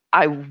Kuni.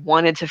 I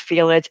wanted to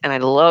feel it, and I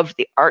loved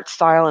the art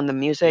style and the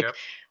music,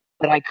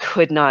 but I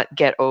could not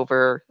get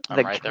over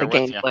the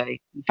gameplay.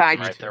 In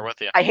fact, I'm right there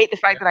with you. I hate the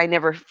fact that I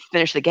never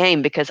finished the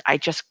game because I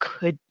just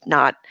could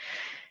not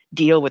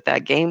deal with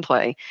that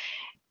gameplay.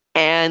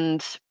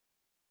 And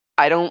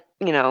I don't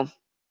want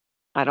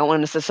to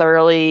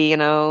necessarily,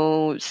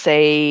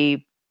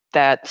 say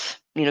that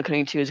Ni no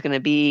Kuni 2 is going to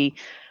be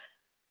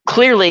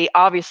clearly,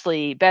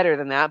 obviously better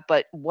than that,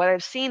 but what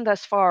I've seen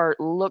thus far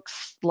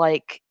looks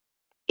like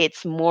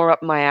it's more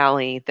up my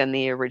alley than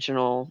the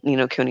original Ni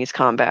no Kuni's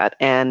combat.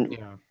 And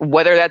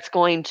whether that's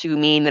going to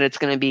mean that it's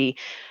going to be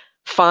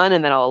fun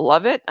and that I'll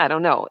love it, I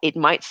don't know. It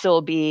might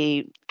still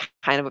be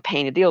kind of a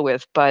pain to deal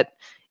with, but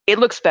it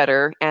looks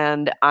better,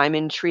 and I'm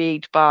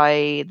intrigued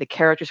by the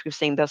characters we've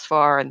seen thus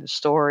far and the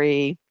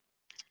story.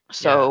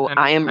 So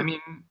I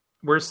mean,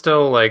 we're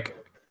still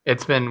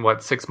it's been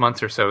 6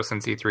 months or so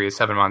since E3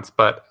 7 months,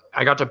 but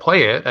I got to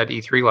play it at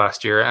E3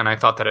 last year, and I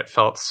thought that it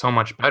felt so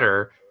much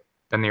better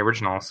than the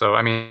original. So,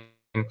 I mean,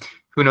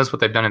 who knows what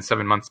they've done in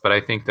 7 months, but I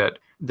think that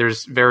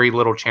there's very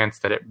little chance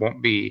that it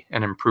won't be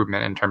an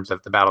improvement in terms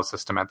of the battle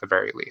system at the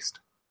very least.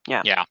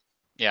 Yeah.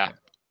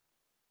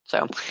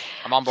 So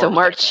I'm on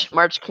board. So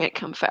March can't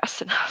come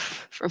fast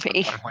enough for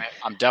me.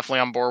 I'm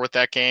definitely on board with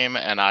that game,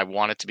 and I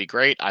want it to be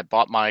great. I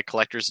bought my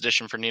collector's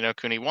edition for Ni no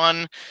Kuni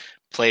 1,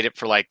 played it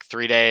for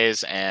 3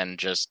 days, and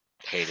just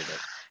hated it.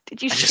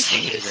 Did you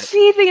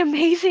see the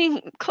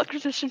amazing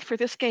collector's edition for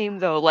this game,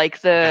 though?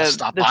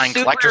 Stop buying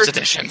collector's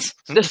editions.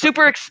 The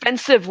super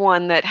expensive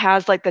one that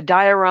has the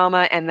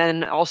diorama and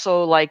then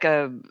also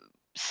a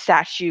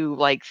statue,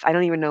 I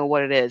don't even know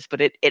what it is,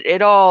 but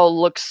it all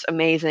looks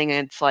amazing,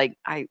 and it's I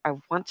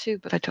want to,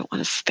 but I don't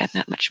want to spend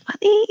that much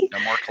money. No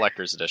more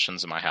collector's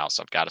editions in my house.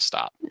 I've got to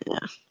stop.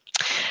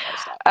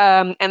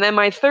 Yeah. And then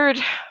my third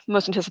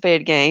most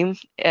anticipated game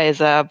is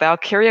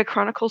Valkyria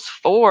Chronicles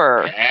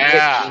 4.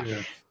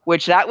 Yeah.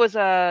 Which that was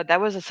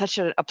such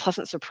a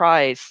pleasant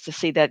surprise to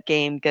see that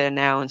game get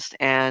announced,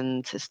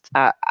 and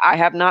I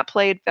have not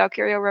played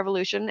Valkyria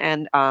Revolution,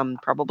 and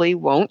probably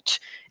won't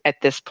at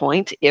this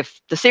point.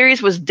 If the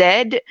series was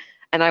dead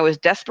and I was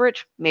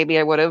desperate, maybe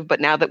I would have.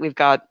 But now that we've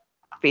got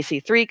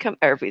VC3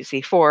 or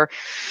VC4,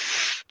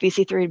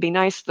 VC3 would be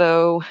nice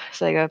though.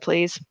 Sega,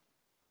 please.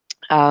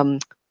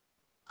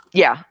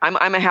 Yeah,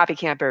 I'm a happy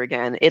camper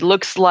again. It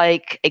looks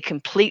like a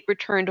complete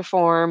return to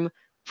form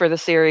for the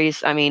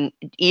series. I mean,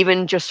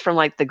 even just from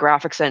the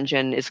graphics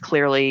engine is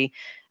clearly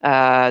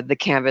the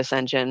Canvas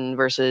engine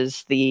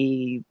versus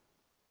the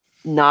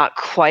not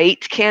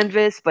quite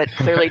Canvas, but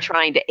clearly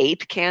trying to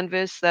ape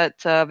Canvas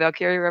that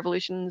Valkyria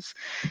Revolutions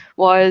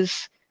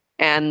was.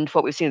 And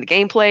what we've seen in the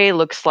gameplay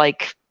looks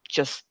like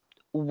just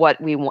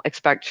what we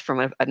expect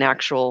from an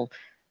actual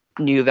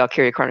new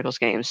Valkyria Chronicles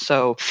game.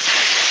 So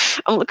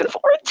I'm looking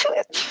forward to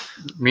it.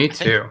 Me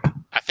too.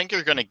 I think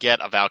you're going to get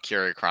a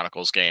Valkyria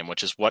Chronicles game,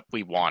 which is what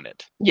we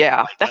wanted.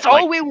 Yeah, that's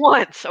all we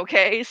want,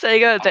 okay,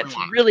 Sega? That's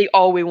really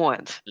all we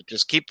want.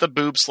 Just keep the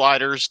boob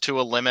sliders to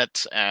a limit,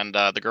 and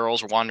the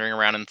girls are wandering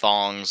around in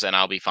thongs, and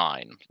I'll be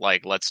fine.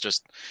 Like, let's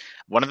just...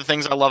 One of the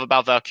things I love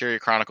about Valkyria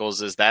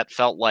Chronicles is that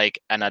felt like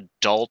an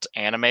adult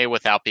anime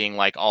without being,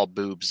 like, all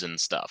boobs and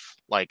stuff.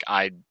 Like,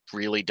 I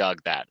really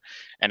dug that.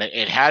 And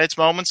it had its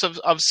moments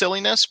of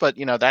silliness, but,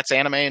 you know, that's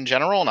anime in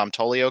general, and I'm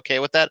totally okay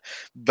with that.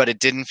 But it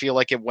didn't feel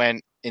like it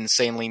went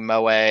insanely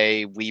moe,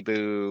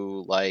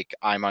 weeboo, like,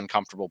 I'm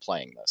uncomfortable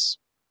playing this.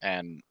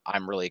 And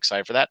I'm really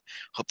excited for that.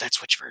 Hope that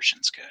Switch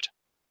version's good.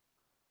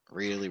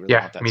 Really want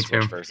that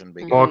Switch version to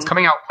be good. Well, it's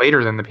coming out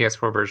later than the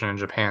PS4 version in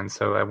Japan,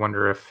 so I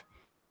wonder if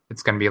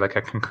it's going to be like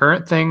a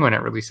concurrent thing when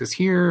it releases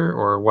here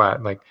or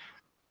what. Like,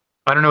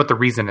 I don't know what the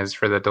reason is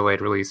for the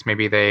delayed release.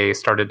 Maybe they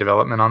started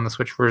development on the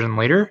Switch version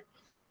later.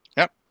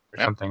 Or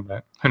something,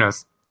 but who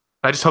knows?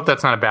 I just hope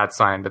that's not a bad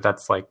sign, but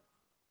that's like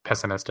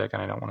pessimistic and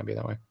I don't want to be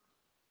that way.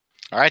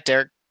 All right,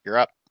 Derek, you're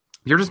up.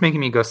 You're just making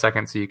me go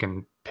second so you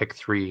can pick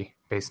 3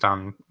 based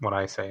on what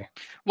I say.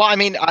 Well, I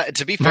mean,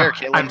 to be fair,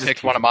 Caitlin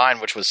picked one of mine,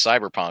 which was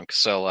Cyberpunk.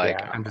 So, like,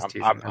 yeah,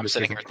 I'm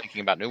sitting here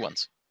thinking about new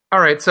ones. All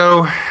right,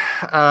 so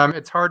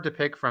it's hard to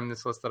pick from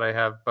this list that I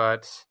have,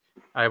 but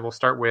I will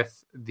start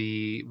with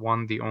the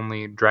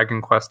only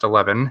Dragon Quest XI.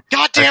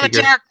 God damn it,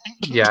 Derek!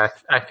 Yeah,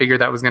 I figured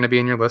that was going to be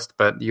in your list,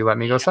 but you let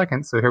me go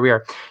second, so here we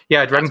are.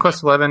 Yeah, Dragon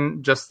Quest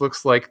XI just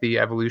looks like the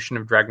evolution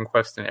of Dragon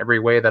Quest in every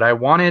way that I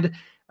wanted.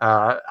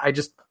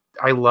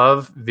 I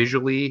love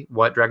visually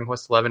what Dragon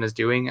Quest XI is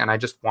doing, and I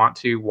just want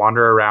to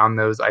wander around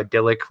those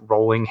idyllic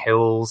rolling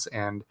hills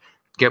and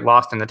get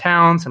lost in the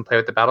towns and play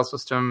with the battle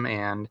system.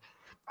 And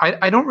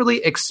I don't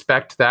really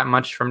expect that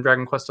much from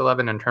Dragon Quest XI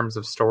in terms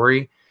of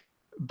story,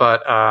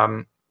 but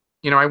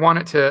you know, I want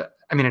it to.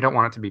 I mean, I don't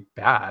want it to be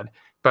bad,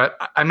 but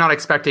I'm not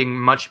expecting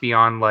much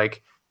beyond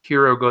like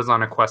hero goes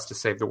on a quest to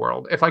save the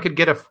world. If I could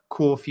get a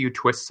cool few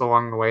twists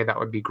along the way, that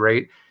would be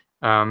great.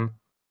 I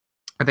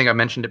think I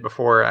mentioned it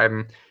before.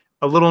 I'm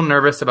a little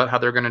nervous about how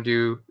they're going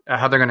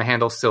to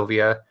handle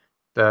Sylvia,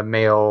 the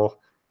male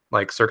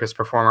like circus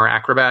performer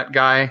acrobat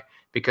guy,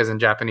 because in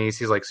Japanese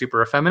he's like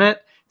super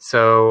effeminate.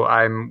 So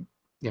I'm,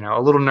 you know,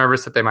 a little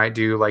nervous that they might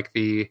do like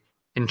the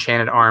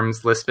Enchanted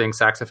Arms lisping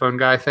saxophone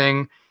guy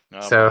thing.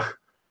 So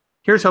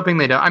here's hoping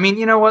they don't. I mean,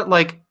 you know what?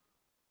 Like,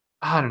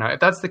 I don't know. If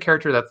that's the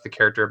character, that's the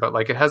character. But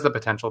like, it has the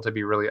potential to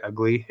be really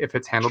ugly if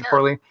it's handled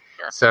poorly.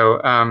 Sure.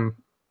 So I'm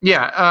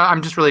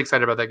just really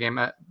excited about that game.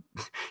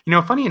 You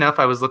know, funny enough,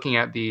 I was looking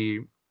at the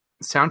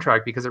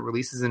soundtrack because it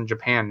releases in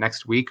Japan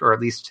next week, or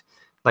at least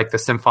like the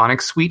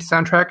Symphonic Suite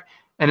soundtrack,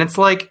 and it's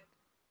like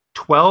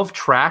 12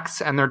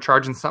 tracks, and they're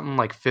charging something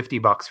like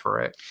 $50 for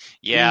it.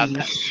 Yeah,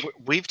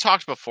 we've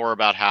talked before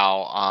about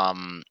how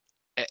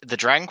the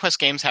Dragon Quest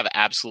games have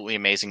absolutely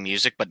amazing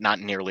music, but not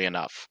nearly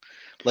enough.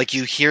 Like,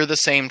 you hear the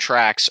same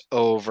tracks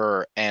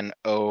over and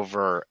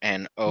over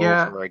and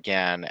over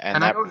again,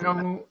 and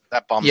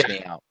that bums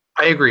me out.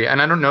 I agree,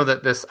 and I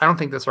don't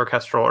think this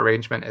orchestral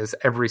arrangement is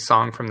every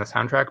song from the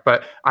soundtrack,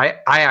 but I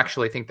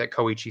actually think that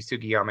Koichi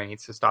Sugiyama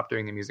needs to stop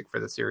doing the music for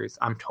the series.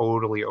 I'm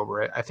totally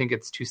over it. I think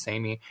it's too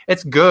samey.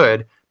 It's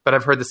good, but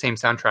I've heard the same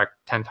soundtrack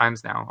 10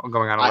 times now,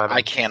 going on 11.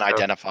 I can't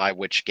identify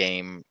which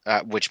game,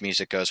 which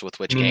music goes with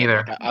which game.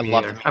 Neither. I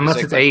love the music,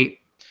 unless it's 8.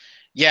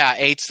 Yeah,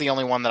 8's the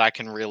only one that I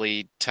can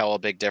really tell a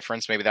big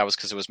difference. Maybe that was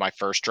because it was my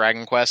first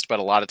Dragon Quest, but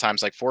a lot of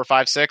times like 4,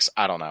 5, 6,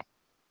 I don't know.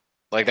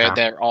 Like,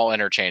 they're all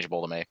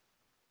interchangeable to me.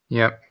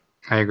 Yep,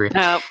 I agree.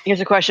 Now,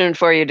 here's a question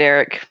for you,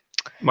 Derek.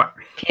 What?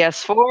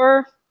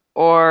 PS4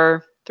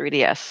 or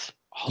 3DS?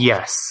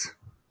 Yes.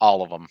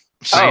 All of them.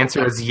 My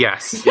answer is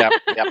yes. Yep.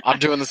 I'm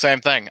doing the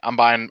same thing. I'm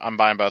buying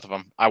both of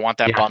them. I want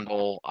that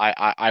bundle.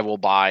 I will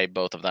buy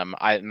both of them.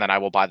 And then I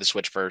will buy the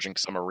Switch version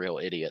because I'm a real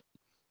idiot.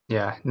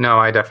 Yeah, no,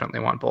 I definitely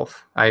want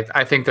both.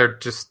 I think they're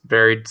just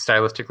very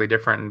stylistically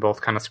different and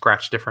both kind of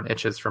scratch different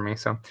itches for me.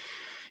 So,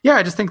 yeah,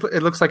 I just think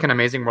it looks like an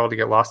amazing world to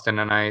get lost in,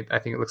 and I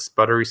think it looks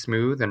buttery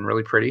smooth and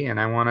really pretty, and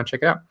I want to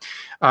check it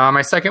out.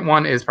 My second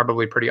one is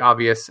probably pretty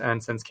obvious,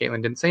 and since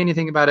Caitlin didn't say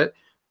anything about it,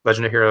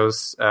 Legend of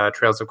Heroes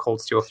Trails of Cold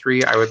Steel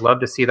 3. I would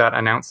love to see that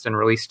announced and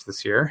released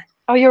this year.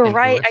 Oh, you're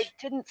right. English.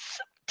 I didn't...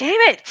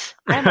 Damn it!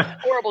 I'm a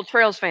horrible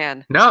Trails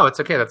fan. No, it's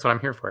okay. That's what I'm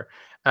here for.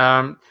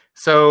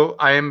 So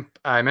I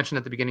mentioned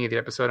at the beginning of the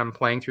episode, I'm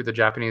playing through the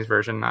Japanese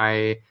version.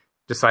 I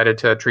decided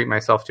to treat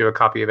myself to a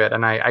copy of it,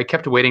 and I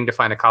kept waiting to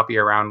find a copy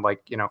around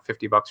like, you know,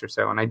 $50 or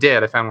so, and I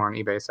did. I found one on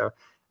eBay, so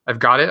I've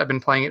got it. I've been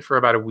playing it for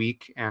about a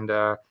week, and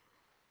I'm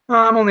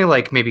only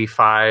like maybe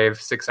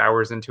 5-6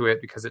 hours into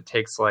it because it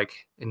takes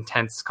like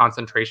intense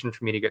concentration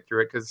for me to get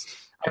through it, because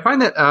I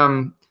find that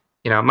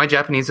you know, my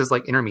Japanese is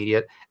like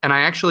intermediate, and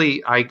I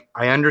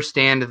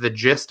understand the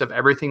gist of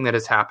everything that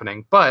is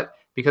happening, but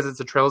because it's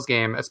a Trails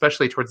game,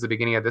 especially towards the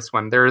beginning of this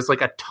one, there is like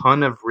a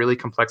ton of really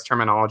complex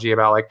terminology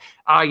about like,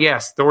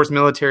 yes, Thor's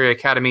Military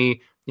Academy,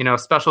 you know,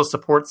 Special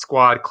Support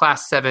Squad,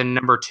 Class 7,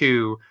 Number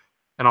 2,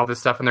 and all this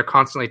stuff, and they're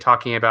constantly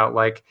talking about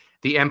like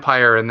the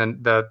empire and then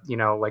the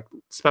like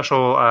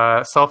special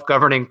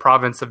self-governing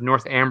province of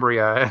North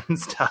Ambria and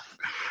stuff.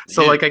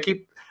 So like I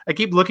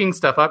keep looking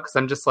stuff up because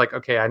I'm just like,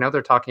 okay, I know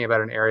they're talking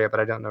about an area, but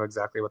I don't know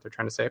exactly what they're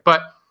trying to say.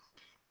 But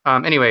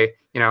anyway,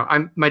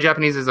 my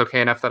Japanese is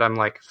okay enough that I'm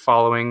like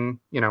following,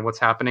 what's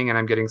happening, and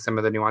I'm getting some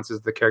of the nuances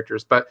of the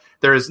characters. But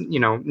there is,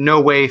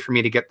 no way for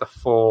me to get the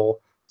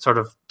full sort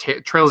of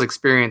Trails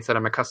experience that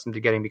I'm accustomed to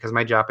getting because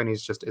my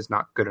Japanese just is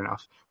not good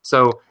enough.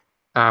 So,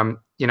 I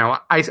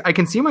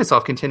can see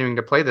myself continuing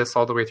to play this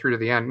all the way through to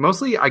the end.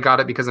 Mostly, I got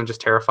it because I'm just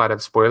terrified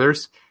of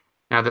spoilers.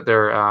 Now that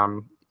they're,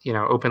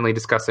 openly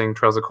discussing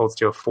Trails of Cold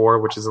Steel 4,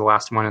 which is the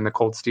last one in the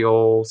Cold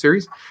Steel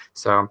series.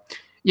 So.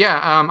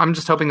 Yeah, I'm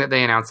just hoping that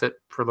they announce it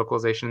for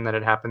localization, that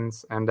it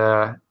happens, and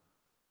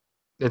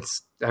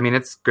it's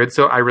good.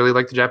 So I really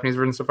like the Japanese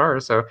version so far.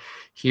 So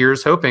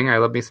here's hoping. I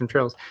love me some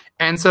Trails.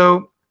 And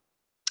so,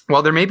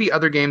 while there may be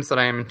other games that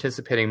I am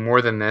anticipating more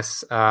than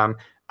this, I'm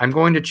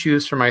going to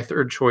choose for my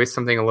third choice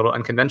something a little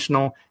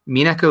unconventional.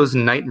 Mineko's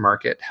Night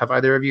Market. Have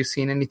either of you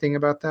seen anything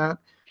about that?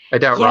 I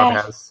doubt Rob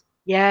has.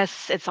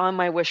 Yes, it's on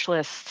my wish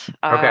list.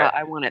 Okay.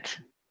 I want it.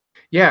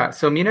 Yeah,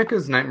 so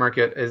Mineko's Night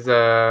Market is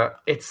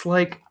it's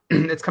like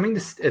it's coming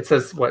to, it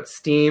says what,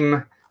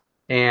 Steam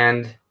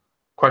and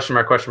question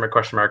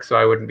mark. So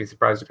I wouldn't be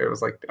surprised if it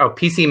was like,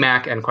 PC,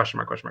 Mac, and question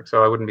mark.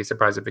 So I wouldn't be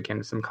surprised if it came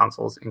to some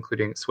consoles,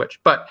 including Switch.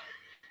 But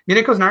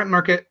Mineko's Night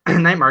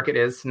Market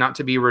is, not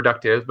to be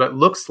reductive, but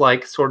looks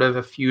like sort of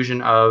a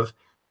fusion of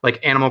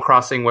like Animal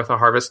Crossing with a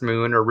Harvest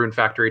Moon or Rune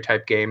Factory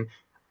type game,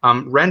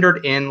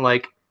 rendered in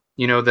like,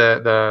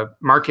 the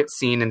market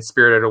scene in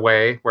Spirited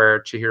Away,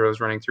 where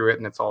Chihiro's running through it,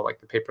 and it's all like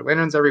the paper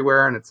lanterns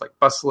everywhere, and it's like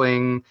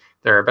bustling.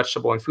 There are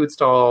vegetable and food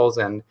stalls,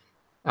 and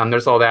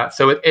there's all that.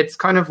 So it's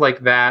kind of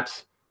like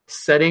that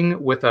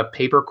setting with a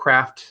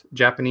papercraft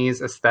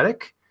Japanese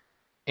aesthetic,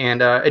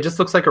 and it just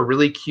looks like a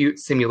really cute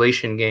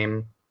simulation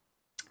game.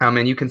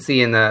 And you can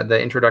see in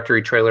the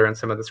introductory trailer and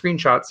some of the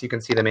screenshots, you can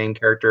see the main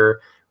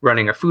character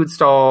running a food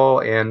stall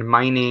and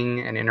mining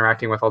and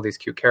interacting with all these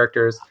cute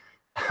characters.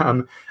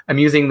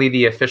 Amusingly,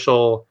 the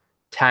official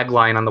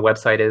tagline on the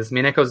website is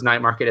Mineko's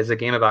Night Market is a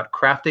game about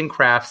crafting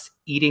crafts,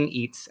 eating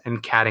eats,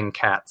 and catting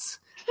cats.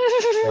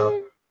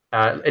 So,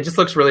 it just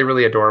looks really,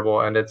 really adorable,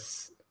 and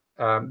it's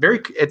very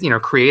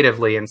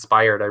creatively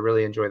inspired. I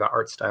really enjoy the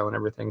art style and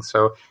everything.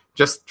 So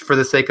just for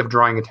the sake of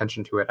drawing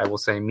attention to it, I will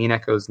say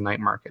Mineko's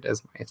Night Market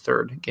is my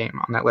third game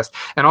on that list.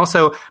 And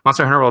also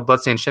Monster Hunter World,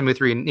 Bloodstained, Shenmue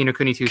 3, Ni no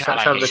Kuni 2,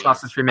 Shadow of the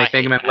Colossus remake,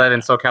 Mega Man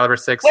 11, Soul Calibur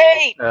 6.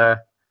 Wait. No,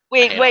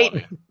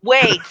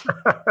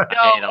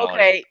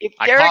 okay. If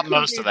Derek caught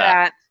most of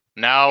that.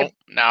 No,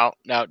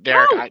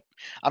 Derek. No.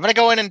 I'm going to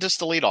go in and just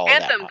delete all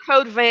Anthem, of that. Anthem,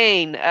 Code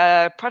Vein,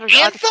 Project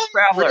Anthem?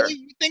 Traveler. Really?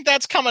 You think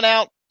that's coming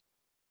out?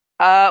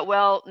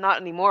 Well,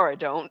 not anymore. I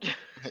don't.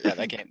 Yeah,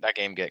 that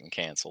game getting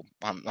canceled.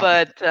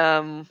 But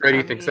where do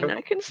you think so?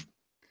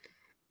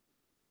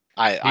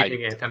 I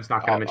think Anthem's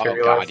not going to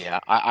materialize. God, yeah.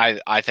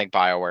 I think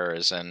BioWare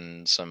is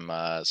in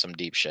some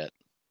deep shit.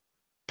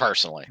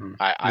 Personally,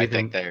 I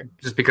think they're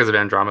just because of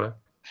Andromeda.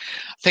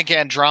 I think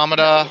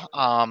Andromeda,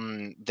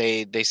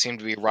 they seem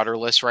to be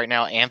rudderless right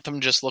now. Anthem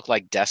just looked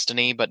like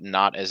Destiny, but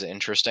not as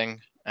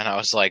interesting. And I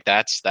was like,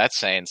 that's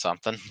saying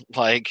something.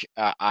 Like,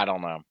 I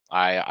don't know.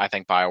 I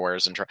think BioWare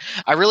is in trouble.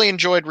 I really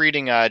enjoyed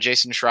reading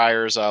Jason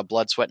Schreier's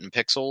Blood, Sweat, and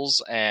Pixels,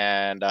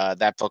 and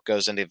that book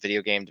goes into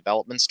video game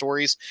development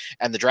stories.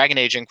 And the Dragon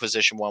Age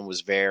Inquisition one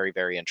was very,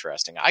 very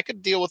interesting. I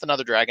could deal with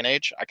another Dragon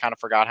Age. I kind of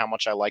forgot how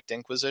much I liked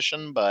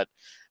Inquisition, but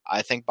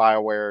I think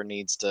BioWare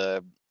needs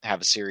to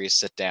have a serious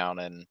sit down,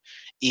 and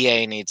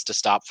EA needs to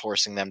stop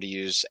forcing them to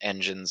use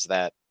engines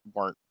that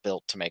weren't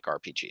built to make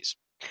RPGs.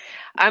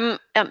 I'm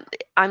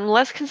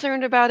less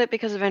concerned about it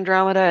because of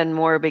Andromeda, and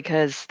more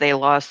because they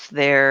lost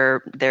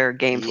their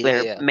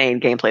main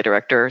gameplay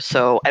director.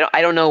 So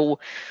I don't know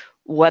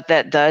what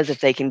that does if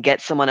they can get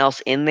someone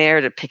else in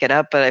there to pick it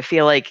up. But I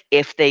feel like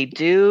if they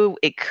do,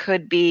 it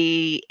could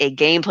be a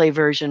gameplay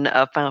version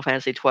of Final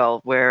Fantasy XII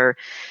where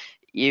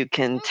you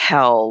can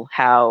tell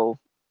how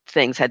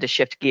things had to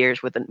shift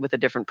gears with a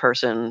different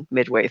person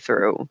midway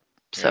through.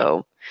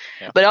 So,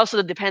 yeah. But also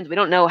it depends. We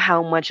don't know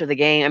how much of the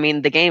game. I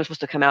mean, the game's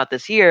supposed to come out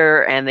this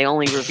year, and they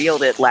only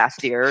revealed it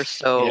last year.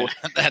 So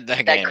that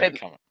game could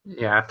come.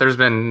 Yeah, there's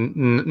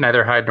been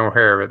neither hide nor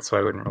hair of it, so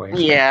I wouldn't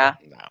really. Yeah,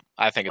 no,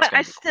 I think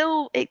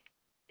it's.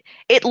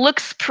 It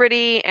looks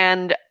pretty,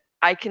 and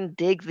I can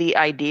dig the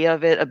idea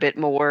of it a bit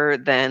more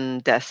than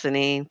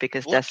Destiny,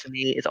 because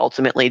Destiny is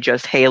ultimately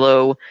just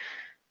Halo,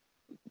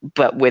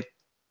 but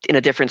in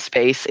a different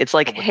space. It's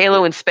like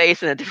Halo in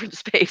space in a different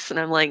space, and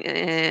I'm like,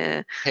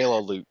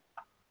 Halo loot.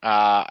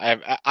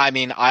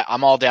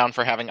 I'm all down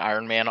for having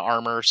Iron Man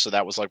armor, so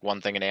that was like one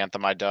thing in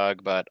Anthem I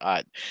dug, but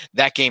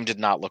that game did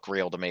not look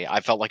real to me. I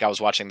felt like I was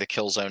watching the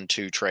Killzone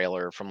 2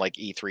 trailer from like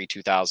E3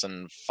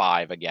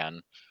 2005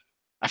 again.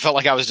 I felt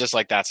like I was just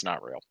like, that's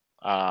not real.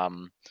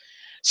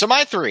 So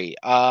my three.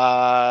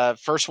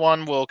 First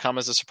one will come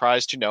as a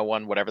surprise to no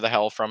one. Whatever the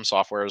hell From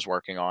Software is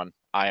working on,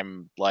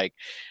 I'm like,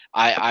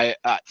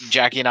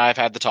 Jackie and I have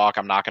had the talk.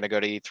 I'm not going to go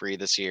to E3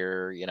 this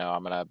year. You know,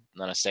 I'm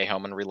gonna stay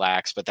home and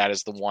relax. But that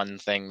is the one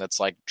thing that's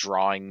like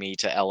drawing me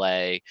to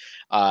LA.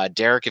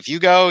 Derek, if you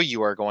go,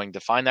 you are going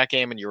to find that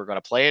game and you are going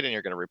to play it and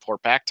you're going to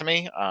report back to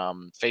me.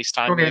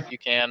 FaceTime me if you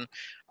can.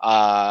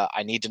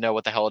 I need to know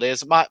what the hell it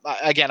is.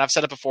 Again, I've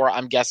said it before.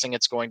 I'm guessing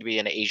it's going to be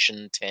an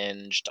Asian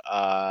tinged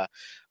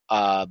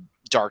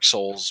Dark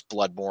Souls,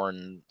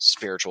 Bloodborne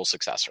spiritual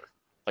successor.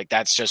 Like,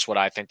 that's just what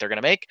I think they're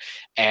going to make.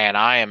 And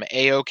I am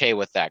A-okay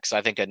with that because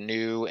I think a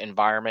new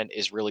environment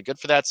is really good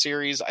for that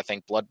series. I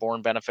think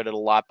Bloodborne benefited a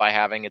lot by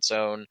having its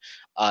own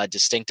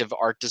distinctive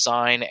art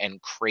design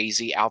and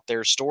crazy out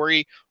there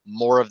story.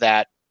 More of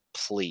that,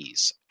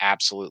 please.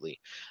 Absolutely.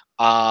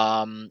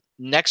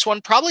 Next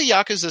one, probably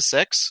Yakuza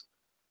 6.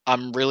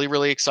 I'm really,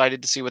 really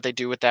excited to see what they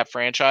do with that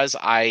franchise.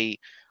 I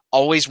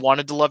always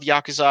wanted to love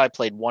Yakuza. I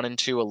played 1 and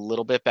 2 a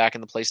little bit back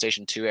in the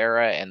PlayStation 2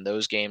 era, and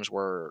those games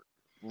were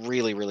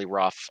really, really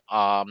rough.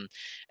 And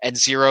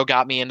 0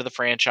 got me into the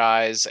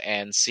franchise,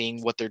 and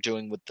seeing what they're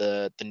doing with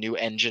the new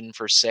engine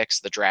for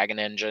 6, the Dragon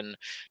engine,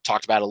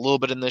 talked about a little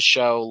bit in this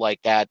show,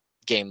 like that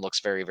game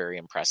looks very, very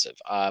impressive.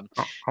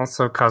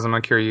 Also,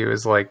 Kazuma Kiryu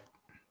is like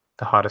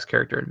the hottest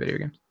character in video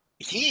games.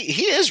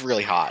 He is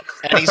really hot,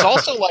 and he's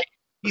also like,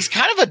 he's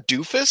kind of a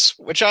doofus,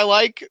 which I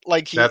like.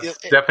 Like that's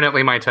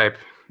definitely my type.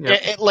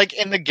 Yep. Like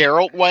in the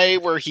Geralt way,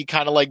 where he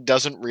kind of like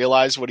doesn't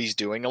realize what he's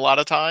doing a lot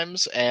of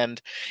times.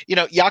 And, you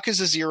know,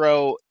 Yakuza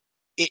 0,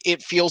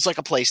 it feels like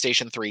a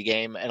PlayStation 3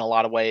 game in a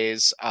lot of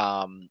ways.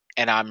 And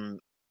I'm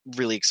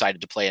really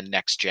excited to play a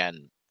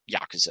next-gen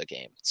Yakuza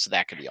game. So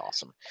that could be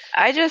awesome.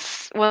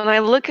 When I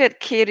look at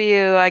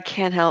Kiryu, I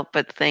can't help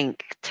but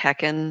think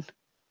Tekken.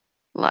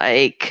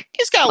 Like,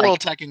 he's got a little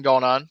Tekken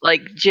going on.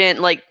 Like Jin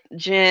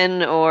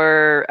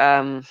or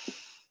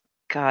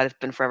God, it's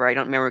been forever. I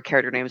don't remember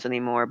character names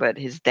anymore, but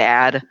his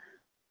dad.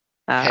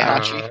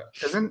 Heihachi?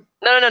 Isn't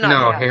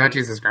No.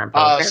 Heihachi's his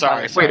grandfather.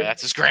 Sorry,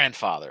 that's his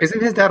grandfather.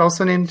 Isn't his dad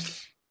also named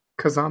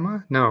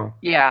Kazama? No.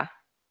 Yeah,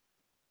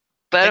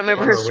 but I don't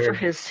remember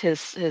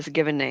his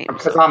given name.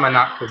 Kazama,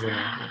 not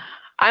Kazuma.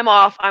 I'm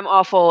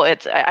awful.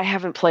 I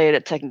haven't played a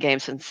Tekken game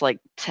since like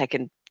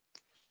Tekken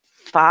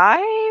 5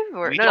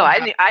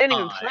 I didn't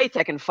even play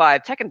Tekken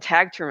 5. Tekken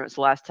Tag Tournament was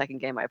the last Tekken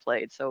game I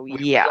played. So we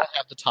don't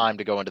have the time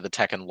to go into the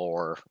Tekken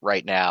lore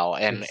right now,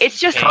 and it's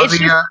the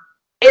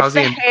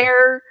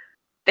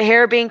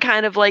hair being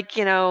kind of like,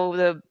 you know,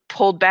 the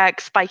pulled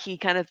back spiky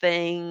kind of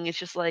thing. It's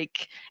just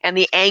like, and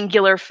the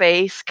angular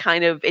face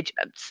kind of.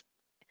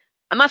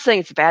 I'm not saying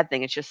it's a bad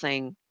thing. It's just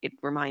saying it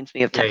reminds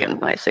me of Tekken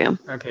when I see him.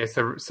 Okay,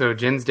 so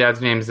Jin's dad's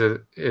name is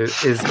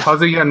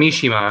Kazuya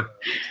Mishima,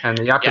 and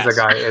the Yakuza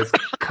guy is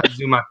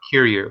Kazuma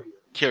Kiryu.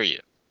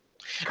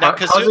 Now,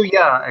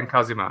 Kazuya and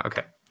Kazuma.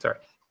 Okay, sorry.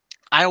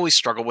 I always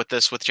struggle with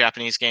this with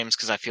Japanese games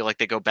because I feel like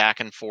they go back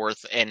and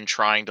forth in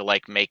trying to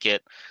like make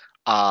it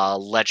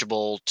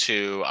legible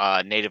to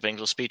native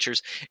English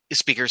speakers.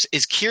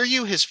 Is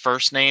Kiryu his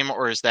first name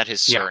or is that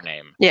his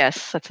surname?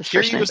 Yes, that's his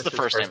first name. Kiryu is the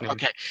first name.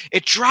 Okay.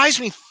 It drives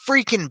me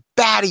freaking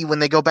batty when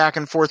they go back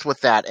and forth with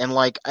that, and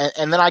like,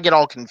 and then I get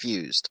all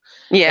confused.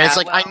 Yeah. And it's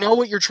like, I know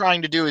what you're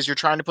trying to do is you're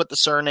trying to put the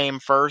surname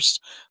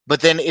first, but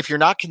then if you're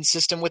not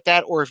consistent with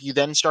that, or if you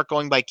then start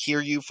going by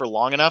Kiryu for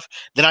long enough,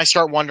 then I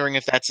start wondering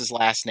if that's his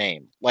last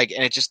name. Like,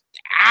 and it just,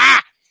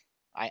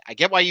 I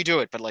get why you do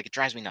it, but like, it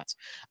drives me nuts.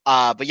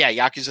 But yeah,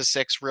 Yakuza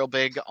 6 real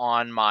big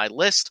on my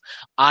list.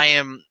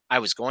 I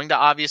was going to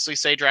obviously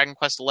say Dragon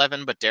Quest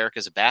 11, but Derek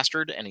is a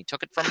bastard and he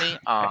took it from me.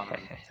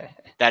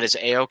 That is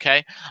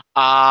A-okay.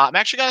 I'm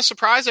actually going to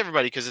surprise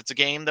everybody because it's a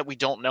game that we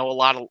don't know a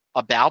lot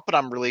about, but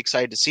I'm really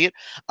excited to see it.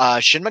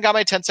 Shin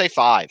Megami Tensei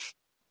 5.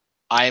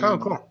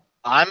 Cool.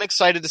 I'm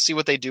excited to see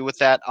what they do with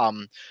that.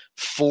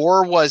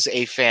 4 was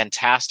a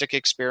fantastic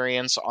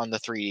experience on the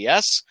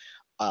 3DS.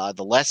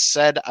 The less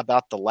said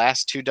about the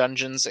last 2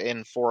 dungeons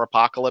in 4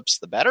 Apocalypse,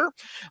 the better.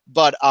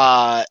 But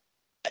I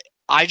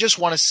just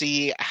want to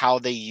see how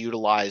they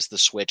utilize the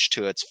Switch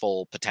to its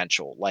full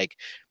potential. Like,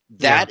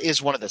 that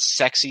is one of the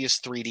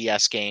sexiest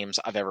 3DS games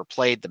I've ever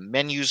played. The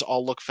menus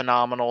all look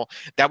phenomenal.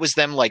 That was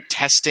them like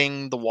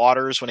testing the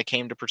waters when it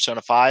came to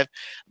Persona 5.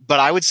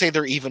 But I would say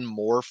they're even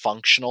more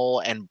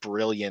functional and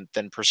brilliant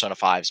than Persona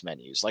 5's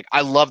menus. Like,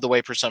 I love the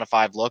way Persona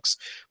 5 looks,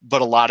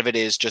 but a lot of it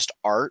is just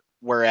art,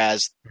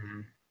 whereas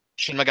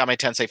Shin Megami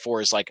Tensei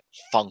 4 is like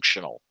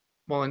functional.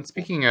 Well, and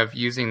speaking of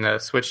using the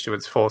Switch to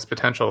its fullest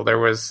potential, there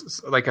was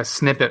like a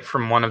snippet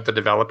from one of the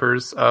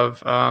developers of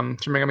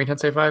Shin Megami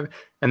Tensei 5,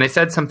 and they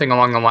said something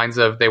along the lines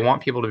of they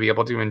want people to be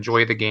able to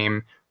enjoy the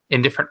game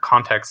in different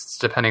contexts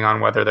depending on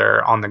whether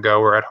they're on the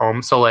go or at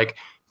home. So like,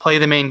 play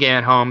the main game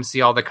at home,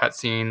 see all the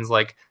cutscenes,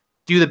 like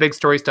do the big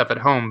story stuff at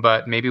home,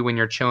 but maybe when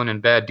you're chilling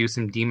in bed, do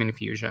some demon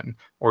fusion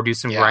or do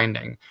some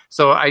grinding.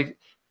 So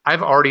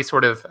I've already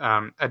sort of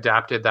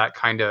adapted that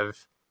kind of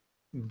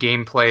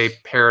gameplay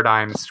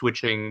paradigm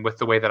switching with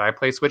the way that I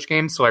play Switch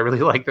games. So I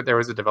really like that there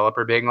was a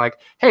developer being like,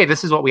 hey,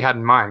 this is what we had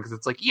in mind. Because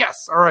it's like,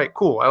 yes, all right,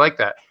 cool. I like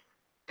that.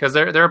 because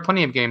there are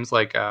plenty of games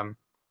like, I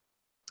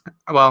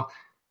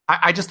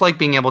just like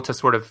being able to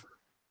sort of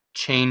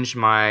change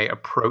my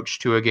approach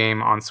to a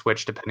game on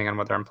Switch depending on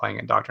whether I'm playing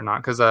it docked or not.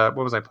 Because what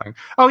was I playing?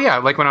 Oh yeah,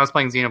 like when I was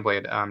playing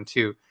Xenoblade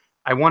 2,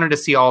 I wanted to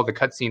see all the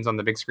cutscenes on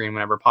the big screen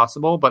whenever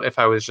possible. But if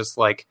I was just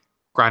like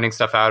grinding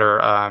stuff out or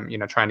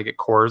trying to get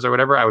cores or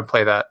whatever, I would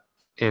play that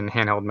in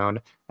handheld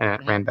mode, and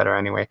it ran better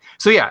anyway.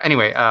 So yeah,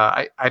 anyway,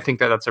 I think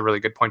that's a really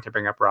good point to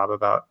bring up, Rob,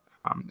 about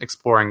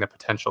exploring the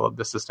potential of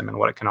the system and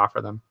what it can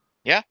offer them.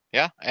 Yeah.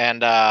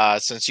 And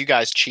since you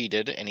guys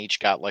cheated and each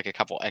got like a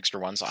couple extra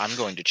ones, I'm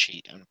going to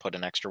cheat and put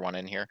an extra one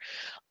in here.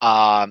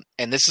 And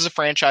this is a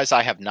franchise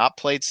I have not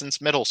played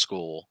since middle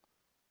school,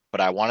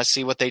 but I want to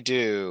see what they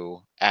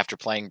do after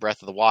playing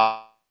Breath of the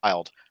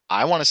Wild.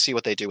 I want to see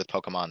what they do with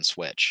Pokemon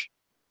Switch.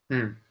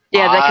 Yeah,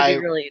 that could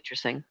be really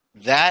interesting.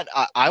 That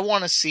I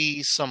want to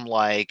see some,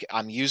 like,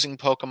 I'm using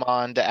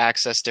Pokemon to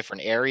access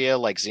different area,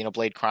 like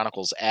Xenoblade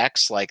Chronicles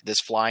X, like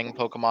this flying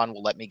Pokemon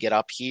will let me get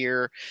up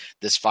here,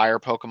 this fire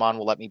Pokemon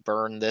will let me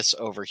burn this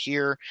over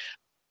here.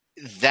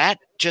 That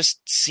just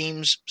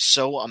seems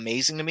so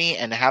amazing to me,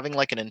 and having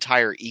like an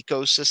entire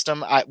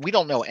ecosystem. We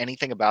don't know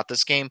anything about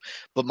this game,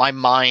 but my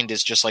mind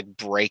is just like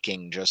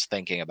breaking just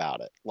thinking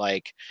about it.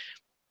 Like,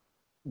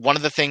 one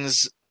of the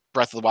things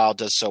Breath of the Wild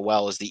does so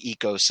well is the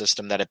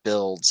ecosystem that it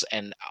builds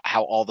and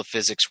how all the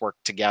physics work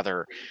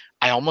together.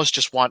 I almost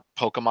just want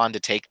Pokemon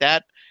to take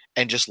that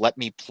and just let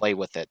me play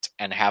with it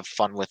and have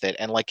fun with it.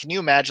 And like, can you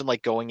imagine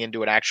like going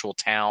into an actual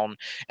town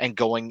and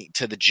going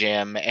to the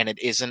gym and it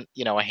isn't,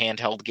 a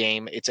handheld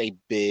game, it's a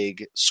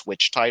big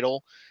Switch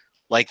title.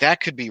 Like,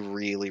 that could be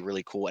really,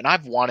 really cool. And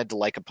I've wanted to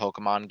like a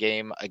Pokemon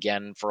game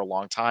again for a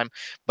long time,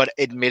 but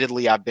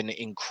admittedly I've been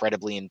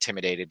incredibly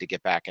intimidated to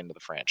get back into the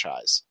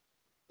franchise.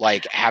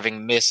 Like,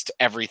 having missed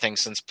everything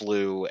since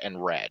Blue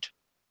and Red.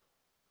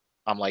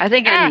 I'm like, I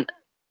think an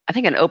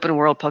open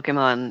world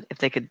Pokemon, if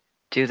they could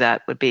do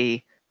that, would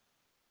be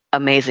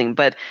amazing.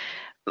 But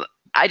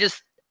I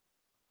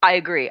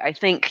agree. I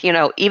think,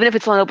 even if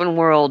it's an open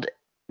world,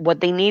 what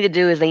they need to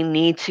do is they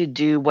need to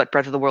do what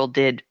Breath of the Wild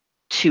did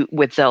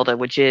with Zelda,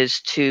 which is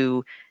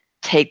to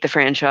take the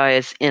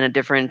franchise in a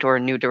different or a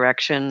new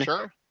direction.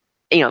 Sure.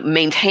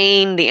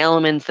 Maintain the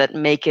elements that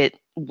make it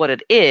what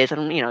it is,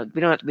 and we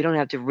don't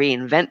have to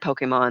reinvent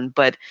Pokemon,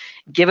 but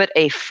give it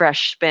a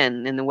fresh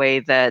spin in the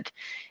way that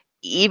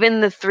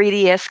even the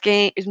 3DS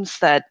games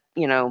that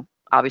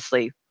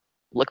obviously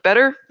look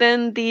better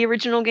than the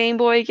original Game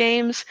Boy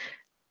games,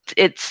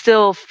 it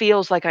still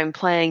feels like I'm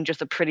playing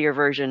just a prettier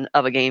version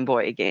of a Game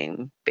Boy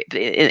game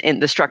in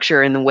the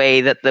structure and the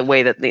way that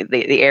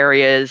the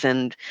areas,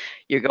 and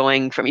you're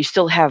going from, you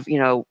still have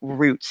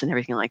routes and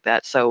everything like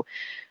that. So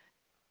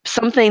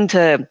something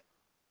to,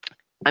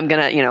 I'm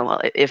gonna,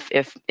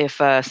 if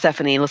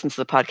Stephanie listens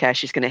to the podcast,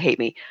 she's gonna hate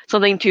me.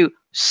 Something to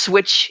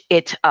switch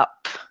it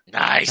up.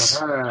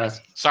 Nice.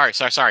 Sorry.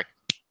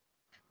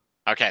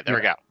 Okay, there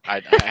we go.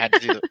 I had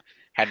to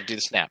do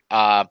the snap.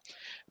 But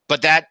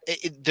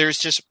there's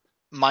just,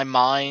 my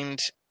mind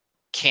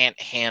can't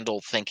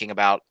handle thinking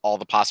about all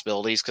the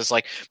possibilities, because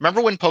like,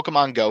 remember when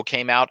Pokemon Go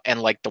came out and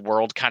like the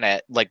world kind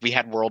of like, we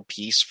had world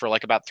peace for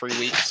like about 3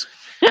 weeks.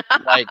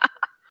 Like,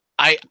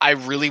 I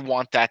really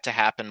want that to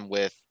happen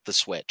with the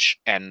Switch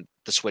and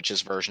the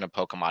Switch's version of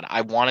Pokemon.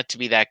 I want it to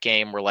be that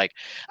game where, like,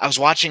 I was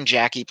watching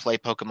Jackie play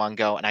Pokemon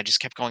Go and I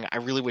just kept going, I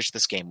really wish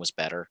this game was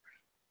better.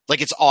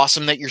 Like, it's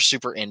awesome that you're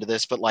super into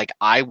this, but like,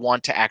 I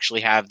want to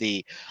actually have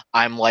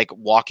I'm like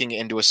walking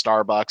into a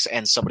Starbucks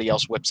and somebody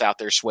else whips out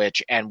their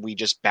Switch and we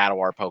just battle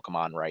our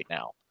Pokemon right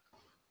now.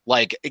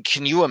 Like,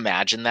 can you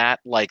imagine that?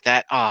 Like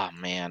that, oh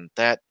man,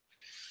 that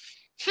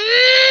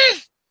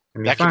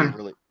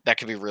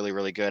could be really,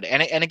 really good.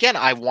 And again,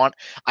 I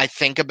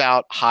think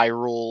about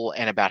Hyrule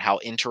and about how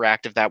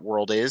interactive that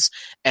world is,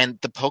 and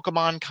the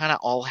Pokemon kind of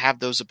all have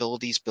those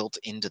abilities built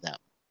into them.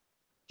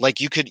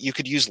 Like, you could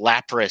use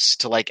Lapras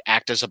to like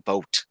act as a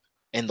boat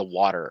in the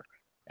water.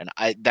 And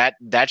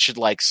that should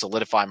like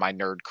solidify my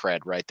nerd cred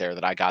right there,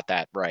 that I got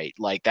that right.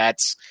 Like, that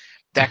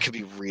could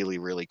be really,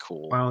 really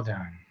cool. Well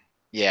done.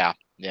 Yeah.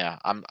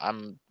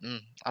 I'm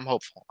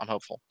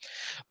hopeful.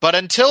 But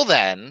until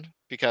then,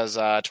 because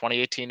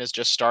 2018 is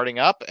just starting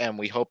up, and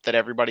we hope that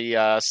everybody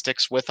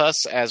sticks with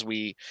us as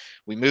we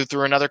move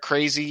through another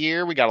crazy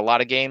year. We got a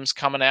lot of games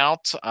coming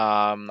out.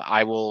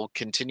 I will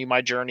continue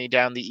my journey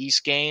down the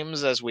East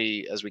games as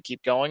we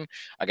keep going.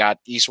 I got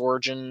East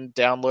Origin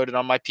downloaded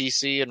on my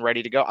PC and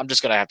ready to go. I'm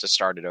just gonna have to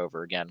start it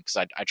over again,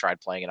 because I tried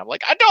playing it. I'm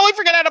like, I totally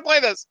forgot how to play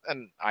this,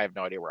 and I have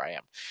no idea where I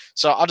am.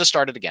 So I'll just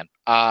start it again.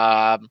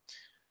 But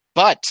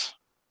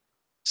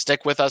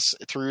stick with us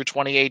through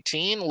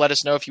 2018. Let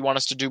us know if you want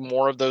us to do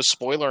more of those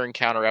spoiler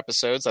encounter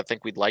episodes. I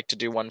think we'd like to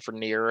do one for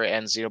Nier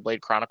and Xenoblade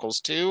Chronicles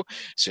 2 as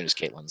soon as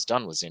Caitlin's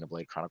done with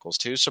Xenoblade Chronicles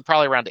 2. So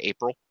probably around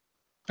April.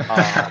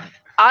 At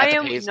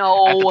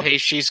the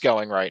pace she's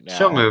going right now.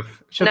 She'll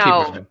move. She'll keep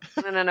moving.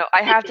 No.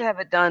 I have to have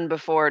it done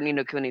before Ni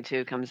no Kuni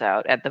 2 comes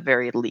out, at the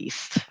very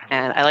least.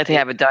 And I like to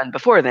have it done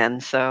before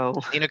then, so...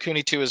 Ni no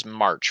Kuni 2 is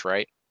March,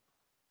 right?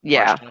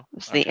 Yeah,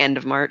 it's the end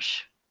of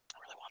March.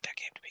 That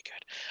game to be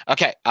good.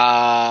 Okay.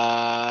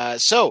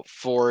 So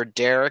for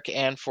Derek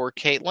and for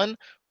Caitlin,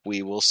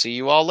 we will see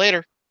you all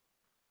later.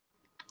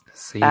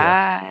 See ya.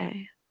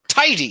 Bye.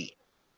 Tidy.